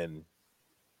 then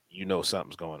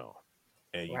something's going on,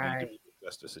 and you need to right.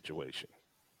 adjust the situation.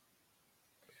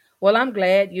 Well, I'm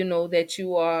glad, that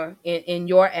you are in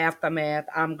your aftermath.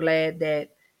 I'm glad that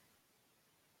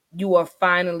you are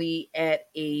finally at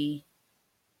a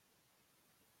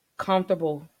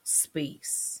comfortable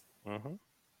space. Hmm.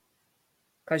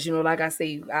 Because, like I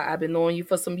say, I've been knowing you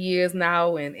for some years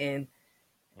now, and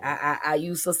Hmm. I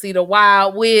used to see the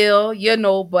wild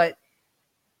will, but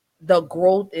the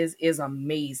growth is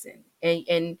amazing.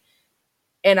 And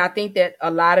I think that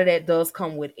a lot of that does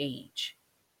come with age.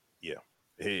 Yeah,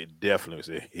 it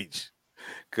definitely is age.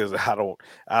 Because I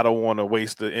don't want to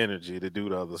waste the energy to do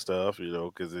the other stuff,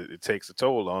 because it takes a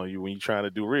toll on you when you're trying to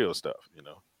do real stuff.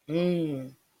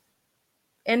 Mm.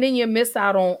 And then you miss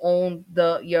out on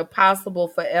your possible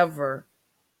forever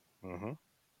Hmm.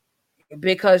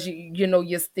 because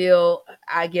you're still,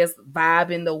 I guess,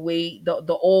 vibing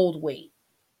the old way.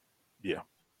 Yeah.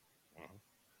 Hmm.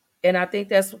 And I think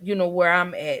that's where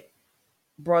I'm at,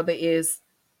 brother, is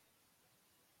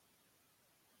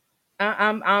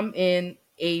I'm in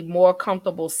a more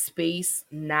comfortable space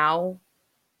now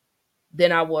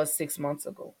than I was 6 months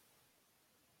ago.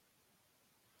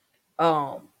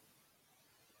 Um,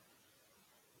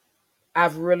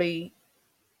 I've really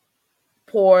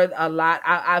poured a lot.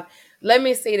 I let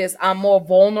me say this: I'm more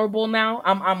vulnerable now.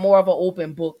 I'm more of an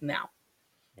open book now.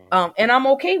 Hmm. And I'm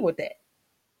okay with that.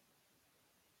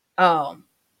 Um,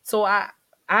 so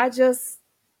I just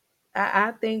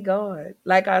I thank God,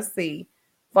 like I see,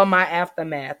 for my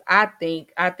aftermath. I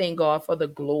thank God for the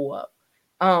glow up.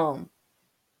 Um,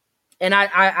 and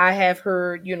I have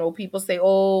heard people say,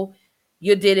 "Oh,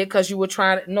 you did it because you were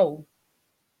trying to." No,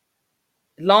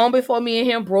 long before me and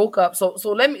him broke up. So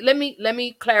let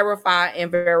me clarify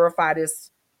and verify this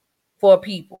for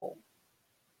people.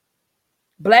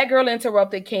 Black Girl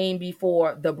Interrupted came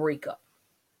before the breakup.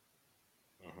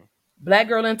 Hmm. Black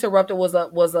Girl Interrupted was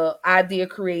a idea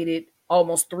created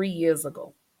almost 3 years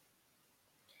ago.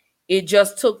 It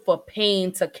just took for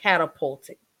pain to catapult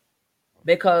it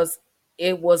because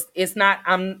it's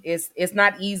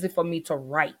not easy for me to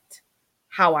write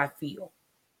how I feel.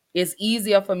 It's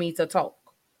easier for me to talk.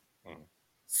 Hmm.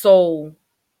 So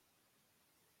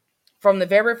from the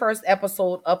very first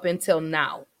episode up until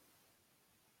now,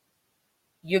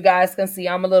 you guys can see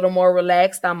I'm a little more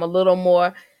relaxed. I'm a little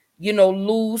more,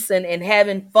 loose and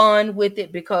having fun with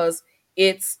it because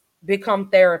it's become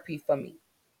therapy for me.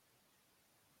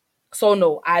 So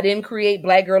no, I didn't create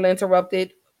Black Girl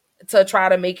Interrupted to try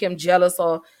to make him jealous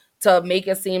or to make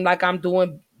it seem like I'm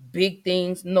doing big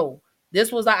things. No.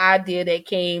 This was the idea that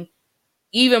came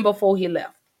even before he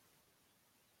left.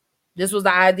 This was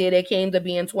the idea that came to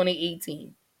be in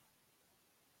 2018.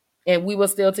 And we were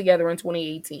still together in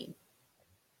 2018.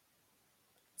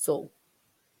 So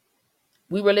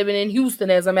we were living in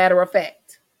Houston, as a matter of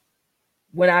fact,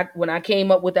 when I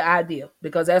came up with the idea,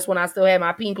 because that's when I still had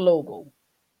my pink logo.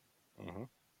 Hmm.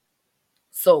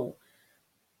 So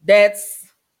that's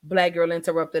Black Girl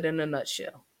Interrupted in a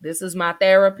nutshell. This is my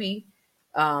therapy.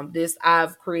 This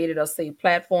I've created a safe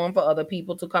platform for other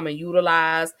people to come and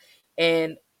utilize,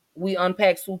 and we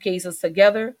unpack suitcases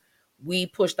together. We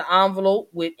push the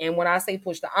envelope and when I say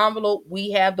push the envelope, we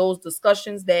have those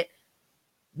discussions that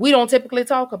we don't typically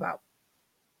talk about.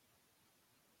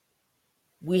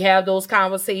 We have those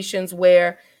conversations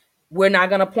where we're not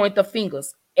going to point the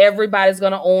fingers. Everybody's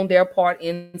going to own their part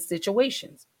in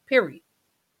situations, period.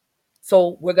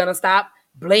 So we're going to stop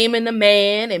blaming the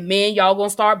man, and men, y'all going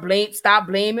to stop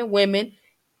blaming women.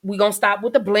 We're going to stop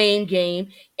with the blame game,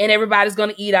 and everybody's going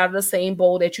to eat out of the same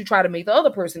bowl that you try to make the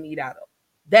other person eat out of.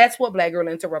 That's what Black Girl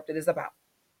Interrupted is about.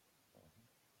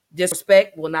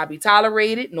 Disrespect will not be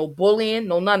tolerated, no bullying,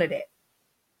 no none of that.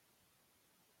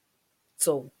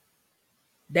 So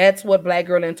that's what Black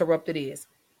Girl Interrupted is.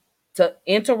 To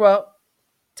interrupt,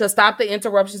 to stop the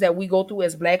interruptions that we go through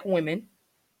as Black women,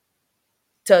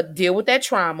 to deal with that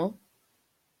trauma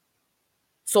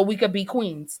so we could be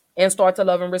queens and start to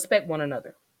love and respect one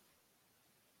another.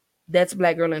 That's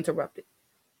Black Girl Interrupted.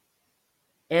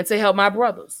 And to help my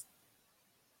brothers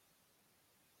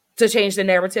to change the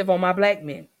narrative on my Black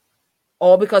men,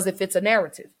 all because it fits a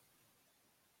narrative.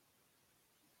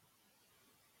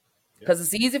 Yeah. Because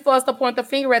it's easy for us to point the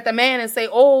finger at the man and say,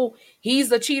 "Oh, he's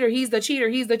the cheater, he's the cheater,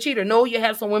 he's the cheater." No, you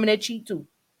have some women that cheat too.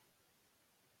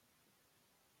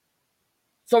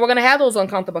 So we're going to have those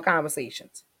uncomfortable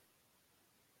conversations.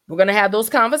 We're going to have those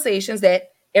conversations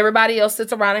that everybody else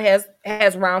sits around and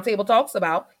has roundtable talks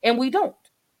about, and we don't.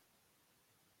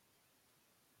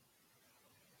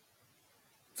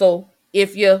 So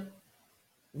if you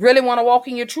really want to walk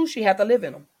in your truth, you have to live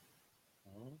in them.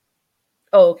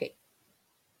 Oh, okay.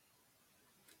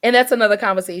 And that's another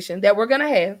conversation that we're going to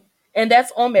have. And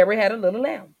that's on Mary Had a Little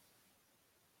Lamb.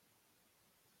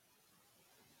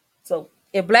 So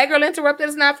if Black Girl Interrupted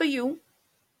is not for you,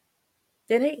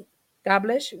 then hey, God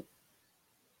bless you.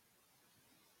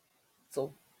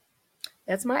 So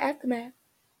that's my aftermath.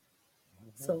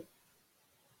 So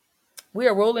we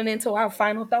are rolling into our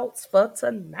final thoughts for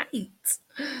tonight.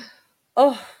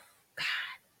 Oh, God.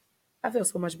 I feel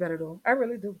so much better, though. I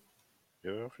really do.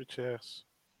 Get it off your chest.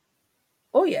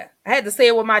 Oh, yeah. I had to say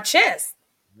it with my chest.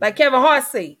 Like Kevin Hart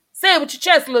said. Say it with your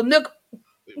chest, little nigga.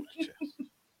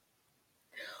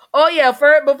 Oh, yeah.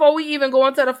 Before we even go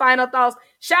into the final thoughts,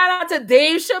 shout out to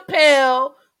Dave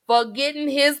Chappelle for getting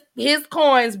his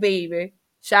coins, baby.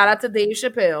 Shout out to Dave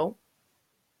Chappelle.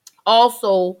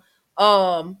 Also,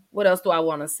 what else do I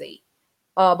want to say?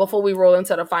 Before we roll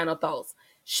into the final thoughts.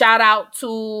 Shout out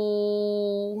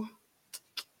to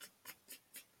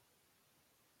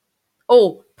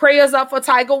prayers up for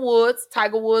Tiger Woods.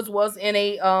 Tiger Woods was in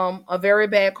a very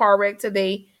bad car wreck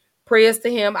today. Prayers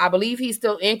to him. I believe he's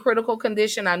still in critical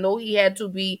condition. I know he had to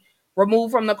be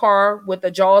removed from the car with the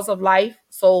jaws of life.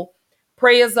 So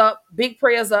prayers up, big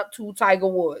prayers up to Tiger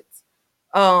Woods.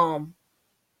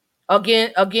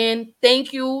 Again,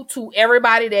 thank you to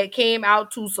everybody that came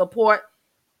out to support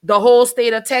the whole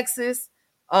state of Texas.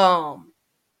 Thank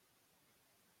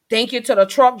you to the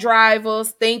truck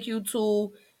drivers. Thank you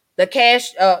to the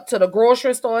to the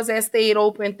grocery stores that stayed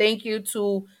open. Thank you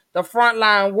to the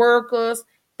frontline workers.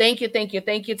 Thank you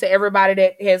to everybody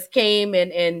that has came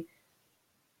and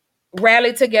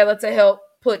rallied together to help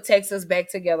put Texas back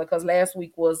together, because last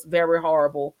week was very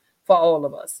horrible for all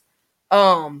of us.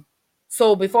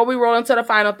 So before we roll into the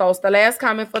final thoughts, the last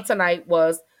comment for tonight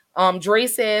was Dre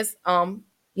says,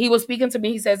 he was speaking to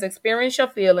me. He says, experience your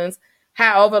feelings,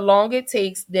 however long it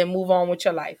takes, then move on with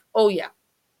your life. Oh, yeah.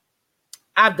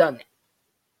 I've done that.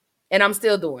 And I'm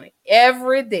still doing it.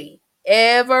 Every day.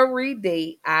 Every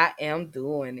day I am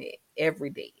doing it. Every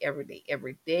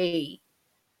day.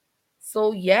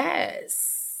 So,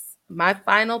 yes. My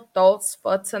final thoughts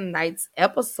for tonight's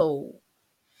episode.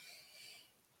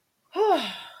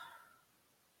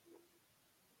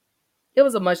 It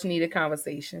was a much needed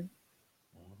conversation.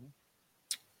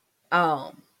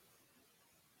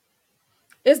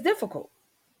 It's difficult.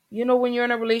 You know, when you're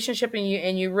in a relationship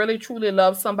and you really truly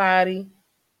love somebody,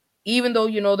 even though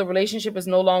you know the relationship is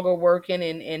no longer working,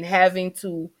 and having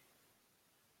to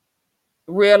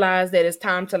realize that it's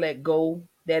time to let go,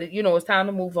 that it's time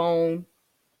to move on.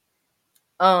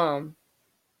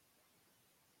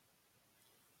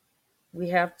 We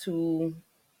have to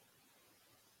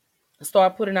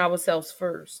start putting ourselves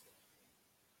first.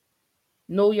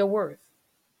 Know your worth.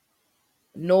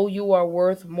 Know you are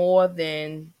worth more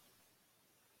than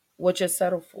what you're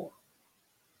settled for.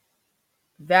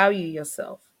 Value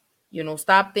yourself.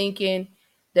 Stop thinking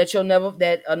that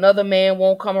that another man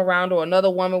won't come around or another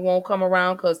woman won't come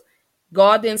around, because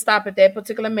God didn't stop at that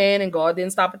particular man and God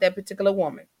didn't stop at that particular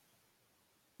woman.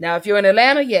 Now, if you're in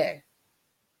Atlanta, yeah.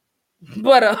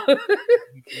 But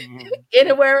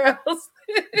anywhere else,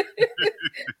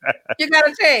 you got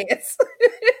a chance.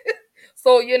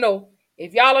 So,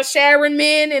 if y'all are sharing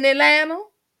men in Atlanta,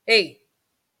 hey,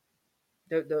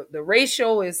 the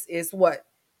ratio is what?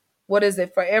 What is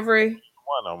it for every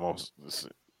one almost? That's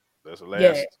the last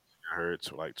I heard,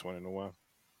 to like 20 to 1.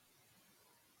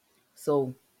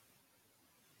 So,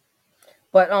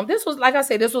 but this was, like I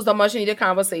said, this was a much needed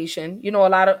conversation.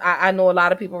 I know a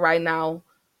lot of people right now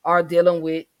are dealing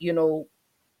with,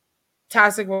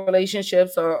 toxic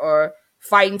relationships, or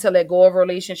fighting to let go of a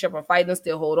relationship, or fighting to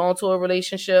still hold on to a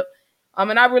relationship.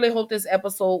 And I really hope this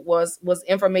episode was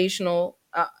informational.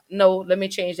 No, let me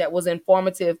change that. Was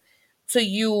informative to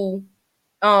you,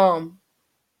 to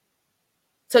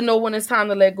know when it's time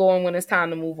to let go and when it's time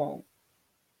to move on.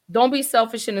 Don't be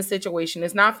selfish in the situation.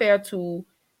 It's not fair to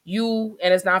you,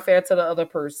 and it's not fair to the other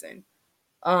person.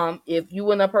 If you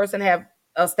and the person have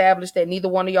established that neither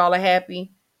one of y'all are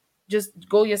happy, just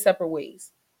go your separate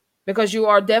ways, because you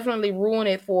are definitely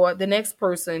ruining it for the next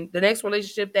person, the next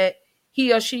relationship that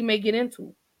he or she may get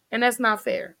into. And that's not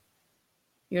fair.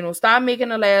 Stop making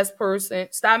the next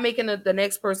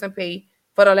person pay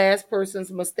for the last person's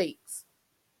mistakes.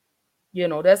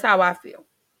 That's how I feel.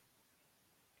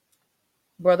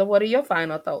 Brother, what are your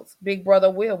final thoughts? Big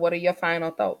brother Will, what are your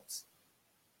final thoughts?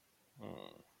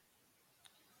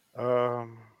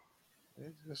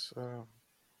 It just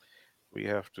we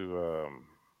have to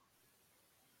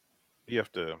you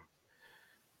have to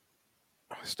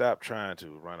stop trying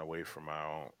to run away from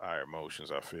our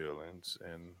emotions, our feelings,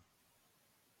 and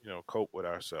cope with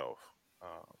ourselves.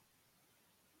 Um,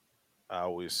 I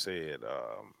always said,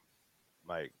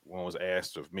 like when it was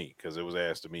asked of me, because it was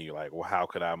asked of me, like, well, how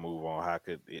could I move on? How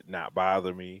could it not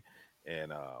bother me?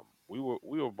 And we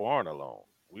were born alone.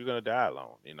 We're gonna die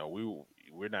alone.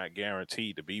 We're not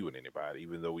guaranteed to be with anybody,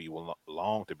 even though we will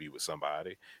long to be with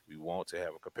somebody. We want to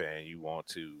have a companion. You want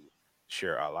to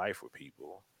share our life with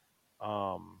people.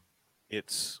 Um,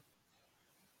 it's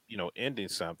ending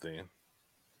something.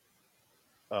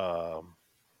 Um,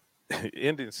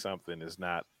 ending something is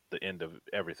not the end of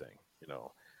everything.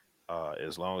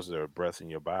 As long as there's breath in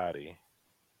your body,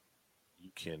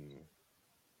 you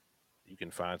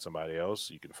can find somebody else.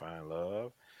 You can find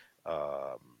love.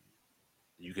 Um,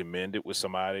 you can mend it with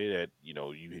somebody that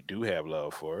you do have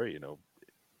love for.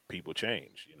 People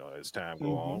change. As time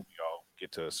go on, Mm-hmm. we all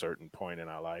get to a certain point in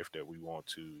our life that we want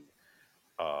to.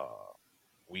 Uh,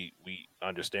 we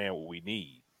understand what we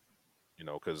need.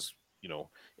 Because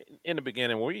in the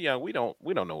beginning when we're young, we don't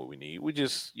know what we need. We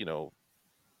just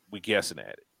we guessing at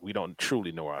it. We don't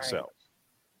truly know Right. ourselves.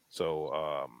 So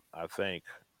I think,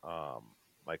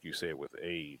 like you said, with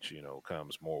age,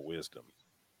 comes more wisdom,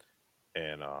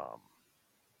 and a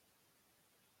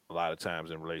lot of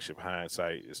times in relationship,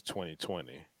 hindsight is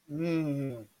 2020.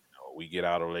 Mm-hmm. We get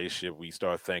out of a relationship, we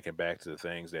start thinking back to the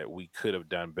things that we could have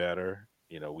done better.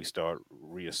 We start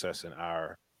reassessing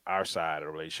our side of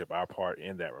the relationship, our part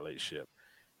in that relationship,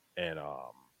 and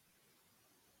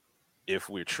if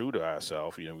we're true to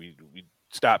ourselves, we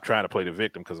stop trying to play the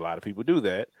victim, because a lot of people do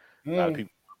that. A lot of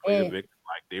people play the Mm-hmm. victim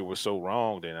like they were so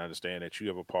wrong. Then understand that you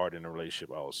have a part in the relationship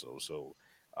also. So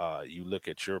you look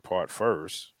at your part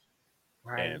first,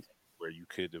 and Right. where you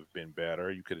could have been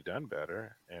better, you could have done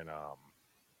better, and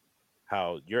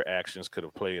how your actions could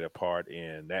have played a part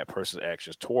in that person's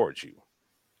actions towards you.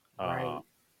 Uh, Right.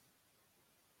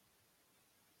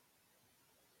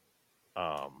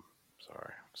 um,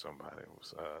 sorry, somebody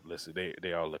was listen.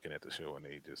 They are looking at the show and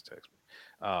they just text me.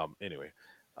 Anyway,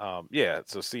 yeah.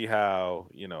 So see how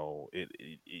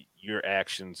your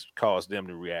actions cause them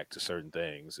to react to certain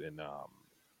things, and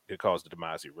it caused the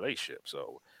demise of your relationship.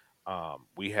 So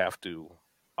we have to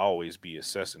always be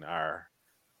assessing our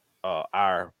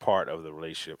part of the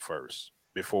relationship first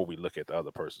before we look at the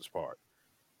other person's part.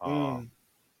 Um,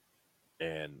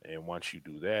 Mm. and once you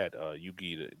do that, you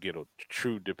get a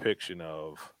true depiction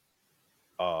of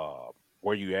uh,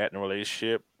 where you at in a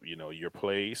relationship. Your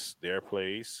place, their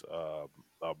place,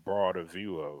 a broader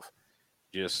view of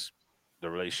just the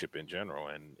relationship in general,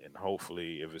 and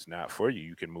hopefully, if it's not for you,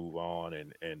 you can move on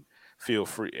and feel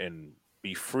free and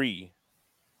be free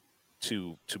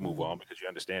to move Mm-hmm. on, because you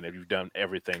understand that you've done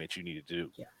everything that you need to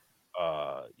do. Yeah.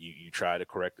 You try to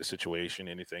correct the situation.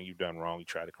 Anything you've done wrong, you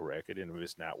try to correct it, and if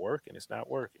it's not working, it's not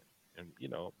working. And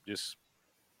just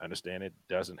understand it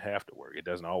doesn't have to work. It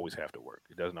doesn't always have to work.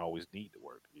 It doesn't always need to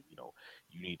work.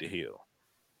 You need to heal,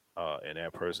 and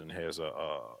that person has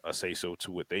a say so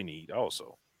to what they need.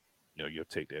 Also, you have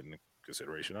to take that into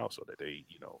consideration. Also, that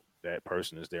that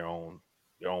person is their own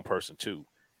person too,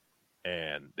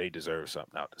 and they deserve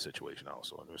something out of the situation.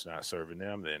 Also, and if it's not serving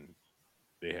them, then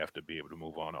they have to be able to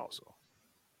move on also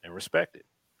and respect it.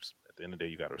 At the end of the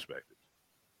day, you got to respect it.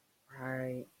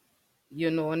 Right.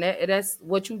 And that's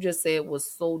what you just said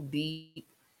was so deep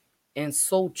and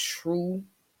so true.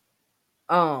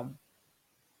 Um,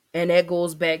 and that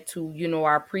goes back to,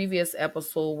 our previous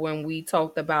episode when we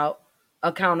talked about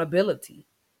accountability.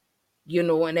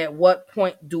 And at what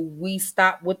point do we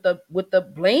stop with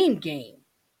the blame game?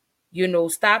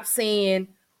 Stop saying,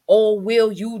 "Oh,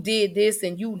 Will, you did this,"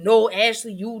 and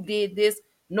Ashley, you did this.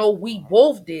 No, we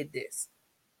both did this,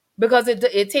 because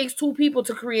it takes two people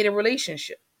to create a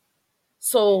relationship.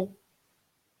 So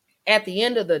at the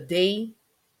end of the day,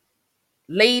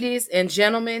 ladies and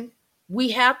gentlemen,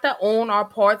 we have to own our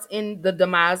parts in the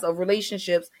demise of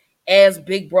relationships, as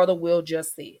Big Brother Will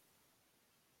just said.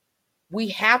 We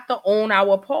have to own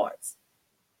our parts.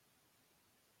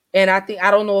 And I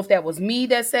don't know if that was me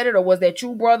that said it, or was that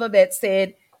you, brother, that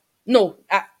said, no,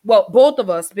 well, both of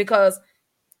us, because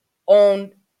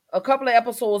on a couple of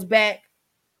episodes back,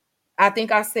 I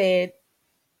think I said,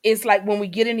 it's like when we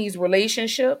get in these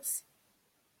relationships,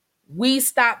 we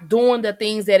stop doing the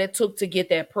things that it took to get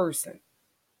that person,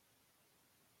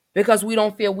 because we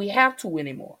don't feel we have to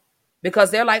anymore.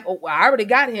 Because they're like, "Oh, well, I already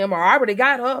got him, or I already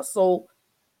got her, so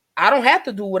I don't have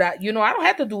to do I don't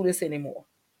have to do this anymore."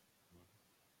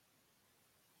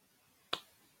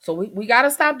 So we got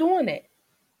to stop doing that.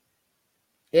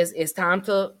 It's time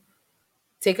to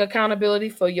take accountability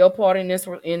for your part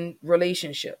in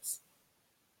relationships.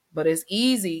 But it's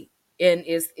easy and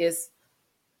it's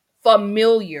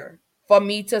familiar for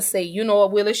me to say, you know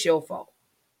what, Will, it's your fault.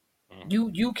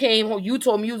 You came home, you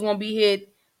told me you was gonna be here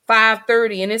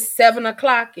 5:30 and it's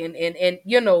 7:00 and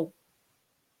you know,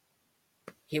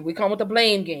 here we come with the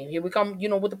blame game. Here we come, you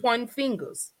know, with the pointing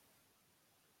fingers.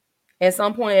 At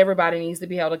some point, everybody needs to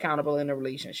be held accountable in a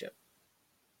relationship.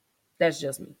 That's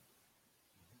just me.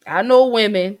 I know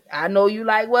women. I know you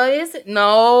like, well, is it?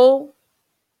 No.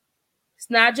 It's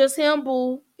not just him,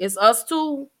 boo. It's us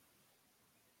too.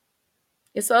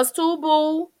 It's us too,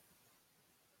 boo.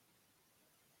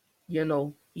 You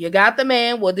know, you got the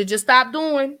man. What did you stop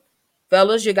doing?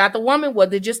 Fellas, you got the woman. What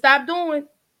did you stop doing?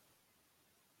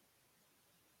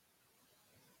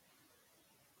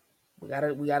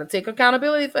 We gotta take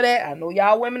accountability for that. I know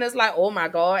y'all women is like, oh my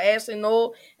God, Ashley,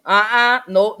 no,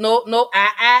 no,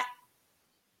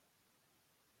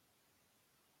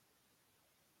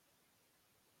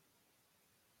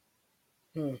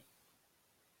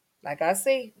 Like I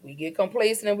say, we get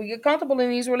complacent and we get comfortable in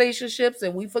these relationships,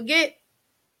 and we forget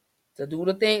to do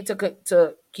the thing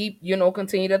to keep, you know,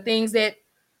 continue the things that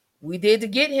we did to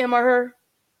get him or her.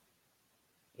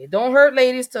 It don't hurt,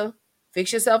 ladies, to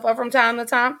fix yourself up from time to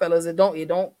time, fellas. It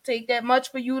don't take that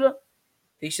much for you to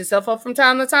fix yourself up from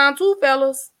time to time too,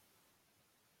 fellas.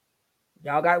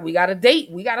 We gotta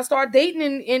date. We gotta start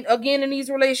dating in again in these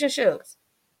relationships.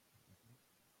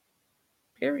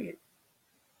 Period.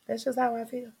 That's just how I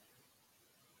feel.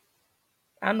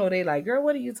 I know they like, girl,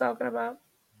 what are you talking about?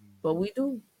 But we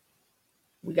do.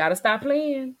 We gotta stop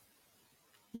playing,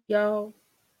 y'all.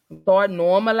 Start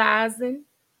normalizing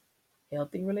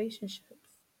healthy relationships.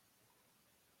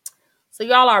 So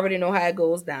y'all already know how it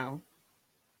goes down.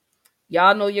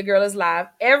 Y'all know your girl is live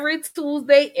every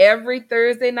Tuesday, every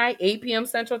Thursday night, 8 p.m.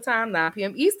 Central Time, 9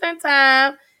 p.m. Eastern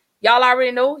Time. Y'all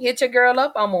already know, hit your girl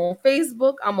up. I'm on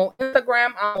Facebook, I'm on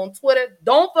Instagram, I'm on Twitter.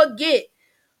 Don't forget,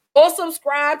 go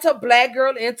subscribe to Black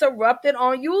Girl Interrupted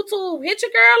on YouTube. Hit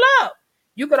your girl up.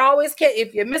 You could always catch,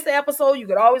 if you miss the episode, you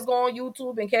could always go on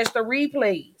YouTube and catch the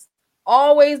replays.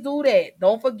 Always do that.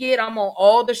 Don't forget, I'm on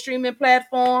all the streaming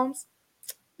platforms.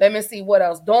 Let me see what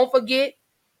else. Don't forget,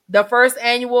 the first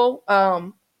annual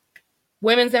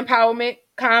Women's Empowerment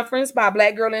Conference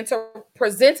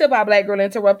presented by Black Girl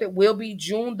Interrupted will be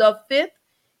June the 5th.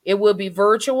 It will be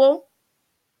virtual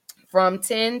from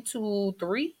 10 to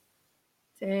 3.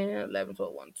 10, 11,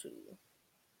 12, 1, 2.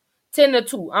 10 to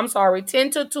 2. I'm sorry, 10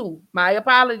 to 2. My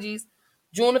apologies.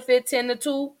 June the 5th, 10 to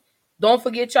 2. Don't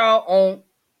forget y'all on...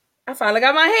 I finally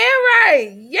got my hair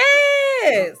right.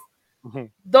 Yes.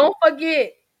 Don't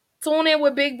forget, tune in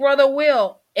with Big Brother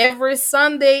Will every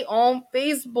Sunday on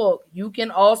Facebook. You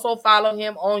can also follow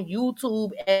him on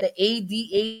YouTube at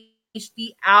the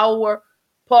ADHD Hour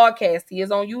podcast. He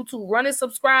is on YouTube. Run them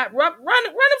subscribers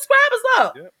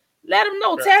up. Yep. Let him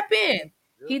know. Tap in.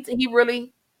 Yep. He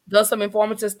really does some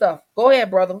informative stuff. Go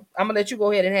ahead, brother. I'm gonna let you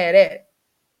go ahead and have that.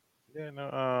 Yeah,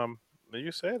 no.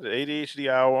 You said the ADHD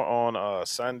Hour on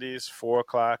Sundays,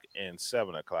 4:00 and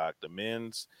 7:00. The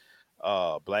men's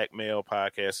Black Male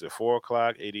podcast at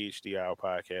 4:00. ADHD Hour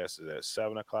podcast is at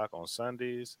 7:00 on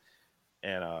Sundays.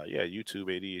 And YouTube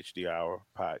ADHD Hour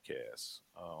podcast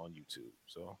on YouTube.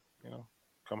 So,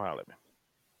 come holler at me.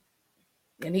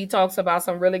 And he talks about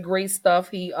some really great stuff.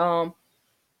 He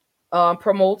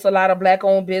promotes a lot of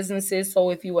Black-owned businesses. So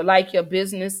if you would like your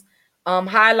business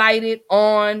highlighted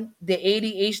on the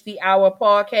ADHD Hour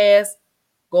podcast,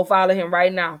 go follow him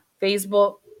right now.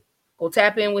 Facebook, go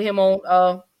tap in with him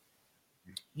on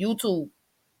YouTube.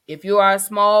 If you are a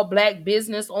small Black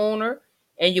business owner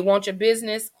and you want your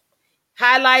business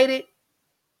highlighted,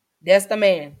 that's the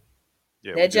man.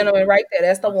 Yeah, that gentleman right there,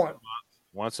 that's the one.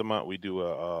 Once a month, we do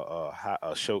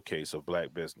a showcase of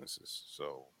Black businesses.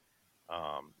 So,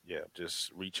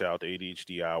 just reach out to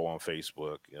ADHD Hour on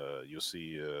Facebook. You'll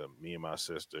see me and my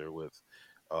sister with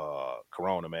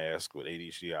Corona mask with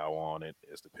ADHD Hour on it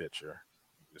as the picture.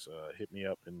 Just hit me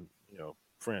up and,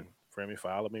 friend me,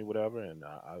 follow me, whatever, and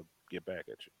I'll get back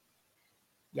at you.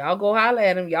 Y'all go holler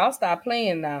at him. Y'all stop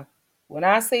playing now. When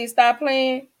I say stop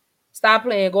playing,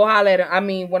 go holler at him. I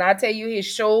mean, when I tell you his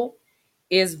show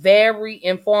is very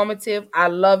informative, I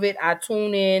love it. I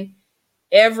tune in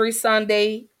every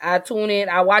Sunday. I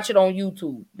watch it on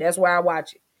YouTube. That's where I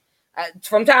watch it.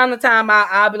 From time to time,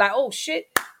 I'll be like, oh, shit.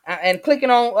 And clicking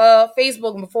on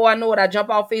Facebook. And before I know it, I jump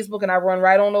off Facebook and I run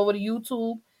right on over to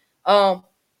YouTube.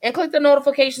 And click the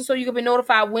notification so you can be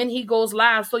notified when he goes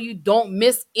live so you don't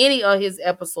miss any of his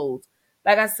episodes.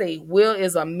 Like I say, Will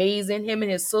is amazing. Him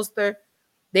and his sister,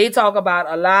 they talk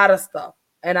about a lot of stuff.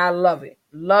 And I love it.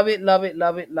 Love it, love it,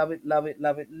 love it, love it, love it,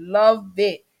 love it, love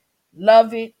it,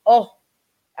 love it. Oh,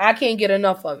 I can't get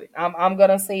enough of it. I'm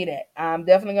gonna say that. I'm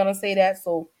definitely gonna say that.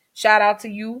 So shout out to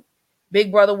you,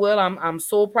 Big Brother Will. I'm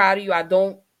so proud of you. I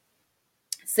don't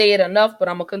say it enough, but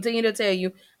I'm gonna continue to tell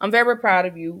you I'm very proud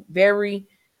of you. Very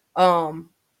um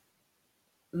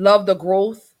love the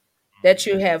growth that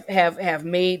you have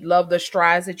made. Love the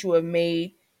strides that you have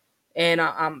made, and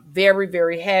I'm very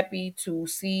very happy to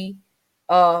see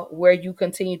where you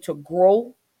continue to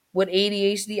grow with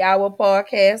ADHD Hour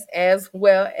podcast as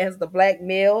well as the Black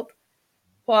Male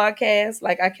podcast.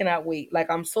 Like I cannot wait. Like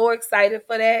I'm so excited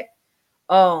for that.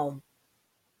 Um,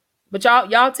 but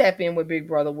y'all tap in with Big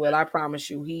Brother Will. I promise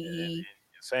you. He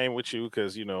Same with you,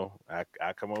 because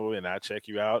I come over and I check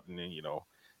you out, and then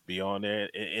be on there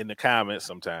in the comments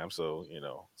sometimes. So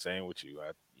same with you.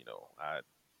 I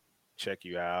check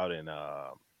you out, and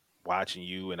watching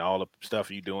you and all the stuff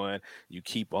you doing. You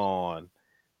keep on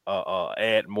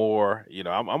add more.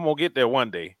 I'm gonna get there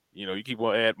one day. You keep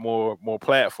on add more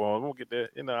platforms. I'm gonna get there.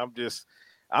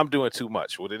 I'm doing too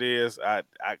much. What it is, I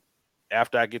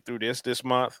after I get through this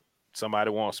month,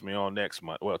 somebody wants me on next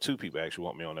month. Well, two people actually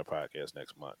want me on their podcast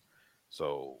next month.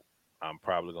 So I'm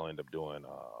probably gonna end up doing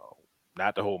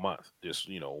not the whole month, just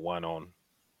one on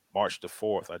March the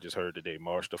 4th. I just heard today,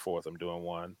 March the 4th. I'm doing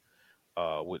one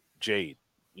with Jade.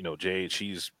 Jade,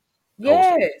 she's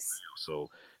hosting. yes. So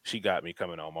she got me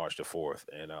coming on March the 4th,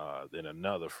 and then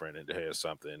another friend that has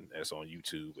something that's on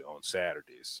YouTube on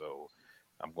Saturdays. So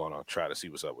I'm going to try to see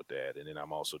what's up with that. And then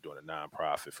I'm also doing a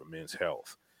nonprofit for men's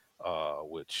health,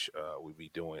 which we'll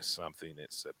be doing something in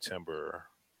September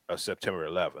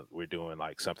 11th. We're doing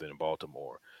like something in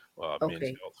Baltimore, men's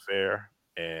Okay. health fair,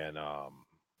 and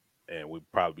we'll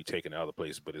probably be taking it to other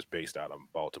places, but it's based out of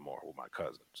Baltimore with my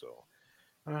cousin. So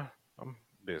I'm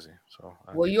busy. So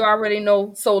Well, you already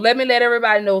know. So let me let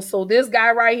everybody know. So this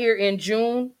guy right here in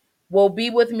June will be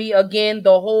with me again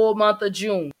the whole month of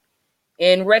June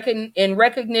in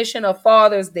recognition of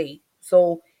Father's Day.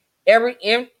 So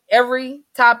every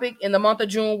topic in the month of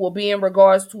June will be in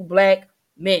regards to Black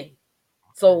men.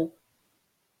 So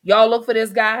y'all look for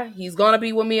this guy. He's gonna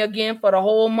be with me again for the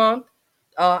whole month.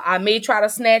 I may try to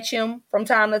snatch him from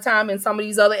time to time in some of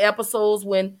these other episodes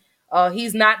when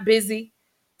he's not busy.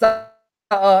 So,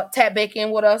 tap back in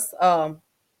with us.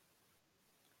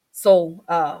 So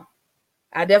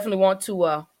I definitely want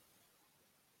to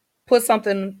put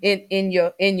something in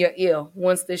your ear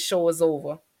once this show is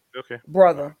over, okay,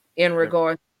 brother. In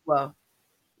regard to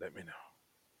let me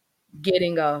know.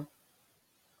 getting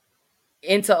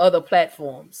into other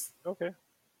platforms. Okay,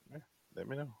 yeah, let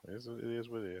me know. It is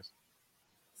what it is.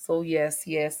 So yes.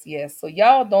 So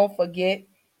y'all don't forget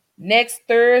next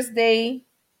Thursday.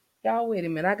 Y'all wait a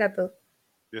minute. I got the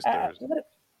This Thursday.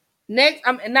 next.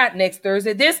 I'm not next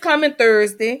Thursday. This coming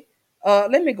Thursday.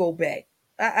 Let me go back.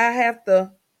 I have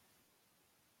to.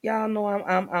 Y'all know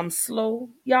I'm slow.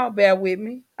 Y'all bear with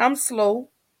me. I'm slow.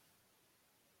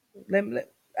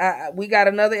 We got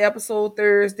another episode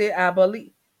Thursday. I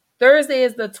believe Thursday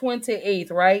is the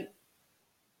 28th, right?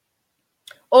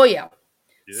 Oh yeah.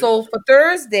 So Yes. for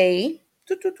Thursday,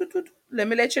 let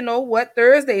me let you know what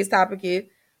Thursday's topic is.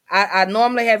 I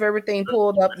normally have everything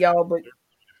pulled up, y'all, but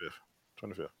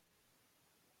 25th.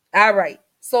 all right.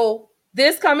 So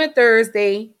this coming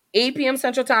Thursday, 8 p.m.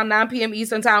 Central Time, 9 p.m.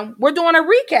 Eastern Time, we're doing a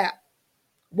recap.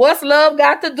 What's love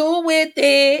got to do with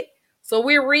it? So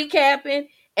we're recapping,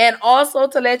 and also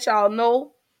to let y'all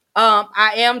know,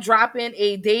 I am dropping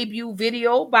a debut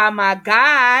video by my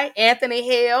guy Anthony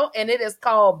Hale, and it is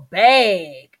called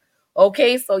Bag.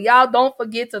 Okay, so y'all don't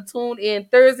forget to tune in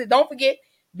Thursday. Don't forget,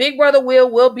 Big Brother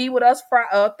Will be with us for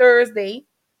Thursday,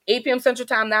 8 p.m. Central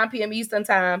Time, 9 p.m. Eastern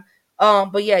Time.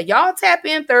 But yeah, y'all tap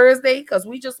in Thursday because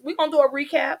we're gonna do a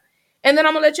recap, and then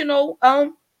I'm gonna let you know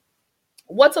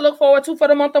what to look forward to for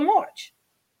the month of March.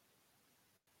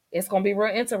 It's going to be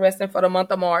real interesting for the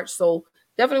month of March. So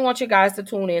definitely want you guys to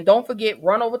tune in. Don't forget,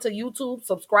 run over to YouTube,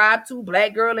 subscribe to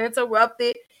Black Girl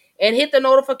Interrupted, and hit the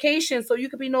notification so you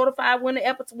can be notified when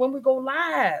when we go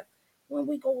live. When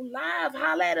we go live,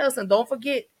 holla at us. And don't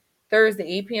forget, Thursday,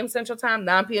 8 p.m. Central Time,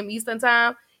 9 p.m. Eastern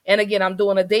Time. And again, I'm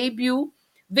doing a debut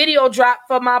video drop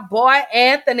for my boy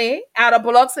Anthony out of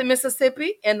Biloxi,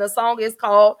 Mississippi. And the song is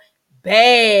called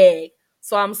Bag.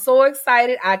 So I'm so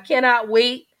excited. I cannot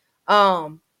wait.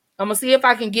 I'm gonna see if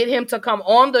I can get him to come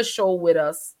on the show with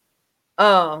us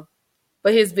for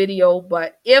his video.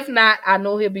 But if not, I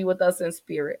know he'll be with us in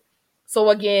spirit. So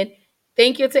again,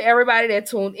 thank you to everybody that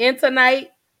tuned in tonight.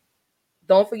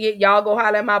 Don't forget, y'all go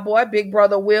holler at my boy, Big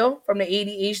Brother Will from the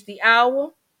ADHD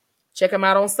Hour. Check him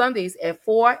out on Sundays at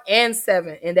 4 and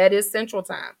 7, and that is Central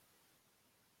Time.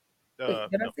 Wait,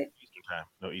 did I say? Eastern time.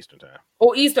 No, Eastern time.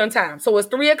 Oh, Eastern Time. So it's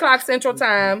 3 o'clock Central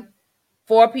Time,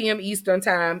 4 p.m. Eastern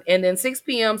time, and then 6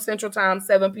 p.m. Central time,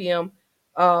 7 p.m.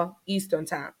 Eastern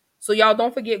time. So y'all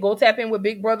don't forget, go tap in with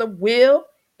Big Brother Will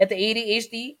at the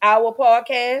ADHD Hour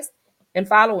podcast and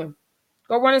follow him.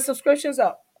 Go run his subscriptions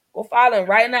up. Go follow him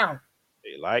right now.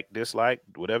 Like, dislike,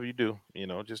 whatever you do,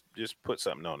 just put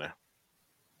something on there.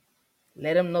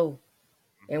 Let him know.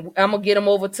 And I'm gonna get him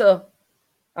over to.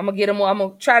 I'm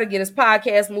gonna try to get his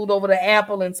podcast moved over to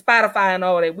Apple and Spotify and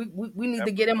all that. We need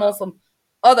to get him on some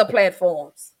other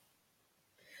platforms.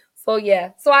 So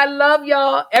yeah. So I love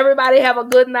y'all. Everybody have a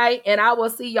good night, and I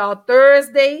will see y'all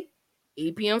Thursday,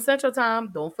 8 p.m. Central Time.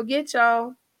 Don't forget,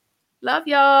 y'all. Love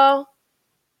y'all.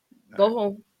 Go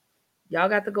home. Y'all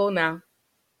got to go now.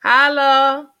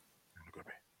 Holla.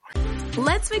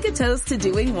 Let's make a toast to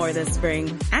doing more this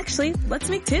spring. Actually, let's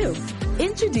make two.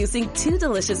 Introducing two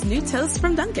delicious new toasts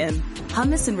from Dunkin'.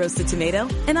 Hummus and roasted tomato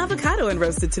and avocado and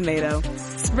roasted tomato.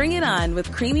 Spring it on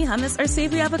with creamy hummus or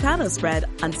savory avocado spread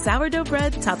on sourdough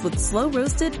bread topped with slow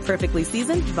roasted, perfectly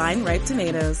seasoned vine-ripe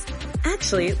tomatoes.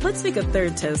 Actually, let's make a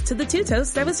third toast to the two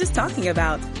toasts I was just talking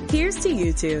about. Here's to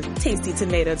you two. Tasty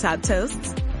tomato top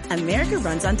toasts. America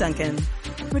runs on Dunkin'.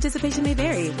 Participation may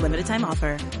vary. Limited time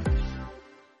offer.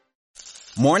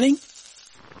 Morning,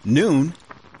 noon,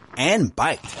 and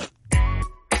bite.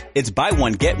 It's buy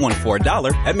one, get one for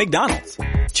 $1 at McDonald's.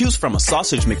 Choose from a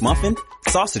sausage McMuffin,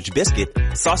 sausage biscuit,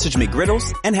 sausage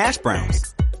McGriddles, and hash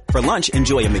browns. For lunch,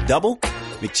 enjoy a McDouble,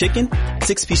 McChicken,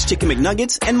 6-piece chicken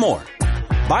McNuggets, and more.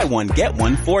 Buy one, get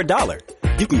one for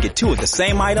 $1. You can get two of the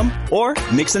same item or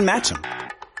mix and match them.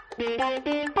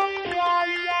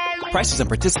 Prices and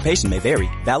participation may vary.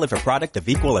 Valid for product of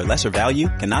equal or lesser value.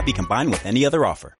 Cannot be combined with any other offer.